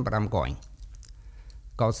different, but I'm going.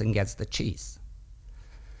 Goes and gets the cheese.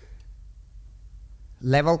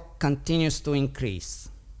 Level continues to increase.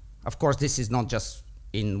 Of course, this is not just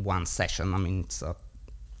in one session. I mean, it's a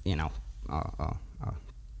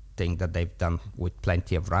thing that they've done with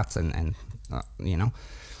plenty of rats, and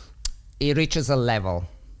it reaches a level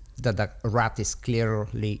that the rat is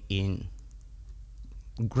clearly in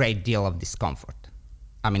great deal of discomfort.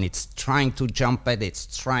 I mean, it's trying to jump it,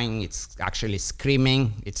 it's actually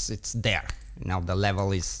screaming, it's there. Now the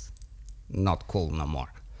level is not cool no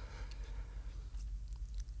more.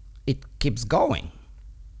 It keeps going.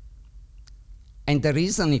 And the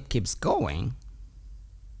reason it keeps going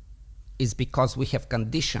is because we have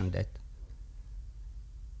conditioned it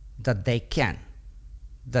that they can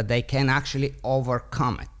actually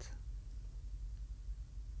overcome it.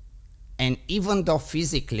 And even though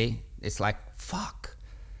physically it's like, fuck,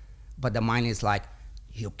 but the mind is like,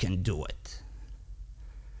 you can do it.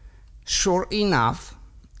 Sure enough,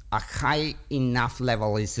 a high enough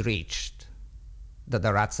level is reached that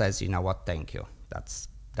the rat says, you know what, thank you. That's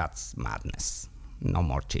madness. No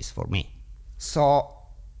more cheese for me. So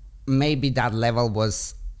maybe that level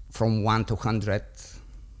was from 1 to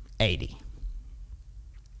 180.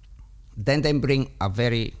 Then they bring a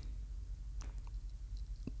very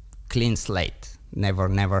clean slate,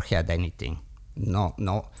 never had anything, no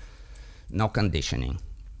conditioning.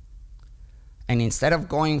 And instead of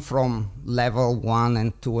going from level 1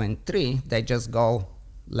 and 2 and 3, they just go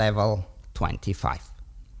level 25.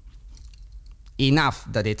 Enough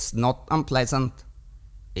that it's not unpleasant,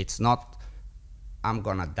 it's not I'm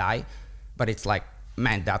gonna die, but it's like,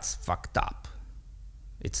 man, that's fucked up.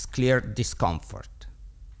 It's clear discomfort.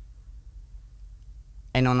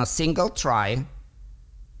 And on a single try,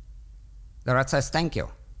 The rat says, thank you.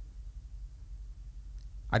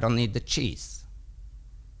 I don't need the cheese.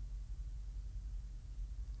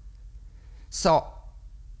 So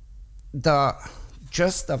the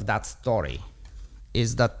gist of that story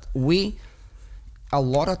is that we, a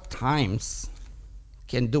lot of times,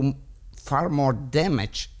 can do far more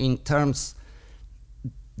damage in terms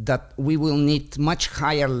that we will need much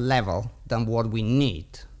higher level than what we need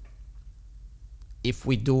if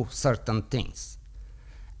we do certain things.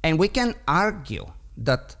 And we can argue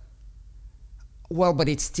that, well, but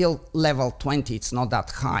it's still level 20, it's not that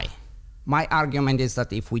high. My argument is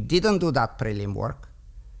that if we didn't do that prelim work,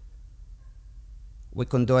 we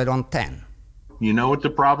can do it on 10. You know what the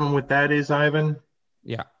problem with that is, Ivan?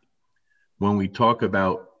 Yeah. When we talk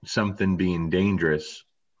about something being dangerous,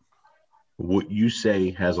 what you say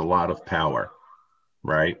has a lot of power,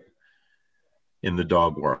 right? In the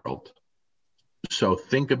dog world. So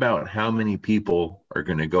think about how many people are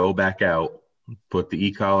going to go back out, put the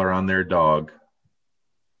e-collar on their dog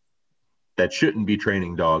that shouldn't be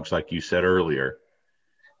training dogs, like you said earlier,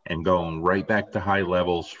 and going right back to high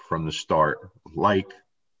levels from the start, like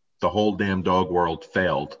the whole damn dog world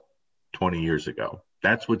failed 20 years ago.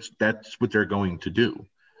 That's what they're going to do.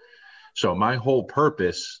 So my whole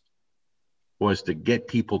purpose was to get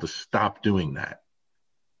people to stop doing that.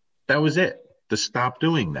 That was it. To stop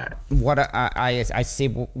doing that. What I see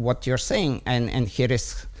what you're saying, and here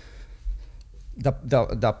is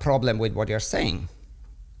the problem with what you're saying.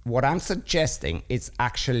 What I'm suggesting is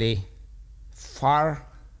actually far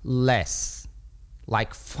less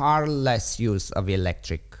use of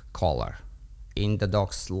electric collar in the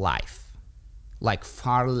dog's life, like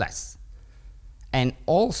far less. And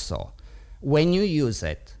also, when you use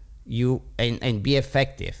it, and be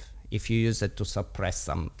effective. If you use it to suppress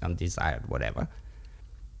some undesired whatever,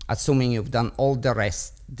 assuming you've done all the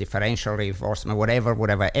rest, differential reinforcement,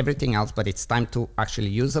 whatever, everything else, but it's time to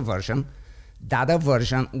actually use aversion, that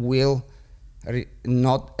aversion will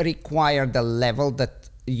not require the level that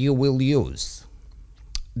you will use.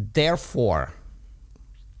 Therefore,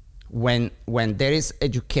 when there is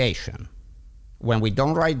education, when we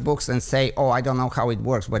don't write books and say, oh, I don't know how it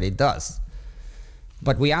works, but it does,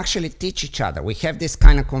 but we actually teach each other. We have this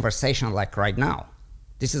kind of conversation like right now.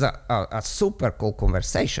 This is a super cool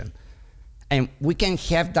conversation. And we can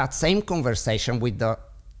have that same conversation with the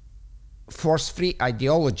force-free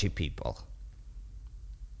ideology people.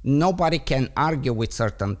 Nobody can argue with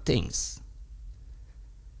certain things.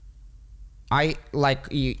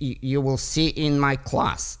 You will see in my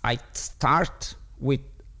class, I start with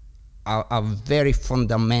a very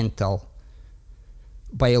fundamental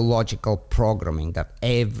biological programming that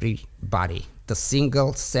everybody, the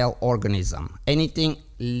single cell organism, anything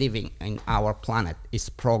living in our planet is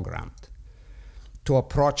programmed to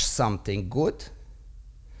approach something good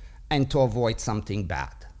and to avoid something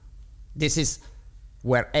bad. This is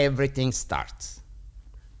where everything starts,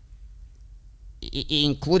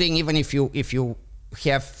 including even if you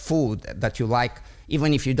have food that you like,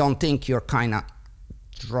 even if you don't think, you're kind of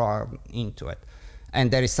drawn into it. And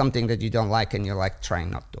there is something that you don't like and you're like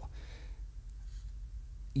trying not to.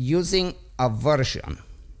 Using aversion,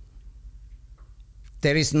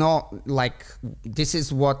 there is no, like, this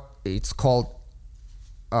is what it's called,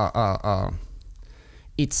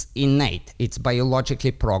 it's innate, it's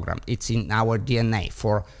biologically programmed, it's in our DNA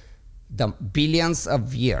for the billions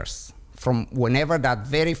of years, from whenever that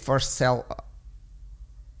very first cell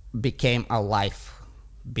became a life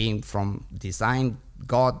being, from design,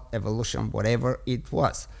 God, evolution, whatever it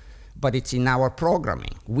was. But it's in our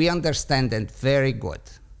programming. We understand it very good.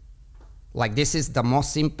 Like, this is the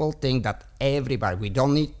most simple thing that everybody, we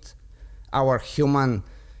don't need our human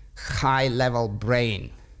high-level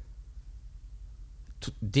brain.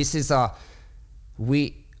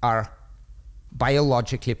 We are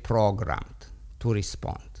biologically programmed to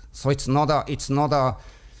respond. So it's not a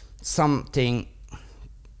something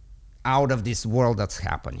out of this world that's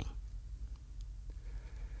happening.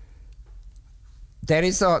 There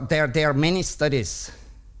are many studies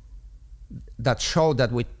that show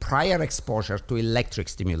that with prior exposure to electric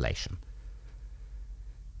stimulation,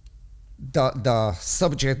 the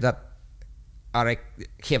subjects that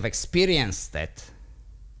have experienced it,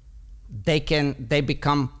 they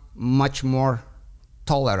become much more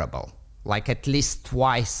tolerable, like at least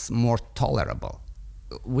twice more tolerable.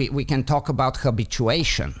 We can talk about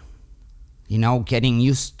habituation, getting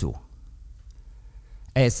used to.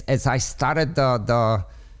 As I started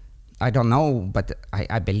I don't know, but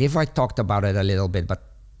I believe I talked about it a little bit, but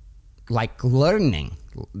like learning,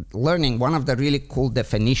 one of the really cool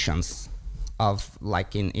definitions of,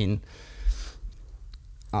 like, in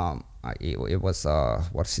it was,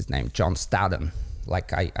 what's his name? John Staden.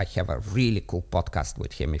 Like I have a really cool podcast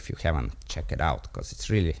with him. If you haven't, check it out, because it's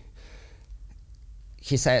really,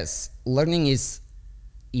 he says, learning is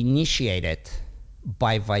initiated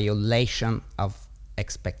by violation of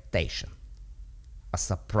expectation, a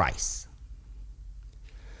surprise.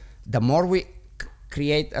 The more we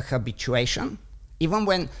create a habituation, even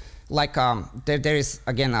when, like, there is,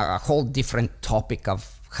 again, a whole different topic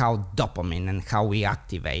of how dopamine and how we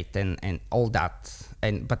activate and all that,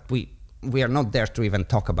 but we are not there to even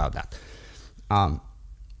talk about that.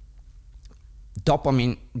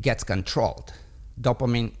 Dopamine gets controlled.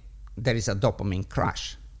 Dopamine, there is a dopamine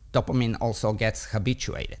crash. Dopamine also gets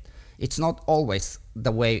habituated. It's not always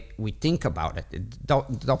the way we think about it.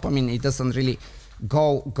 Dopamine, it doesn't really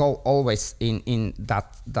go always in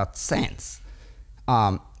that sense.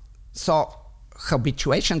 So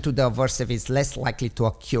habituation to the aversive is less likely to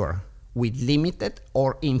occur with limited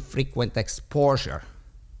or infrequent exposure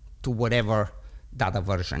to whatever that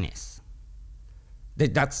aversion is.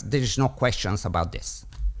 There's no questions about this.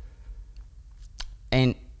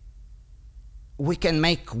 And we can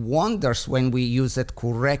make wonders when we use it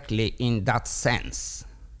correctly in that sense.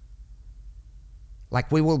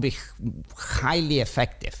 Like, we will be highly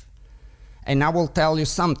effective. And I will tell you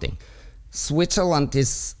something. Switzerland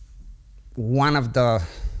is one of the,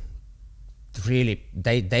 really,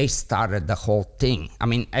 they started the whole thing. I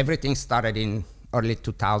mean, everything started in early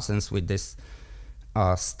 2000s with this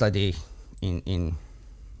study in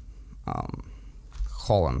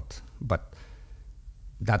Holland, but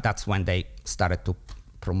that's when they started to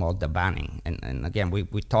promote the banning. And again,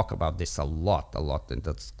 we talk about this a lot in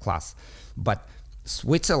this class. But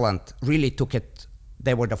Switzerland really took it,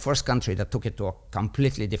 they were the first country that took it to a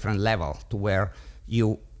completely different level, to where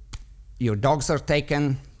your dogs are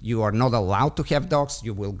taken, you are not allowed to have dogs,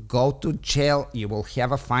 you will go to jail, you will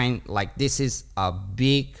have a fine. Like, this is a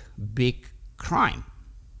big crime.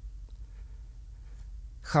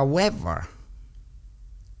 However,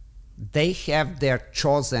 they have their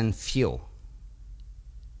chosen few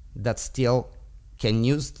that still can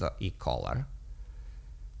use the e-collar.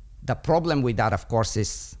 The problem with that, of course,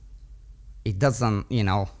 is it doesn't,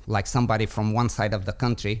 like somebody from one side of the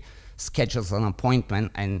country schedules an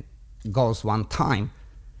appointment and goes one time.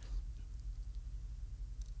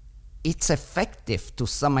 It's effective to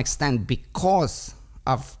some extent because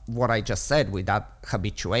of what I just said, with that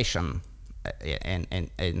habituation and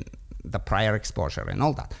the prior exposure and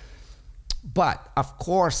all that. But of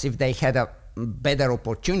course, if they had a better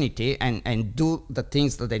opportunity and do the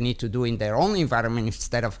things that they need to do in their own environment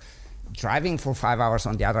instead of driving for 5 hours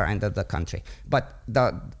on the other end of the country. But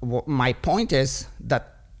my point is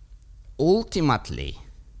that ultimately,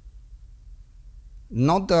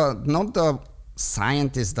 not the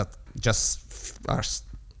scientists that just are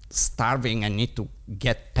starving and need to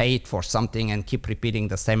get paid for something and keep repeating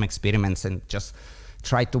the same experiments and just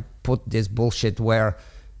try to put this bullshit where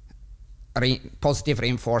positive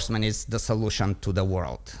reinforcement is the solution to the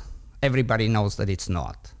world. Everybody knows that it's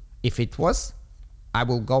not. If it was, I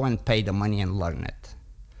will go and pay the money and learn it.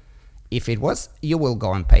 If it was, you will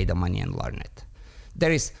go and pay the money and learn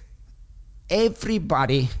it.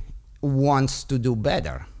 Everybody wants to do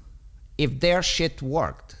better. If their shit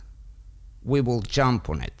worked, we will jump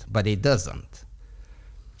on it, but it doesn't.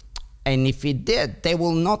 And if it did, they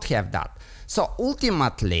will not have that. So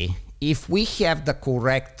ultimately, if we have the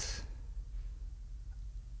correct,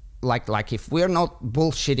 like if we're not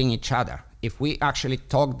bullshitting each other, if we actually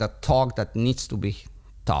talk the talk that needs to be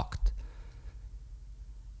talked,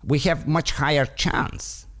 we have much higher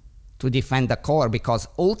chance to defend the collar, because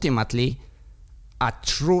ultimately a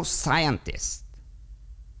true scientist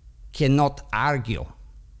cannot argue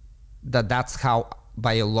that that's how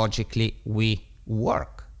biologically we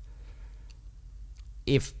work.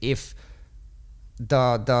 If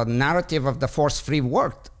the narrative of the force-free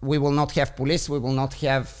worked, we will not have police, we will not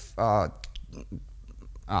have,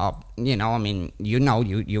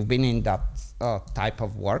 you've been in that type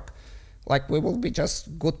of work, like, we will be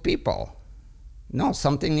just good people. No,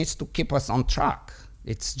 something needs to keep us on track.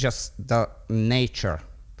 It's just the nature,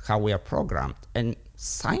 how we are programmed. And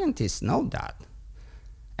scientists know that.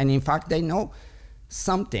 And in fact, they know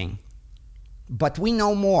something, but we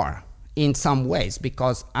know more in some ways,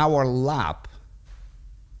 because our lab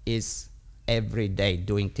is every day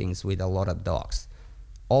doing things with a lot of dogs.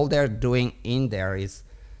 All they're doing in there is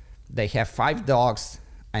they have 5 dogs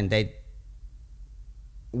and they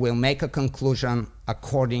will make a conclusion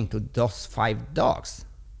according to those 5 dogs.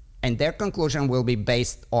 And their conclusion will be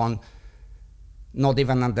based on not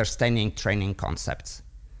even understanding training concepts.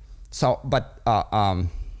 So, but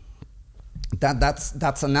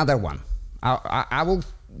That's another one. I will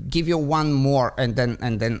give you one more, and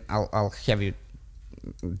then I'll have you.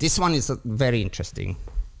 This one is very interesting.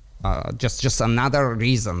 Just another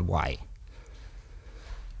reason why.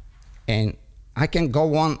 And I can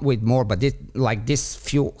go on with more, but like this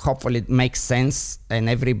few, hopefully it makes sense, and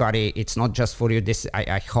everybody, it's not just for you. This,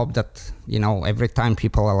 I hope that, you know, every time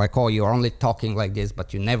people are like, oh, you're only talking like this,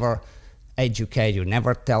 but you never educate, you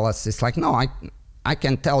never tell us. It's like, no, I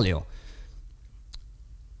can tell you.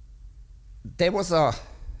 There was a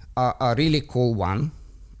really cool one.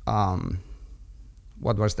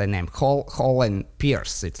 What was the name? Hall and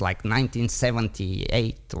Pierce. It's like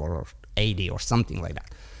 1978 or 80 or something like that.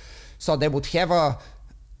 So they would have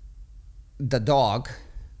the dog.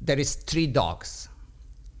 There is 3 dogs.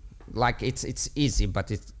 Like it's easy, but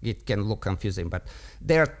it can look confusing. But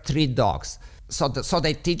there are 3 dogs. So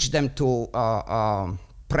they teach them to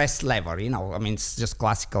press lever. You know, I mean, it's just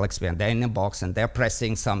classical experience. They're in a box and they're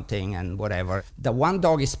pressing something and whatever. The one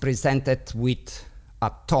dog is presented with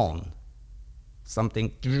a tone,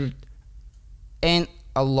 something, and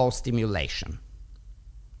a low stimulation.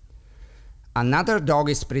 Another dog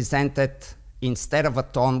is presented instead of a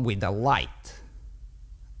tone with a light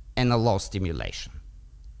and a low stimulation.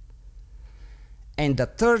 And the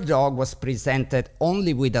third dog was presented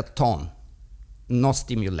only with a tone, no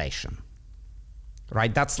stimulation.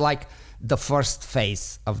 Right? That's like the first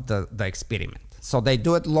phase of the experiment. So they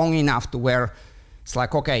do it long enough to where it's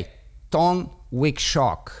like, okay, tone, weak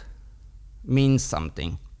shock means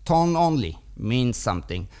something. Tone only means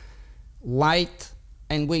something. Light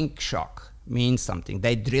and weak shock means something.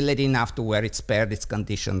 They drill it enough to where it's paired, it's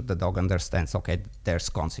conditioned, the dog understands, okay, there's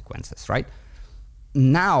consequences, right?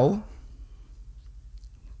 Now,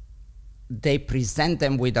 they present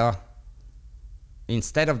them with a,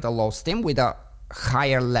 instead of the low stim, with a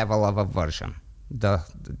higher level of aversion.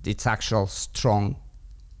 It's actual strong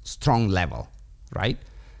level, right?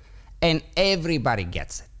 And everybody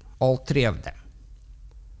gets it, all 3 of them.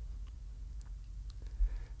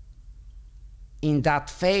 In that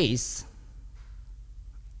phase,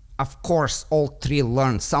 of course, all 3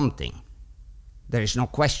 learn something. There is no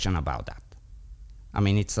question about that. I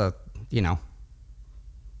mean, it's a, you know,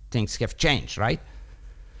 things have changed, right?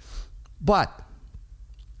 But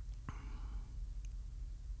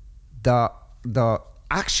the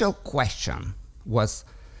actual question was,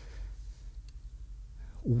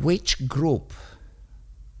 which group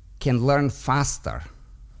can learn faster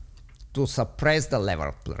to suppress the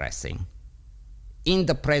lever pressing in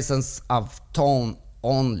the presence of tone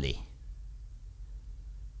only?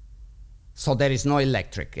 So there is no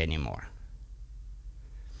electric anymore.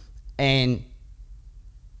 And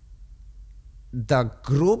the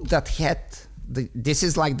group that had, this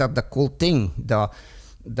is like the cool thing,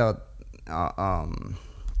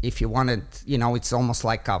 if you wanted, you know, it's almost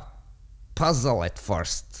like a puzzle at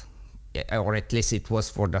first, or at least it was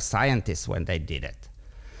for the scientists when they did it.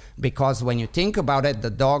 Because when you think about it, the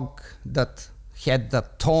dog that had the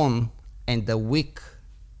tone and the weak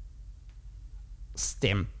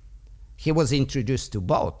stim, he was introduced to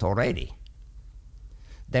both already.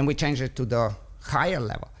 Then we changed it to the higher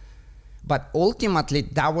level. But ultimately,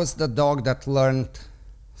 that was the dog that learned.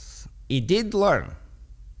 He did learn,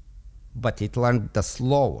 but it learned the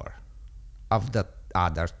slower of the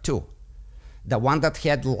other 2. The one that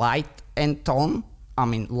had light and tone, I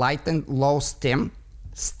mean light and low stim,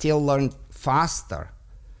 still learned faster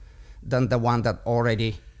than the one that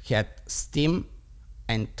already had stim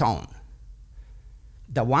and tone.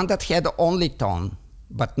 The one that had only tone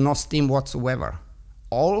but no stim whatsoever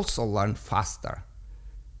also learned faster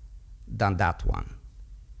than that one.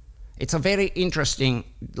 It's a very interesting,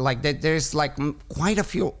 like there's like quite a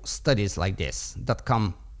few studies like this that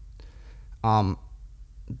come,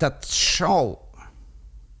 that show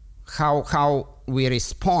how we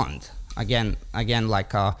respond. Again,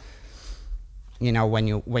 like you know, when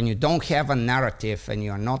you don't have a narrative and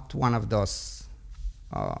you're not one of those,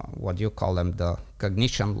 what do you call them, the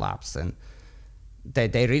cognition labs, and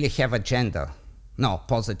they really have agenda. No,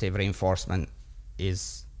 positive reinforcement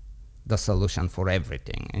is the solution for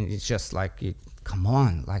everything, and it's just like, come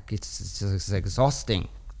on, like it's exhausting.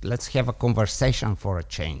 Let's have a conversation for a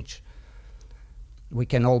change. We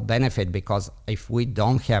can all benefit, because if we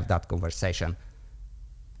don't have that conversation,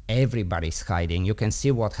 everybody's hiding. You can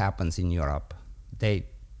see what happens in Europe.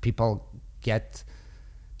 People get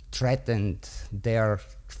threatened. They're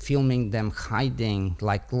filming them hiding.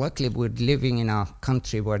 Like, luckily we're living in a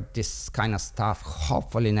country where this kind of stuff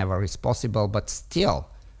hopefully never is possible, but still,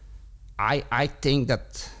 I think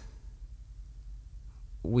that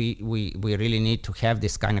we really need to have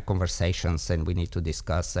this kind of conversations, and we need to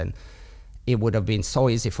discuss, and it would have been so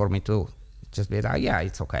easy for me to just be like, yeah,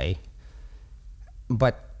 it's okay.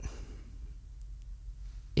 But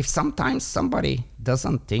if sometimes somebody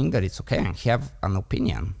doesn't think that it's okay and have an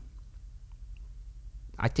opinion,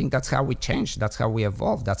 I think that's how we change. That's how we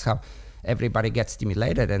evolve. That's how everybody gets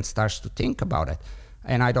stimulated and starts to think about it.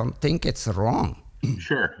 And I don't think it's wrong.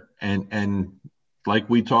 Sure. And like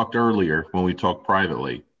we talked earlier, when we talked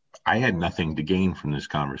privately, I had nothing to gain from this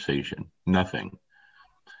conversation. Nothing.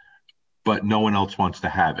 But no one else wants to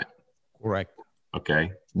have it. Correct.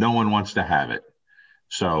 Okay. No one wants to have it.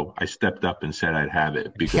 So I stepped up and said I'd have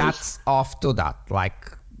it, because hats off to that,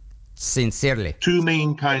 like, sincerely. Two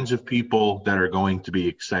main kinds of people that are going to be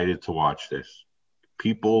excited to watch this.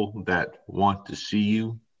 People that want to see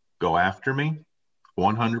you go after me,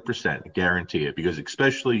 100%, guarantee it, because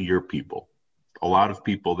especially your people, a lot of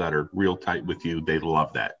people that are real tight with you, they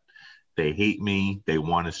love that. They hate me. They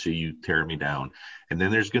want to see you tear me down. And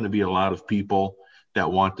then there's going to be a lot of people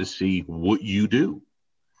that want to see what you do.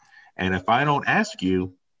 And if I don't ask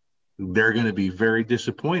you, they're going to be very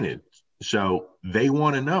disappointed. So they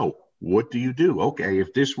want to know, what do you do? Okay,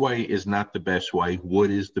 if this way is not the best way, what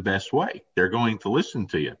is the best way? They're going to listen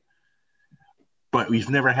to you. But we've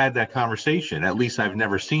never had that conversation. At least I've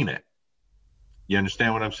never seen it. You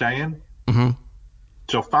understand what I'm saying? Mm-hmm.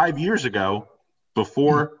 So 5 years ago,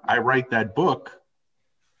 before I write that book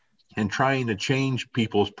and trying to change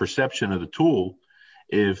people's perception of the tool,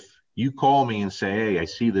 if you call me and say, hey, I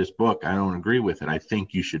see this book, I don't agree with it, I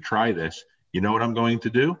think you should try this, you know what I'm going to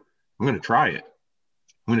do? I'm going to try it.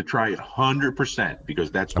 I'm going to try it 100%,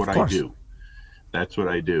 because that's what I do. That's what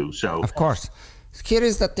I do. So of course, here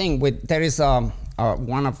is the thing with, there is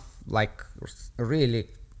one of, like, really,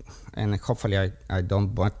 and hopefully I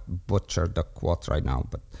don't butcher the quote right now,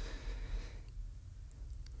 but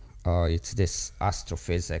it's this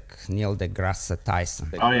astrophysic Neil deGrasse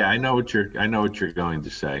Tyson. Oh yeah, I know what you're going to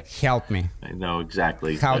say. Help me. I know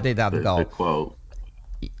exactly. How did that go? The quote.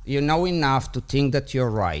 You know enough to think that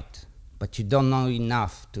you're right, but you don't know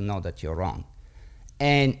enough to know that you're wrong.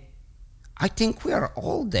 And I think we are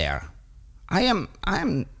all there. I am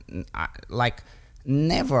like,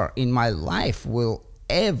 never in my life will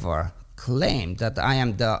ever claim that I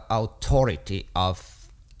am the authority of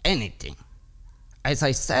anything. As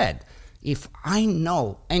I said, if I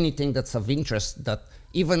know anything that's of interest, that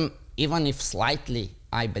even if slightly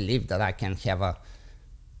I believe that I can have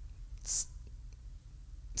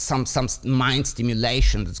some mind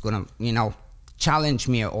stimulation that's gonna, challenge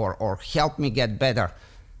me or help me get better,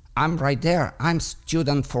 I'm right there. I'm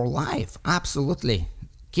student for life, absolutely.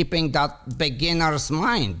 Keeping that beginner's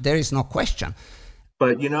mind, there is no question.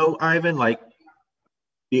 But Ivan, like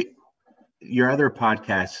your other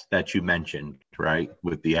podcasts that you mentioned, right,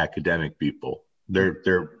 with the academic people,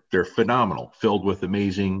 they're phenomenal, filled with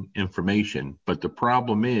amazing information. But the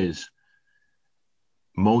problem is,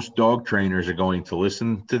 most dog trainers are going to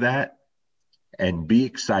listen to that and be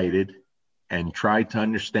excited and try to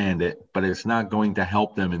understand it, but it's not going to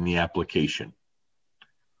help them in the application.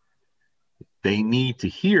 They need to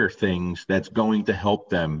hear things that's going to help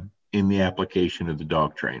them in the application of the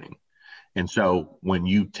dog training. And so when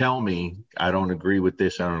you tell me, I don't agree with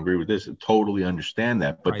this, I totally understand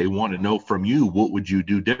that, but They want to know from you, what would you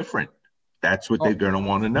do different? That's what they're going to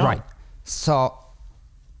want to know. Right. So,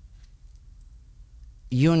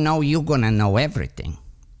 you're going to know everything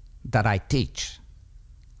that I teach.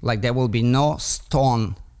 Like, there will be no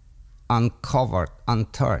stone uncovered,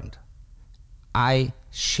 unturned. I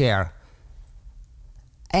share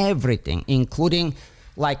everything, including,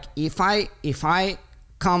 like, if I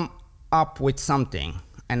come up with something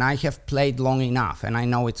and I have played long enough and I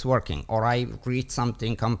know it's working, or I read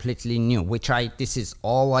something completely new, this is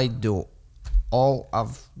all I do all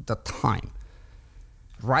of the time.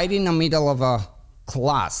 Right in the middle of a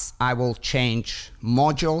class, I will change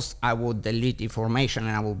modules, I will delete information,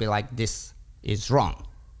 and I will be like, this is wrong.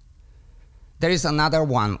 There is another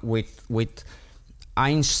one with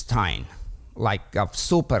Einstein, like a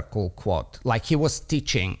super cool quote. Like, he was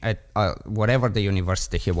teaching at whatever the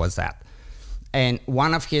university he was at, and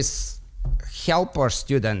one of his helper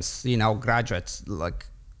students, graduates, like,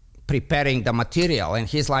 preparing the material, and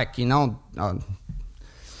he's like,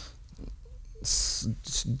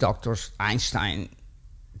 Dr. Einstein,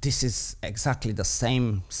 this is exactly the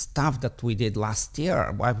same stuff that we did last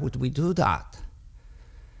year. Why would we do that?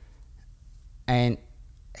 And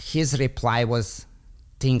his reply was,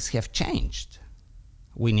 things have changed.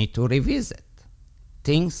 We need to revisit.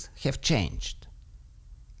 Things have changed.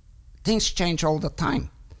 Things change all the time,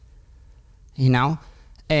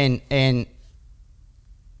 and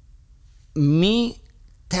me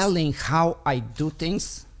telling how I do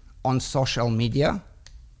things, on social media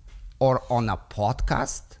or on a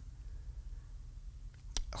podcast,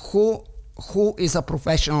 who is a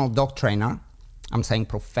professional dog trainer, I'm saying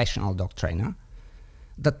professional dog trainer,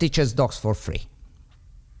 that teaches dogs for free?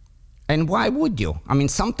 And why would you? I mean,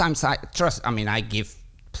 sometimes I give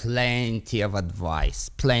plenty of advice,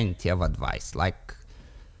 like plenty of advice.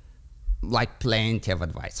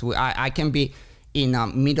 I can be in the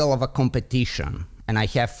middle of a competition and I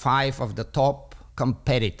have 5 of the top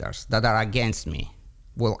competitors that are against me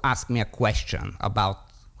will ask me a question about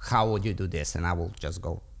how would you do this, and I will just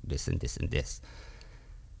go this and this and this.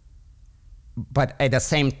 But at the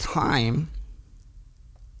same time,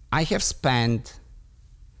 I have spent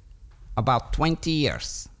about 20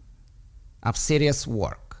 years of serious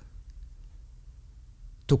work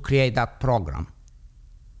to create that program.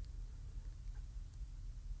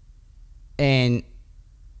 And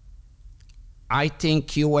I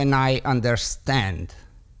think you and I understand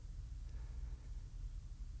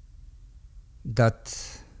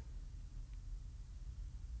that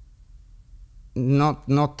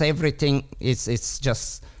not everything is, it's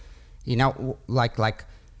just, you know, like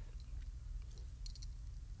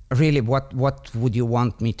really what would you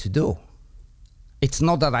want me to do? It's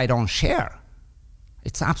not that I don't share.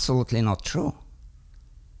 It's absolutely not true.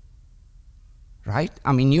 Right?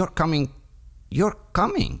 I mean, you're coming.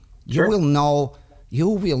 Sure. You will know,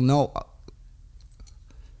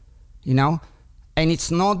 you know, and it's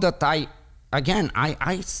not that I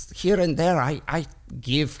here and there, I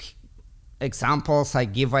give examples, I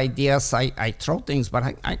give ideas, I throw things,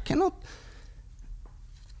 but I cannot,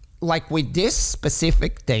 like with this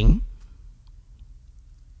specific thing,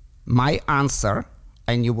 my answer,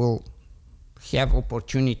 and you will have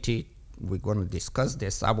opportunity, we're going to discuss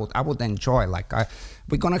this, I would enjoy,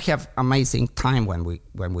 we're going to have amazing time when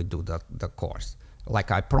we do the course.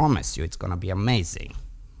 Like I promise you, it's going to be amazing.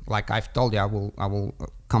 Like I've told you, I will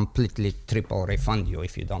completely triple refund you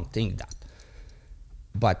if you don't think that.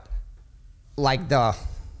 But like the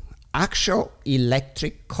actual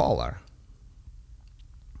electric collar,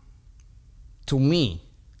 to me,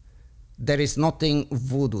 there is nothing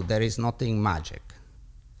voodoo, there is nothing magic.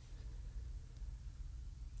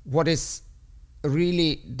 What is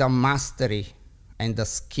really the mastery and the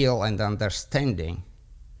skill and the understanding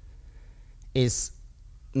is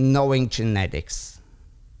knowing genetics,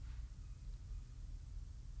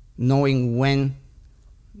 knowing when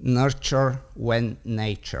nurture, when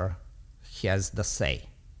nature has the say.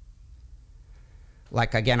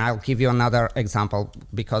 Like again, I'll give you another example,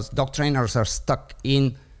 because dog trainers are stuck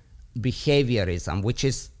in behaviorism, which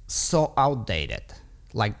is so outdated,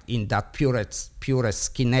 like in that purest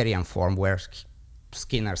Skinnerian form where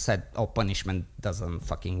Skinner said, oh, punishment doesn't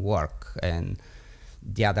fucking work. And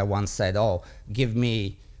the other one said, oh, give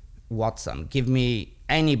me Watson, give me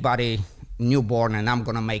anybody newborn and I'm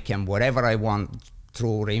gonna make him whatever I want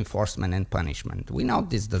through reinforcement and punishment. We know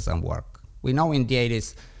this doesn't work. We know in the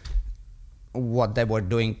 80s what they were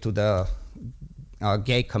doing to the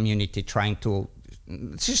gay community, trying to,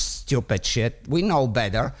 it's just stupid shit. We know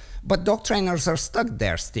better, but dog trainers are stuck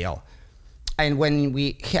there still. And when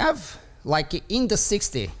we have, like in the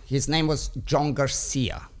 60s, his name was John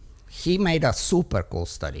Garcia. He made a super cool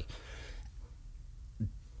study.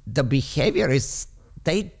 The behaviorists,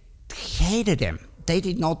 they hated him. They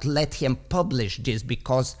did not let him publish this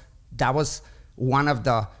because that was one of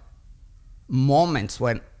the moments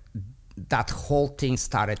when that whole thing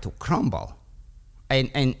started to crumble.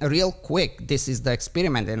 And real quick, this is the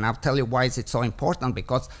experiment, and I'll tell you why is it so important,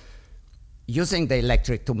 because using the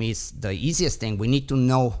electric to me is the easiest thing. We need to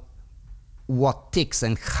know what ticks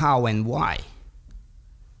and how and why.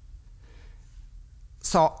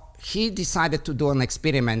 So he decided to do an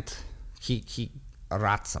experiment. He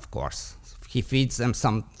rats, of course. He feeds them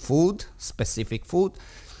some food, specific food,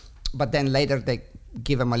 but then later they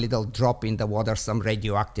give them a little drop in the water, some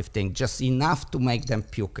radioactive thing, just enough to make them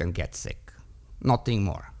puke and get sick. Nothing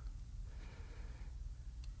more.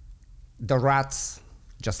 The rats,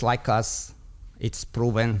 just like us, it's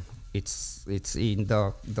proven, it's in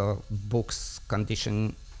the books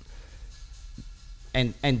condition,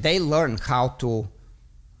 and they learn how to,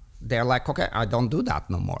 they're like, okay, I don't do that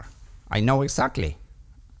no more. I know exactly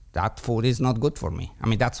that food is not good for me. I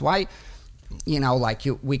mean, that's why, you know, like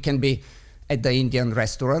we can be at the Indian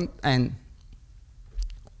restaurant and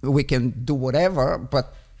we can do whatever,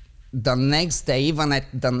 but the next day, even at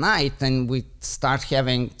the night, and we start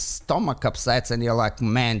having stomach upsets, and you're like,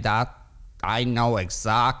 man, that I know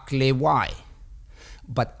exactly why.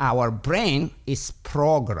 But our brain is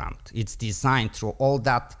programmed. It's designed through all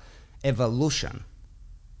that evolution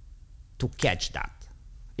to catch that.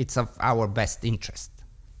 It's of our best interest.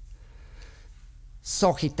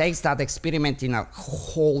 So he takes that experiment in a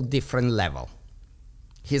whole different level.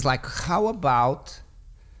 He's like, how about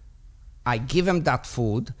I give him that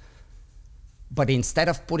food, but instead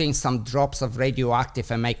of putting some drops of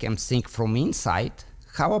radioactive and make him sink from inside,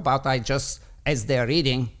 how about I just, as they're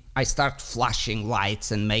eating, I start flashing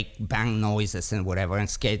lights and make bang noises and whatever and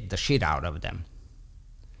scare the shit out of them.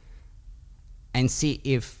 And see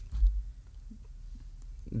if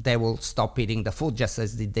they will stop eating the food just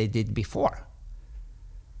as they did before.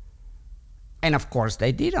 And of course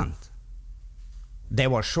they didn't. They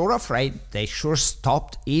were sure afraid, they sure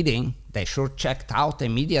stopped eating, they sure checked out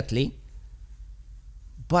immediately,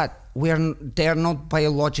 but they're not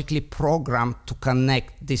biologically programmed to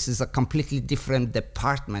connect. This is a completely different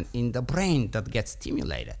department in the brain that gets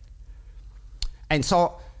stimulated. And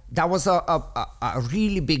so that was a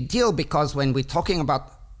really big deal, because when we're talking about,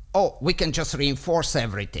 oh, we can just reinforce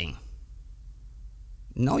everything.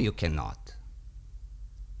 No, you cannot.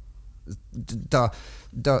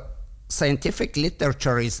 The scientific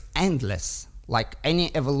literature is endless. Like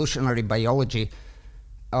any evolutionary biology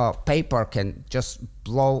paper can just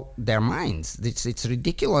blow their minds. It's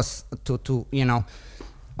ridiculous to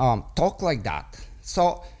talk like that.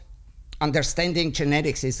 So understanding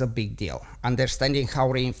genetics is a big deal. Understanding how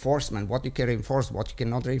reinforcement, what you can reinforce, what you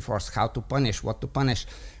cannot reinforce, how to punish, what to punish,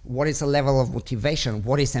 what is the level of motivation,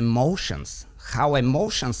 what is emotions, how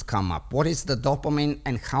emotions come up, what is the dopamine,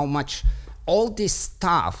 and how much. All this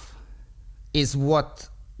stuff is what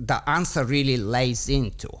the answer really lays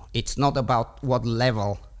into. It's not about what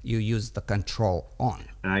level you use the control on.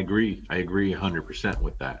 And I agree 100%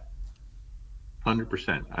 with that.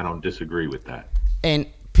 100%. I don't disagree with that. And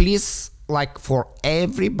please, like, for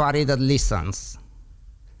everybody that listens,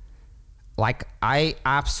 like, I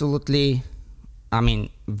absolutely,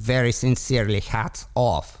 very sincerely, hats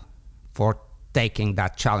off for taking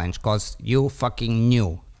that challenge, because you fucking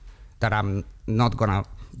knew that I'm not gonna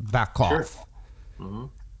back off. Mm-hmm.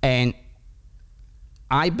 And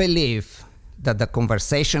I believe that the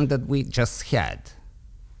conversation that we just had,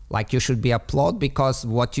 like, you should be applauded, because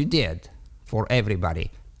what you did for everybody,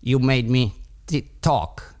 you made me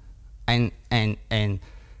talk and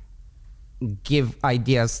give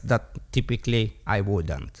ideas that typically I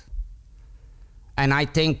wouldn't. And I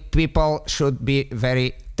think people should be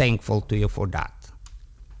very thankful to you for that.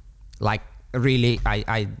 Like, really,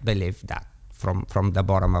 I believe that from the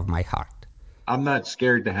bottom of my heart. I'm not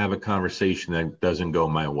scared to have a conversation that doesn't go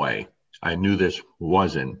my way. I knew this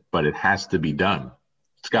wasn't, but it has to be done.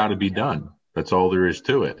 It's got to be done. That's all there is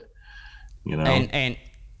to it. And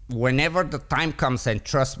whenever the time comes, and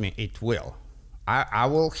trust me, it will, I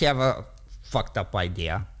will have a fucked up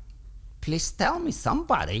idea. Please tell me,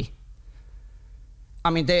 somebody.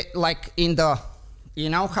 They, like, in the, you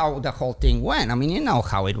know how the whole thing went. You know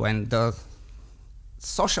how it went. The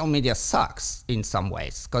social media sucks in some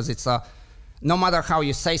ways, because it's no matter how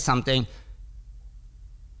you say something,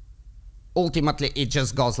 ultimately it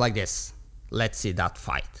just goes like this. Let's see that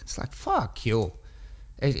fight. It's like, fuck you.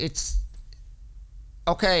 It's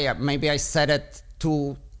okay, maybe I said it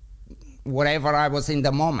to whatever I was in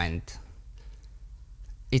the moment.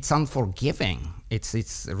 It's unforgiving.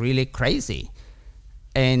 It's really crazy.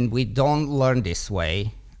 And we don't learn this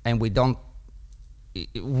way, and we don't.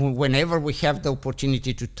 Whenever we have the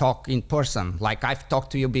opportunity to talk in person, like I've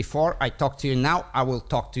talked to you before, I talk to you now, I will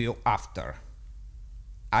talk to you after.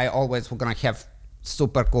 I always gonna have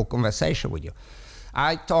super cool conversation with you.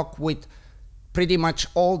 I talk with pretty much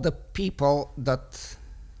all the people that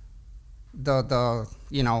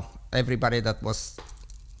everybody that was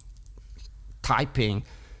typing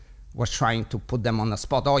was trying to put them on the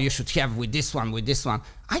spot. Oh, you should have with this one, with this one.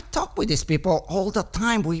 I talk with these people all the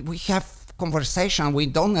time. We have conversation. We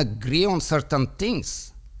don't agree on certain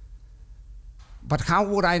things. But how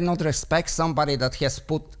would I not respect somebody that has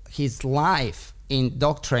put his life in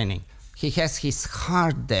dog training? He has his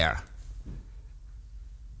heart there.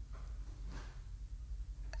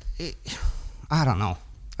 I don't know.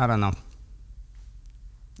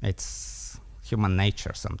 It's human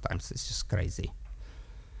nature sometimes. It's just crazy.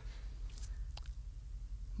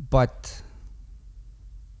 But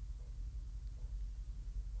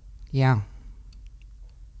yeah,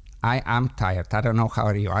 I'm tired. I don't know how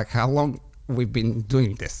are you. How long we've been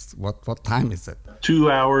doing this? What time is it? 2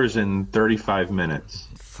 hours and 35 minutes.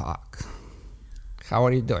 Fuck. How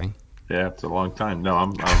are you doing? Yeah, it's a long time. No,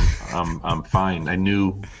 I'm fine. I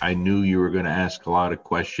knew you were going to ask a lot of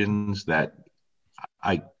questions that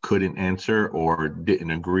I couldn't answer or didn't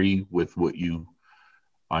agree with what you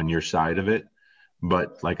on your side of it.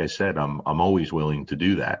 But like I said, I'm always willing to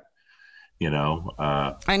do that.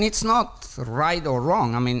 And it's not right or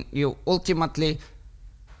wrong. I mean, you ultimately,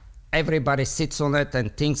 everybody sits on it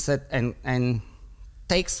and thinks it and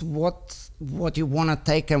takes what you want to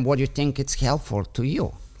take and what you think it's helpful to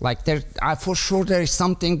you. Like for sure there is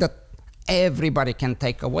something that everybody can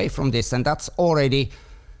take away from this, and that's already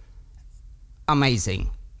amazing.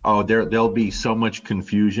 Oh, there'll be so much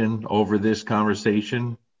confusion over this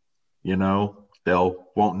conversation. They'll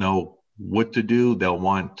won't know what to do. They'll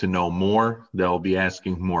want to know more. They'll be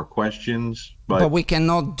asking more questions. But we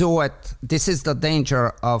cannot do it. This is the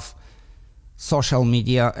danger of social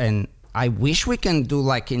media, and I wish we can do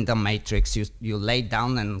like in the Matrix. You lay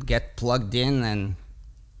down and get plugged in, and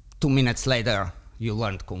 2 minutes later you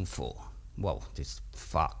learned Kung Fu. Whoa,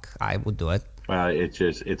 I would do it. Well,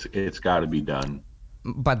 it's got to be done.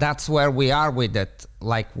 But that's where we are with it.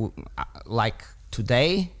 Like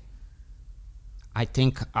today, I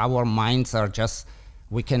think our minds are just,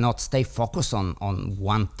 we cannot stay focused on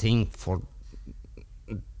one thing for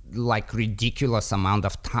like ridiculous amount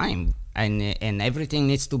of time. And everything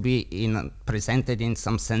needs to be presented in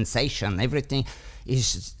some sensation. Everything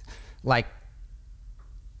is like,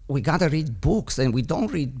 we gotta read books, and we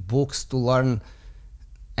don't read books to learn.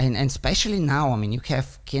 And especially now, I mean, you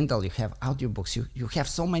have Kindle, you have audiobooks, you have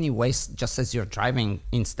so many ways, just as you're driving,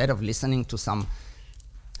 instead of listening to some,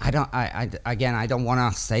 I don't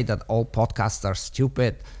want to say that all podcasts are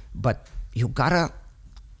stupid, but you gotta,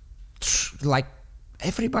 like,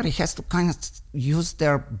 everybody has to kind of use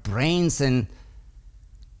their brains, and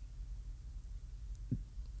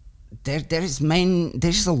there's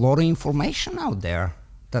a lot of information out there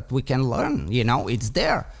that we can learn, it's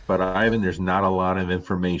there. But Ivan, there's not a lot of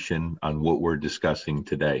information on what we're discussing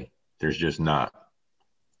today. There's just not.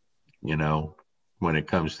 When it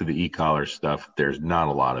comes to the e-collar stuff, there's not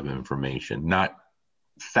a lot of information, not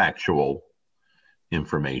factual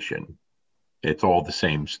information. It's all the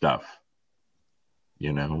same stuff.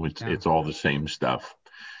 It's all the same stuff.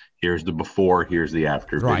 Here's the before, here's the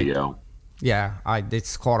after video. Yeah,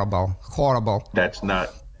 it's horrible. That's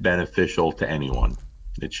not beneficial to anyone.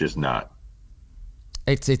 It's just not.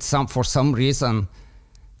 For some reason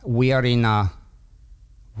we are in a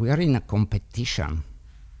competition.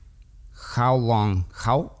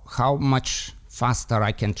 How much faster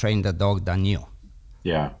I can train the dog than you.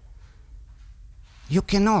 Yeah. You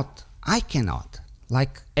cannot. I cannot.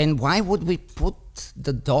 And why would we put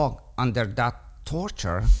the dog under that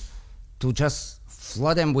torture to just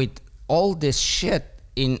flood him with all this shit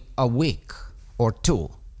in a week or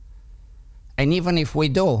two? And even if we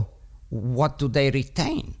do, what do they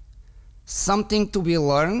retain? Something to be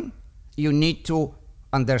learned, you need to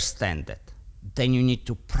understand it. Then you need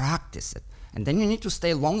to practice it. And then you need to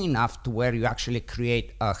stay long enough to where you actually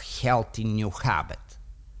create a healthy new habit.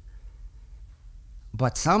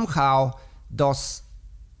 But somehow those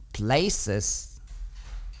places,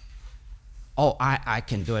 I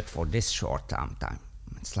can do it for this short time.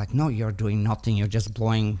 It's like, no, you're doing nothing. You're just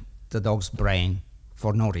blowing the dog's brain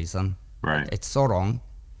for no reason. Right. It's so wrong.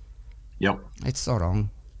 Yep. It's so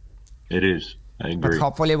wrong. It is. I agree. But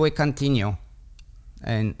hopefully we continue.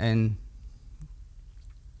 And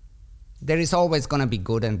there is always going to be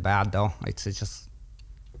good and bad, though. It's just,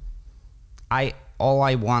 all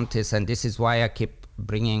I want is, and this is why I keep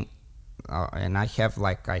bringing, and I have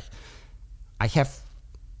I have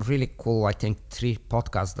really cool, I think 3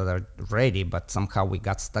 podcasts that are ready, but somehow we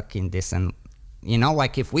got stuck in this. And,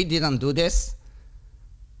 if we didn't do this,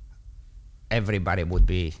 everybody would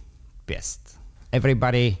be pissed.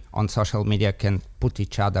 Everybody on social media can put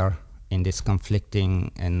each other in this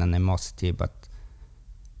conflicting and animosity, but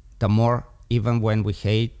the more, even when we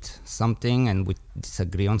hate something and we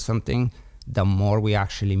disagree on something, the more we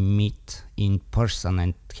actually meet in person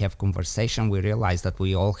and have conversation, we realize that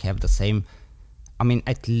we all have the same,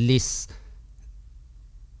 at least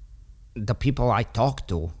the people I talk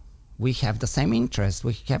to, we have the same interest.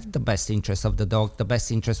 We have the best interest of the dog, the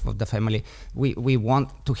best interest of the family. We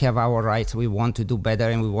want to have our rights. We want to do better,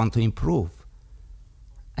 and we want to improve.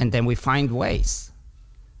 And then we find ways.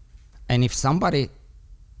 And if somebody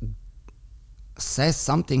says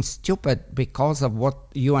something stupid because of what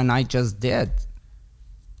you and I just did,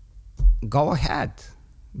 go ahead.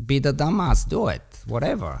 Be the dumbass. Do it.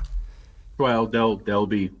 Whatever. Well, there'll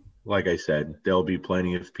be, like I said, there'll be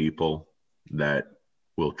plenty of people that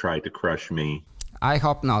will try to crush me. I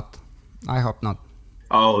hope not.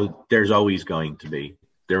 Oh, there's always going to be.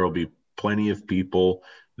 There will be plenty of people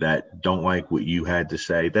that don't like what you had to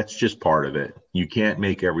say. That's just part of it. You can't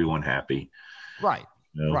make everyone happy. Right.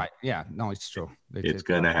 Right. Yeah. No, it's true. It's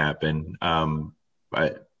going to happen.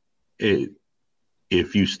 But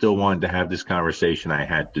if you still wanted to have this conversation, I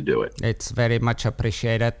had to do it. It's very much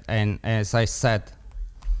appreciated. And as I said,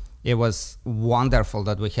 it was wonderful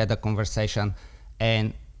that we had a conversation,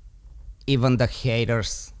 and even the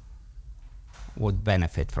haters would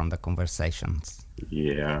benefit from the conversations.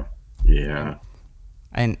 Yeah. Yeah.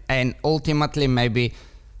 And ultimately maybe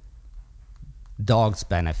dogs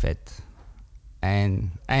benefit,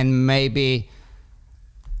 and maybe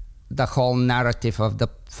the whole narrative of the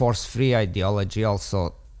force-free ideology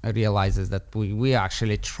also realizes that we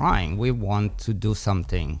actually trying. We want to do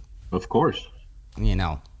something. Of course. You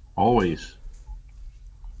know. Always.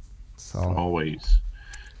 So. Always.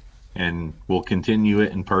 And we'll continue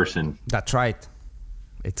it in person. That's right.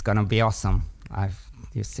 It's gonna be awesome.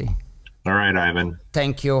 You see. All right, Ivan.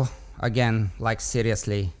 Thank you again, like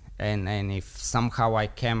seriously. And if somehow I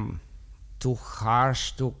came too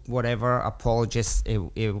harsh to whatever, apologies.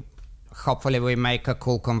 Hopefully we make a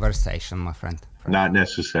cool conversation, my friend. Not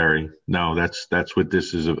necessary. No, that's what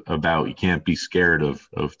this is about. You can't be scared of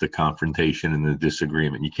the confrontation and the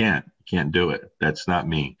disagreement. You can't do it. That's not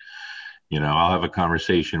me. You know, I'll have a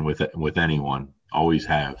conversation with anyone. Always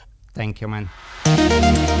have. Thank you, man.